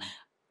bars,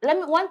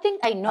 one thing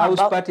I know house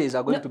about parties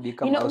are going to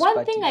become house one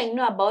parties. thing I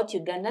know about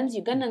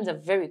Ugandans are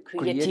very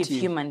creative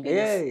human beings.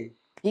 Hey.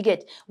 You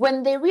get?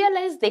 When they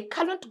realize they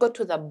cannot go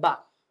to the bar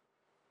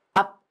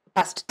up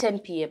past 10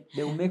 p.m.,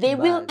 they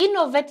will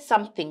innovate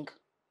something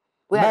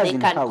where bars they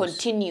can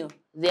continue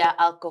their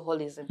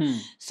alcoholism.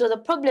 So the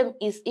problem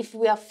is, if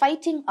we are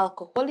fighting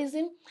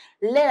alcoholism,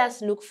 let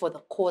us look for the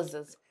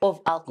causes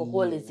of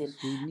alcoholism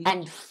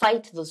and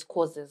fight those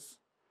causes.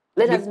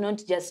 Let us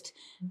not just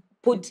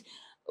put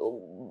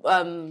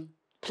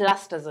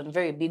plasters on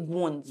very big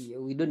wounds. Yeah,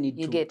 we don't need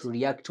to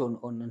react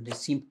on the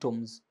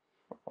symptoms.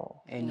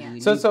 And Yeah. we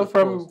So leave the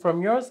cause.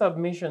 from your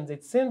submissions,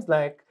 it seems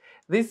like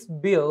this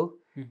bill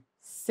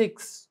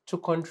seeks to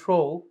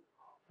control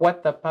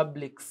what the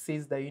public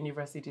sees the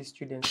university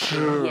students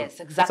do. Yes,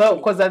 exactly. So,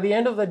 because at the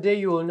end of the day,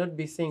 you will not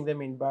be seeing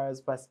them in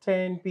bars past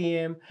 10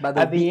 p.m. But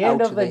At the end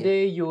of the there.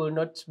 day, you will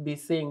not be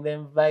seeing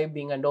them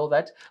vibing and all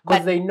that,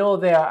 because they know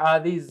there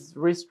are these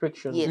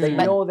restrictions. Yes, they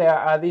know there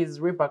are these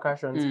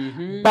repercussions.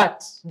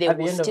 But they at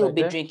the will end of still the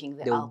be day, drinking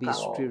the They will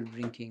alcohol. be still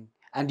drinking.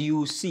 And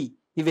you see,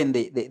 even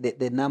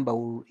the number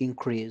will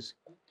increase.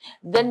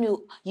 Then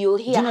you'll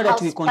hear Do you know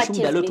that we house consumed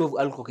a lot parties of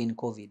alcohol in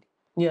COVID?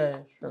 yeah,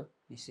 sure.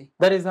 You see?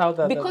 That is how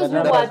the because we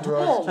numbers were at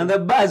rose. home And the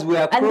bars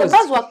were closed. and the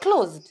bars were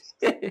closed.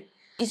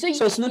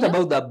 So it's not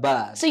about the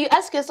bars. So you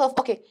ask yourself,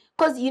 okay,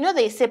 because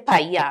they say per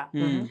year,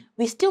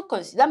 we still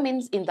consider, that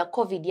means in the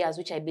COVID years,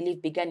 which I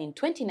believe began in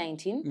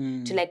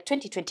 2019 to like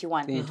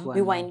 2021,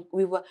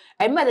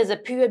 I remember there's a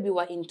period we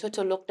were in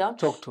total lockdown.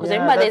 Because I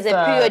remember there's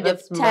a period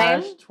of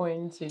time.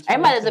 I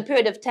remember there's a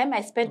period of time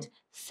I spent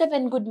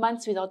 7 good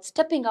months without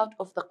stepping out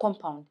of the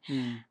compound.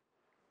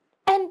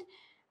 And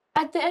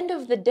at the end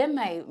of the day,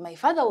 my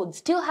father would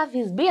still have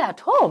his beer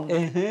at home.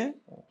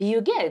 You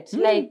get,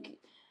 like,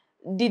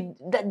 did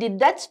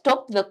that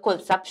stop the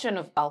consumption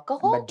of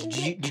alcohol? But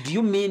did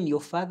you mean your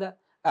father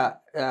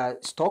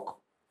stock?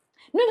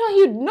 No,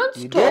 he did not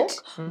stock,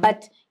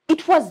 but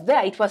it was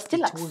there. It was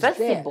still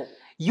accessible.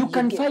 You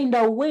can find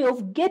a way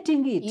of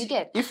getting it. You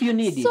get. If you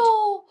need it.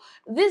 So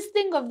this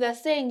thing of they're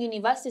saying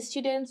university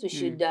students, we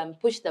should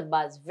push the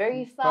bars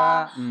very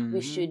far. We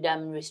should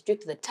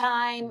restrict the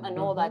time and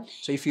all that.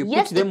 So if you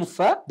put them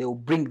far, they will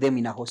bring them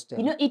in a hostel.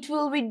 It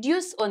will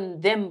reduce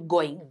on them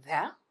going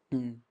there.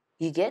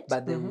 You get?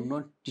 But they will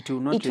not, it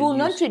will not reduce. Will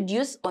not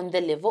reduce on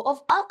the level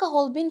of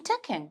alcohol being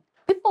taken.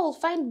 People will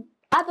find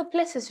other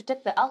places to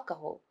take the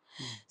alcohol.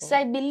 So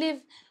I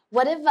believe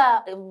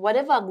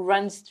whatever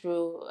runs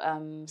through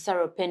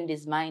Sarah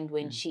Pendy's mind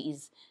when she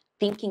is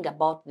thinking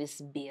about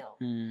this bill,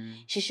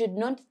 she should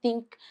not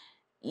think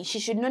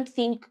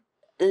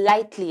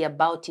lightly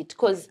about it,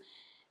 because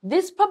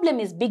this problem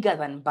is bigger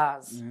than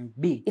bars.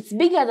 It's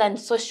bigger than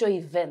social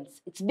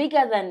events. It's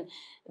bigger than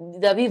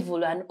the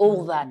evil and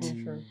all that.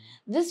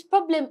 This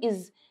problem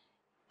is,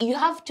 you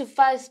have to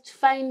first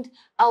find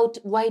out,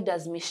 why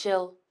does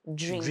Michelle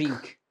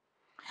drink?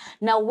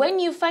 Now, when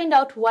you find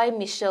out why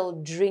Michelle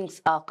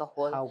drinks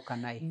alcohol, how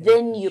can I help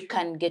then you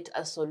can get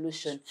a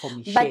solution. For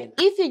Michelle. But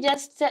if you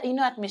just say, you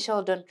know what,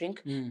 Michelle, don't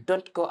drink,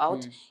 don't go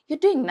out, you're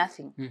doing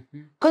nothing.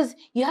 Because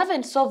you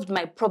haven't solved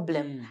my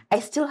problem. I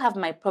still have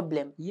my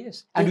problem.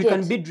 Yes. And we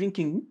can be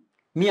drinking,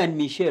 me and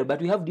Michelle, but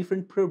we have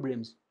different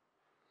problems.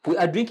 We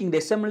are drinking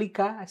the same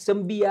liquor,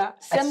 same beer.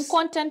 Same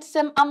content,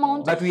 same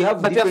amount. But we have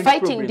But we're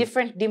fighting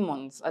different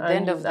demons at the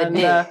end of the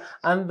day.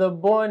 And the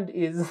bond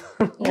is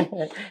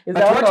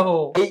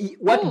alcohol.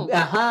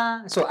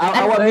 So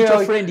our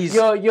mutual friend is...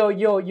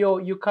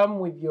 You come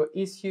with your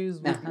issues,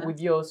 with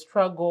your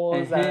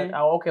struggles, and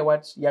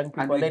what young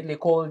people lately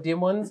call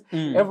demons.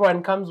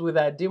 Everyone comes with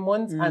their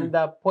demons, and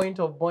the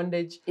point of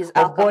bondage,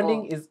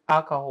 bonding is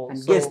alcohol.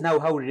 And guess now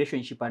how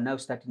relationships are now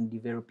starting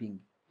developing.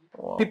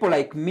 Wow. People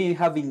like me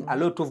having a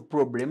lot of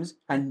problems,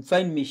 and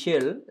find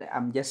Michelle,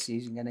 I'm just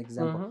using an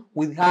example,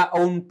 with her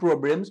own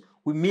problems.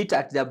 We meet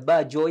at the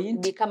bar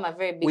joint. Become a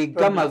very big We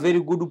become a very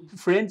good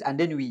friends, and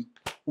then we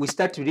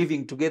start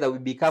living together. We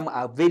become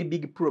a very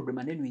big problem,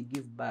 and then we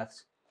give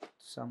birth to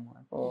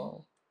someone.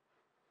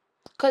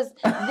 Because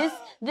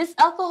this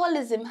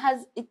alcoholism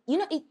has,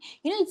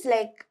 it's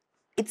like,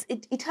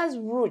 it has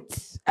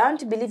roots. I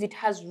want to believe it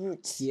has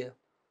roots. Yeah.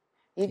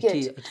 You get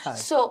it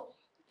has. So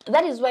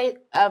that is why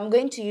I'm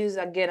going to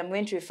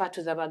refer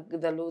to the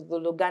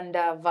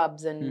Luganda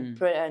verbs and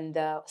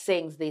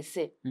sayings they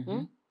say.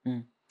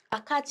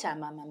 Akacha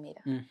mama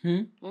mira.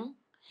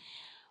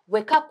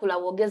 Wekakula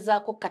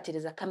wogezaako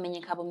katereza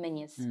kamenye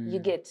kabumenyesi. You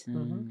get?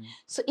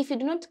 So if you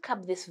do not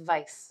curb this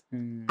vice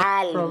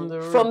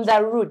early, from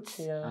the roots,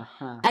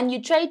 and you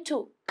try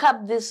to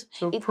curb this,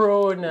 to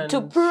prune,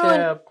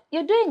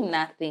 you're doing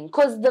nothing,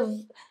 because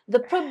the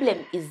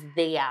problem is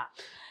there.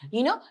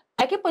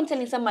 I keep on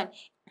telling someone,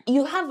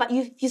 you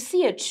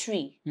see a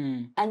tree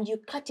and you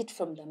cut it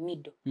from the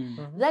middle.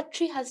 That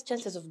tree has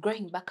chances of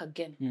growing back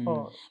again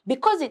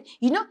because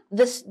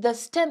the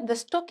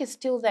stalk is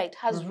still there. It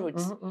has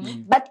roots.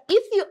 But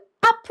if you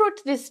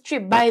uproot this tree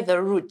by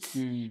the roots,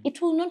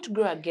 it will not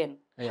grow again.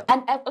 Yeah.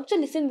 And I've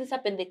actually seen this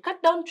happen. They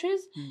cut down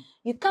trees.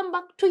 You come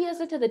back 2 years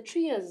later, the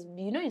tree is,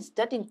 it's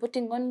starting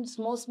putting on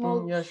small.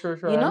 Sure.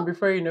 And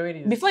before you know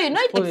it,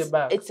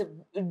 it's a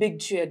big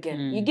tree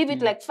again. You give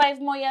it like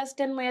 5 more years,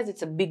 10 more years,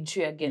 it's a big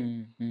tree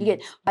again. You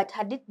get? But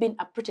had it been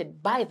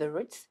uprooted by the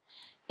roots,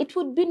 it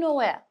would be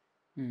nowhere.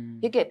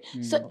 You get?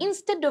 So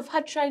instead of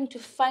her trying to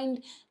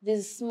find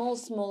these small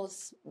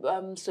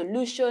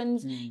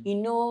solutions,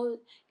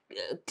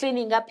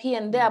 cleaning up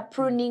here and there,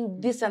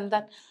 pruning this and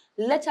that,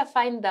 let her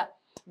find that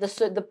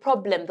the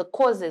problem, the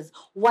causes.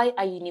 Why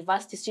are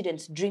university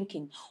students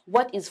drinking?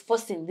 What is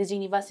forcing these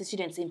university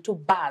students into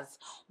bars?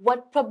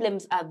 What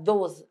problems are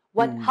those?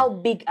 How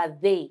big are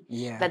they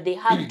that they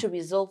have to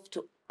resolve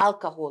to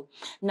alcohol?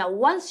 Now,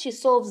 once she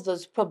solves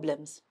those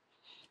problems,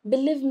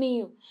 believe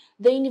me,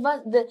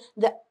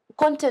 the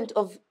content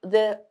of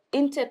the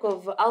intake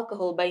of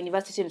alcohol by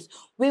university students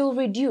will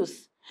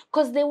reduce,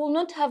 because they will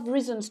not have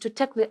reasons to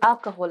take the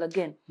alcohol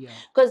again.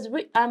 Because,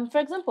 for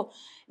example,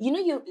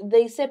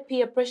 they say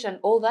peer pressure and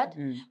all that,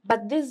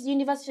 but these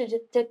universities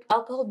take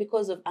alcohol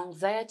because of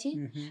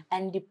anxiety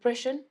and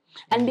depression,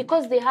 and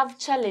because they have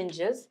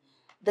challenges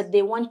that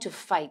they want to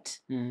fight.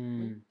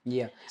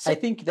 Yeah, so I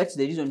think that's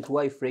the reason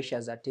why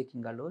freshers are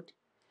taking a lot.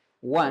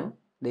 One,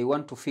 they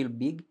want to feel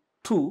big.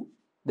 Two,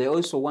 they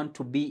also want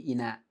to be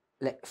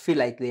feel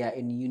like they are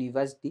in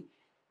university.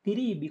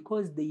 Three,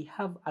 because they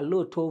have a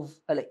lot of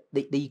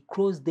they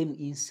close them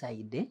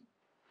inside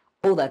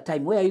all that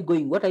time. Where are you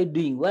going? What are you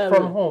doing?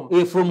 From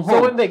home. From home.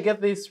 So when they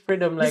get this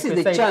freedom, like this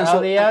we said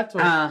earlier,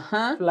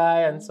 to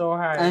fly and so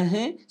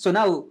high. So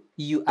now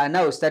you are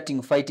now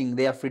starting fighting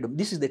their freedom.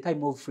 This is the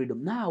time of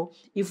freedom. Now,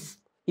 if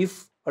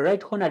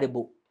Right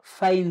Honorable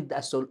find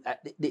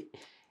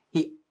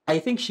I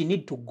think she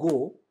need to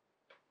go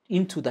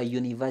into the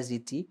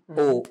university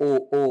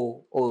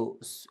or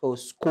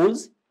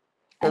schools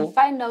and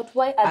find out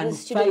why are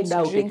these students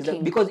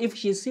drinking. Because if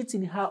she sits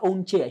in her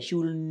own chair, she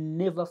will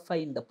never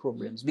find the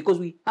problems, because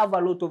we have a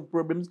lot of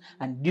problems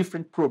and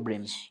different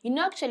problems.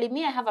 Actually,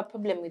 me, I have a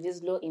problem with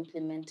these law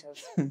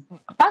implementers.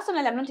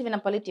 Personally, I'm not even a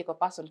political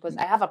person, because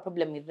I have a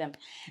problem with them.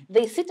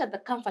 They sit at the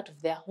comfort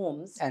of their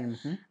homes and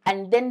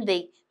then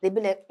they be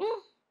like,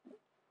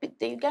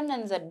 the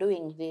Ugandans are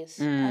doing this.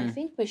 I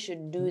think we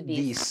should do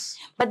this.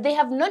 But they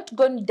have not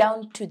gone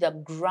down to the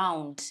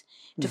ground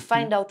to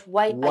find out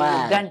why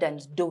are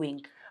Ugandans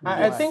doing.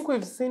 I think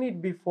we've seen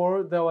it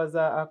before. There was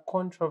a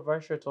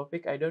controversial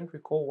topic. I don't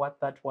recall what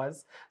that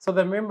was. So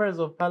the members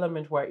of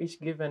parliament were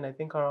each given, I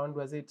think around,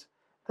 was it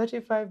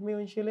 35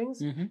 million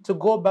shillings to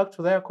go back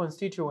to their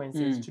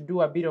constituencies to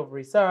do a bit of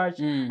research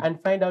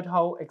and find out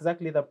how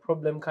exactly the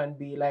problem can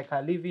be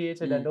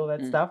alleviated and all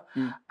that stuff.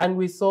 And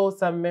we saw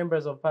some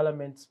members of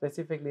parliament,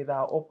 specifically the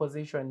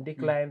opposition,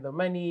 decline the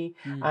money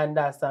and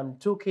some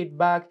took it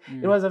back.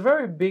 It was a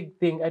very big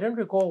thing. I don't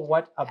recall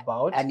what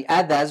about. And the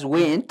others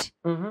went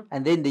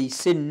and then they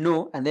said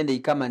no, and then they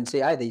come and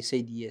say, they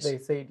said yes. They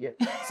said yes.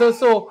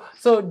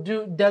 So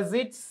does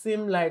it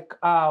seem like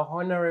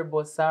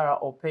Honorable Sarah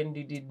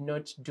Opendi did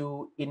not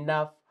do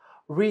enough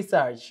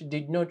research,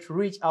 did not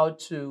reach out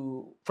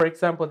to, for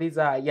example, these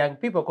are young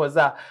people? Because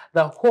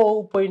the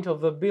whole point of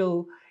the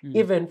bill,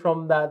 even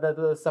from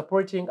the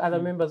supporting other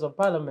members of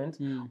parliament,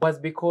 was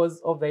because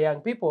of the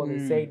young people.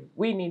 They said,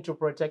 we need to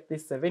protect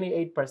this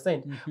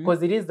 78%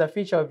 because it is the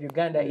future of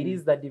Uganda. It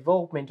is the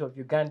development of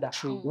Uganda.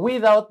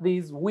 Without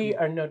these, we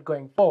are not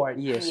going forward.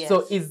 Yes.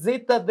 So is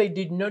it that they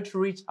did not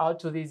reach out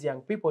to these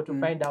young people to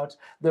find out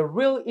the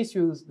real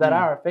issues that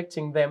are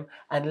affecting them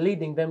and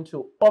leading them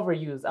to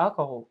overuse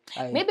alcohol?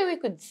 Maybe we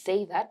could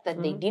say that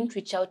they didn't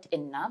reach out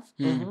enough,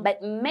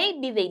 but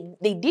maybe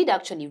they did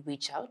actually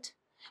reach out,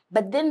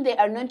 but then they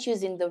are not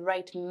using the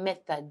right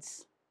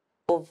methods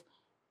of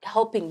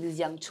helping these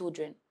young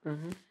children.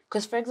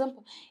 Because, for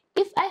example,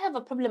 if I have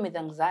a problem with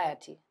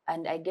anxiety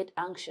and I get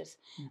anxious,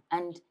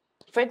 and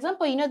for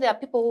example, there are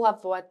people who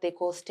have what they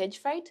call stage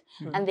fright,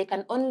 and they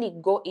can only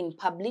go in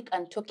public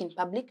and talk in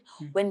public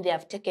when they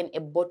have taken a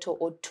bottle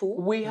or two.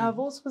 We have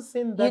also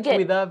seen that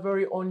with our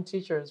very own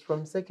teachers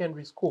from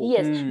secondary school.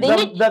 Yes.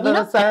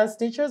 The science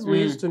teachers,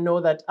 we used to know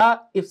that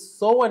if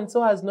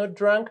so-and-so has not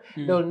drunk,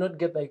 they will not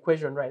get the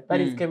equation right.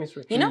 That is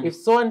chemistry. If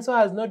so-and-so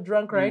has not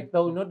drunk right, they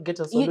will not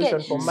get a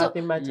solution for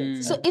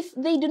mathematics. So if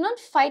they do not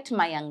fight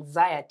my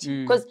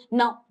anxiety, because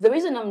now the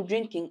reason I'm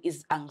drinking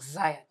is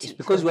anxiety. It's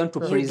because we want to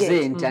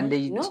present and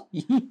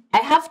I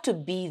have to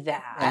be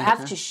there. I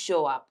have to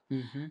show up.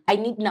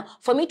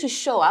 For me to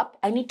show up,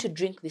 I need to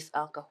drink this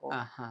alcohol.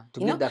 To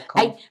get that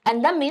count.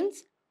 And that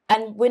means,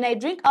 and when I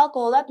drink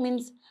alcohol, that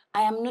means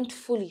I am not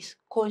fully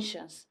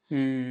conscious.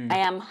 I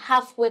am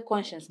halfway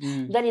conscious.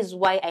 That is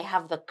why I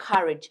have the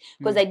courage,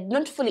 because I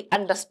don't fully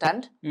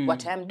understand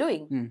what I am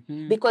doing.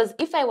 Because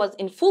if I was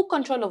in full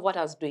control of what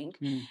I was doing,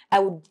 I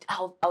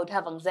would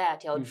have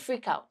anxiety. I would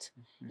freak out.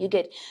 You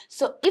get?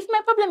 So if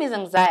my problem is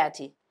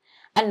anxiety,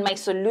 and my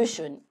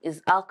solution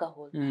is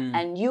alcohol,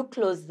 and you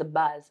close the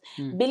bars,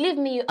 believe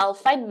me, I'll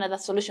find another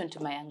solution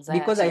to my anxiety.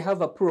 Because I have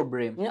a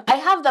problem. I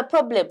have the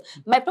problem.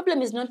 My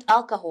problem is not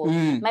alcohol.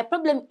 My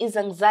problem is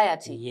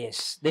anxiety.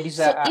 Yes. That is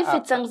so if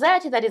it's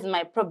anxiety that is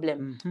my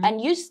problem, and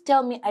you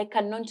tell me I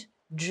cannot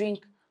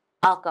drink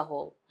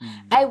alcohol,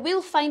 I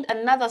will find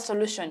another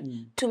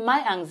solution to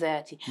my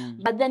anxiety.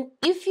 But then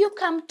if you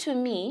come to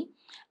me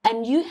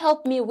and you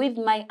help me with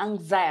my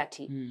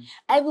anxiety,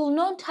 I will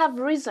not have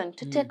reason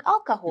to take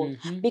alcohol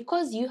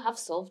because you have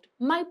solved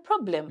my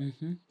problem.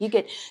 You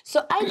get?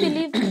 So I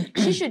believe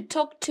she should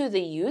talk to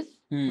the youth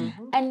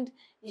and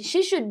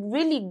she should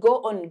really go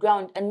on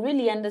ground and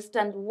really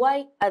understand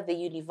why are the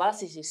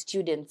university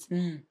students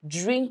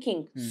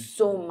drinking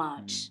so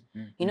much.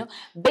 You know,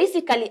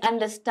 basically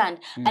understand.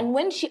 And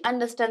when she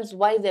understands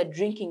why they're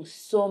drinking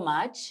so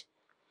much,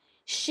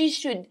 she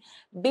should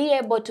be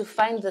able to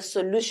find the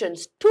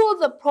solutions to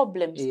the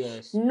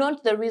problems,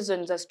 not the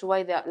reasons as to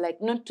why they're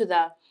like, not to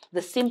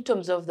the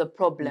symptoms of the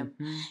problem.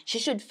 She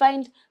should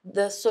find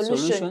the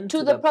solution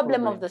to the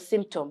problem of the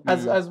symptom.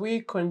 As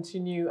we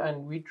continue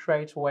and we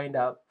try to wind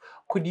up,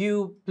 could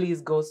you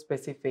please go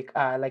specific,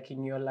 like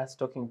in your last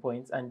talking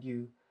points, and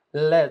you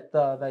let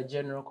the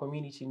general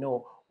community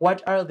know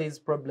what are these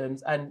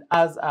problems? And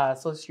as a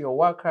social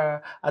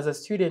worker, as a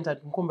student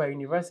at Nkumba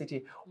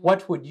University,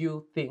 what would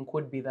you think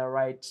would be the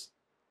right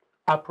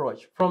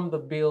approach from the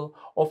bill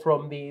or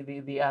from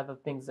the other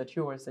things that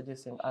you were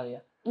suggesting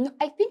earlier? No,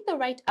 I think the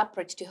right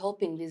approach to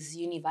helping these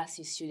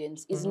university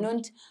students is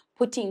not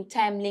putting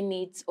time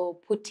limits or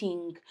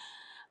putting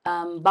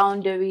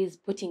boundaries,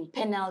 putting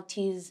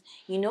penalties,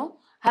 you know,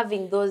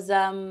 having those,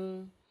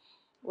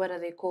 what are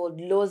they called,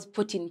 laws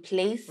put in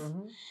place.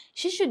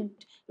 She should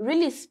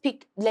really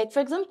speak, like, for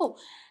example,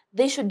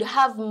 they should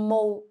have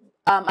more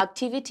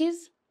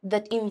activities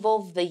that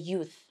involve the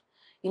youth.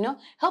 You know,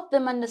 help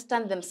them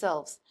understand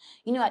themselves.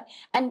 You know,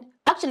 and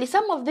actually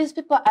some of these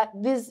people at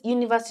these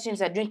university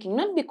students are drinking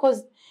not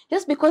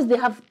just because they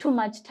have too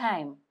much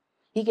time.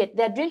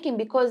 They're drinking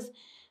because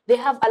they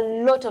have a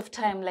lot of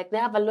time, like they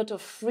have a lot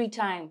of free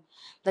time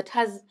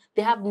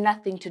they have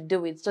nothing to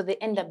do with, so they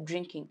end up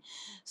drinking.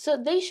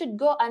 So they should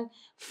go and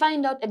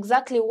find out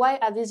exactly why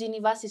are these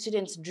university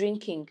students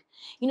drinking.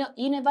 You know,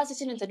 university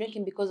students are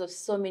drinking because of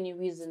so many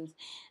reasons.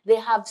 They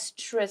have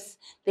stress.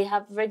 They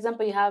have, for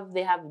example,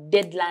 they have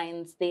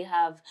deadlines. They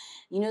have,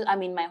 you know,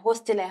 I'm in my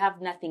hostel. I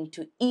have nothing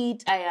to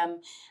eat. I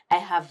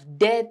have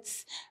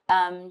debts.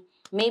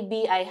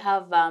 Maybe I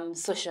have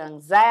social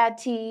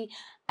anxiety.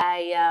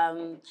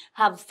 I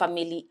have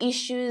family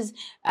issues.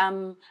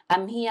 I'm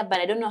here, but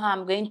I don't know how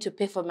I'm going to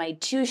pay for my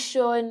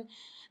tuition.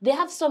 They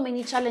have so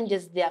many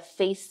challenges they are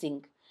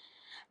facing.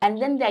 And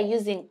then they're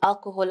using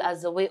alcohol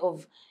as a way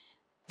of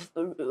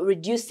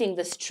reducing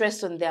the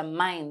stress on their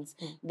minds.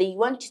 They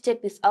want to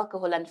take this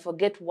alcohol and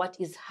forget what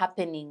is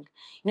happening.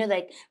 You know,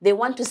 like they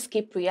want to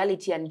skip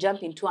reality and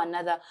jump into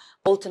another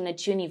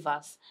alternate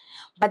universe.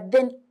 But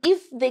then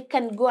if they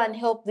can go and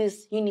help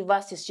this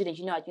university student,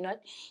 you know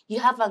what, you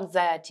have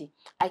anxiety.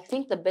 I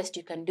think the best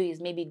you can do is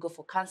maybe go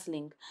for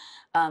counseling.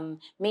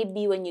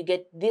 Maybe when you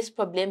get this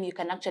problem, you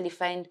can actually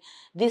find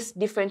this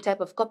different type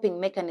of coping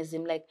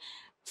mechanism, like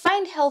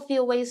find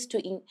healthier ways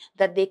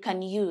that they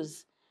can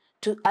use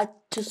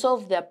to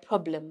solve their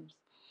problems.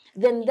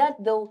 Then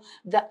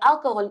the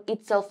alcohol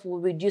itself will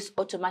reduce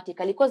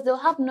automatically because they'll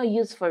have no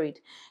use for it.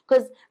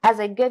 Because as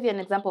I gave you an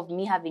example of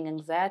me having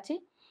anxiety,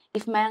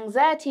 if my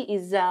anxiety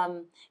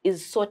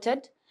is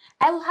sorted,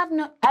 I will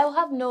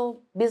have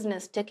no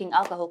business taking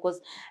alcohol because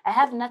I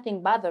have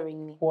nothing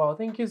bothering me. Wow,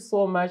 thank you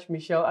so much,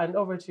 Michelle. And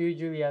over to you,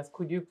 Julius.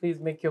 Could you please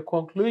make your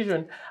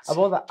conclusion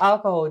about the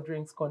alcohol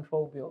drinks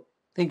control bill?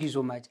 Thank you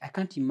so much. I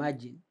can't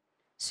imagine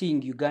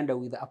seeing Uganda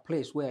with a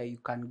place where you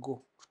can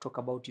go to talk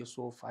about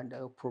yourself and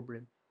your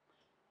problem.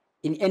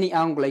 In any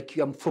angle, like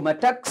I'm from a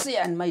taxi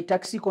and my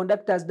taxi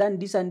conductor has done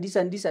this and this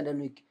and this, and I'm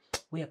like,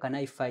 where can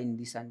I find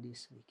this and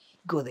this? Like,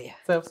 go there.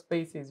 Self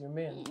spaces, you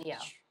mean? Yeah.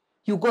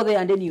 You go there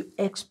and then you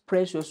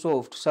express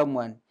yourself to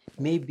someone.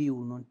 Maybe you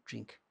will not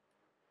drink.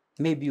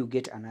 Maybe you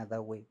get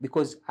another way.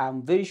 Because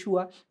I'm very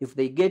sure if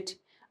they get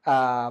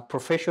a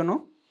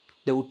professional,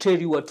 they will tell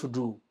you what to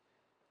do.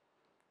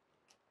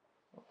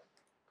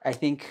 I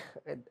think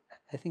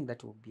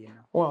that will be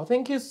enough. Well,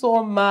 thank you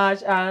so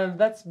much. And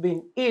that's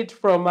been it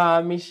from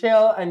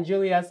Michelle and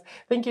Julius.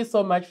 Thank you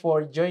so much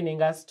for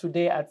joining us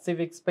today at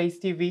Civic Space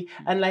TV.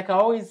 And like I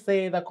always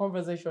say, the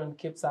conversation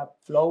keeps up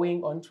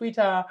flowing on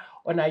Twitter,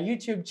 on our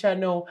YouTube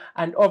channel,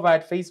 and over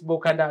at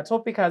Facebook. And our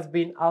topic has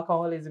been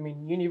alcoholism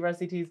in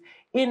universities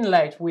in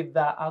light with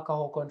the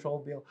alcohol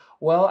control bill.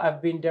 Well,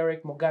 I've been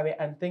Derrick Mugabe,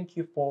 and thank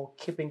you for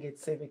keeping it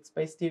Civic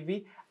Space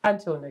TV.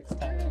 Until next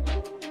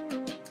time.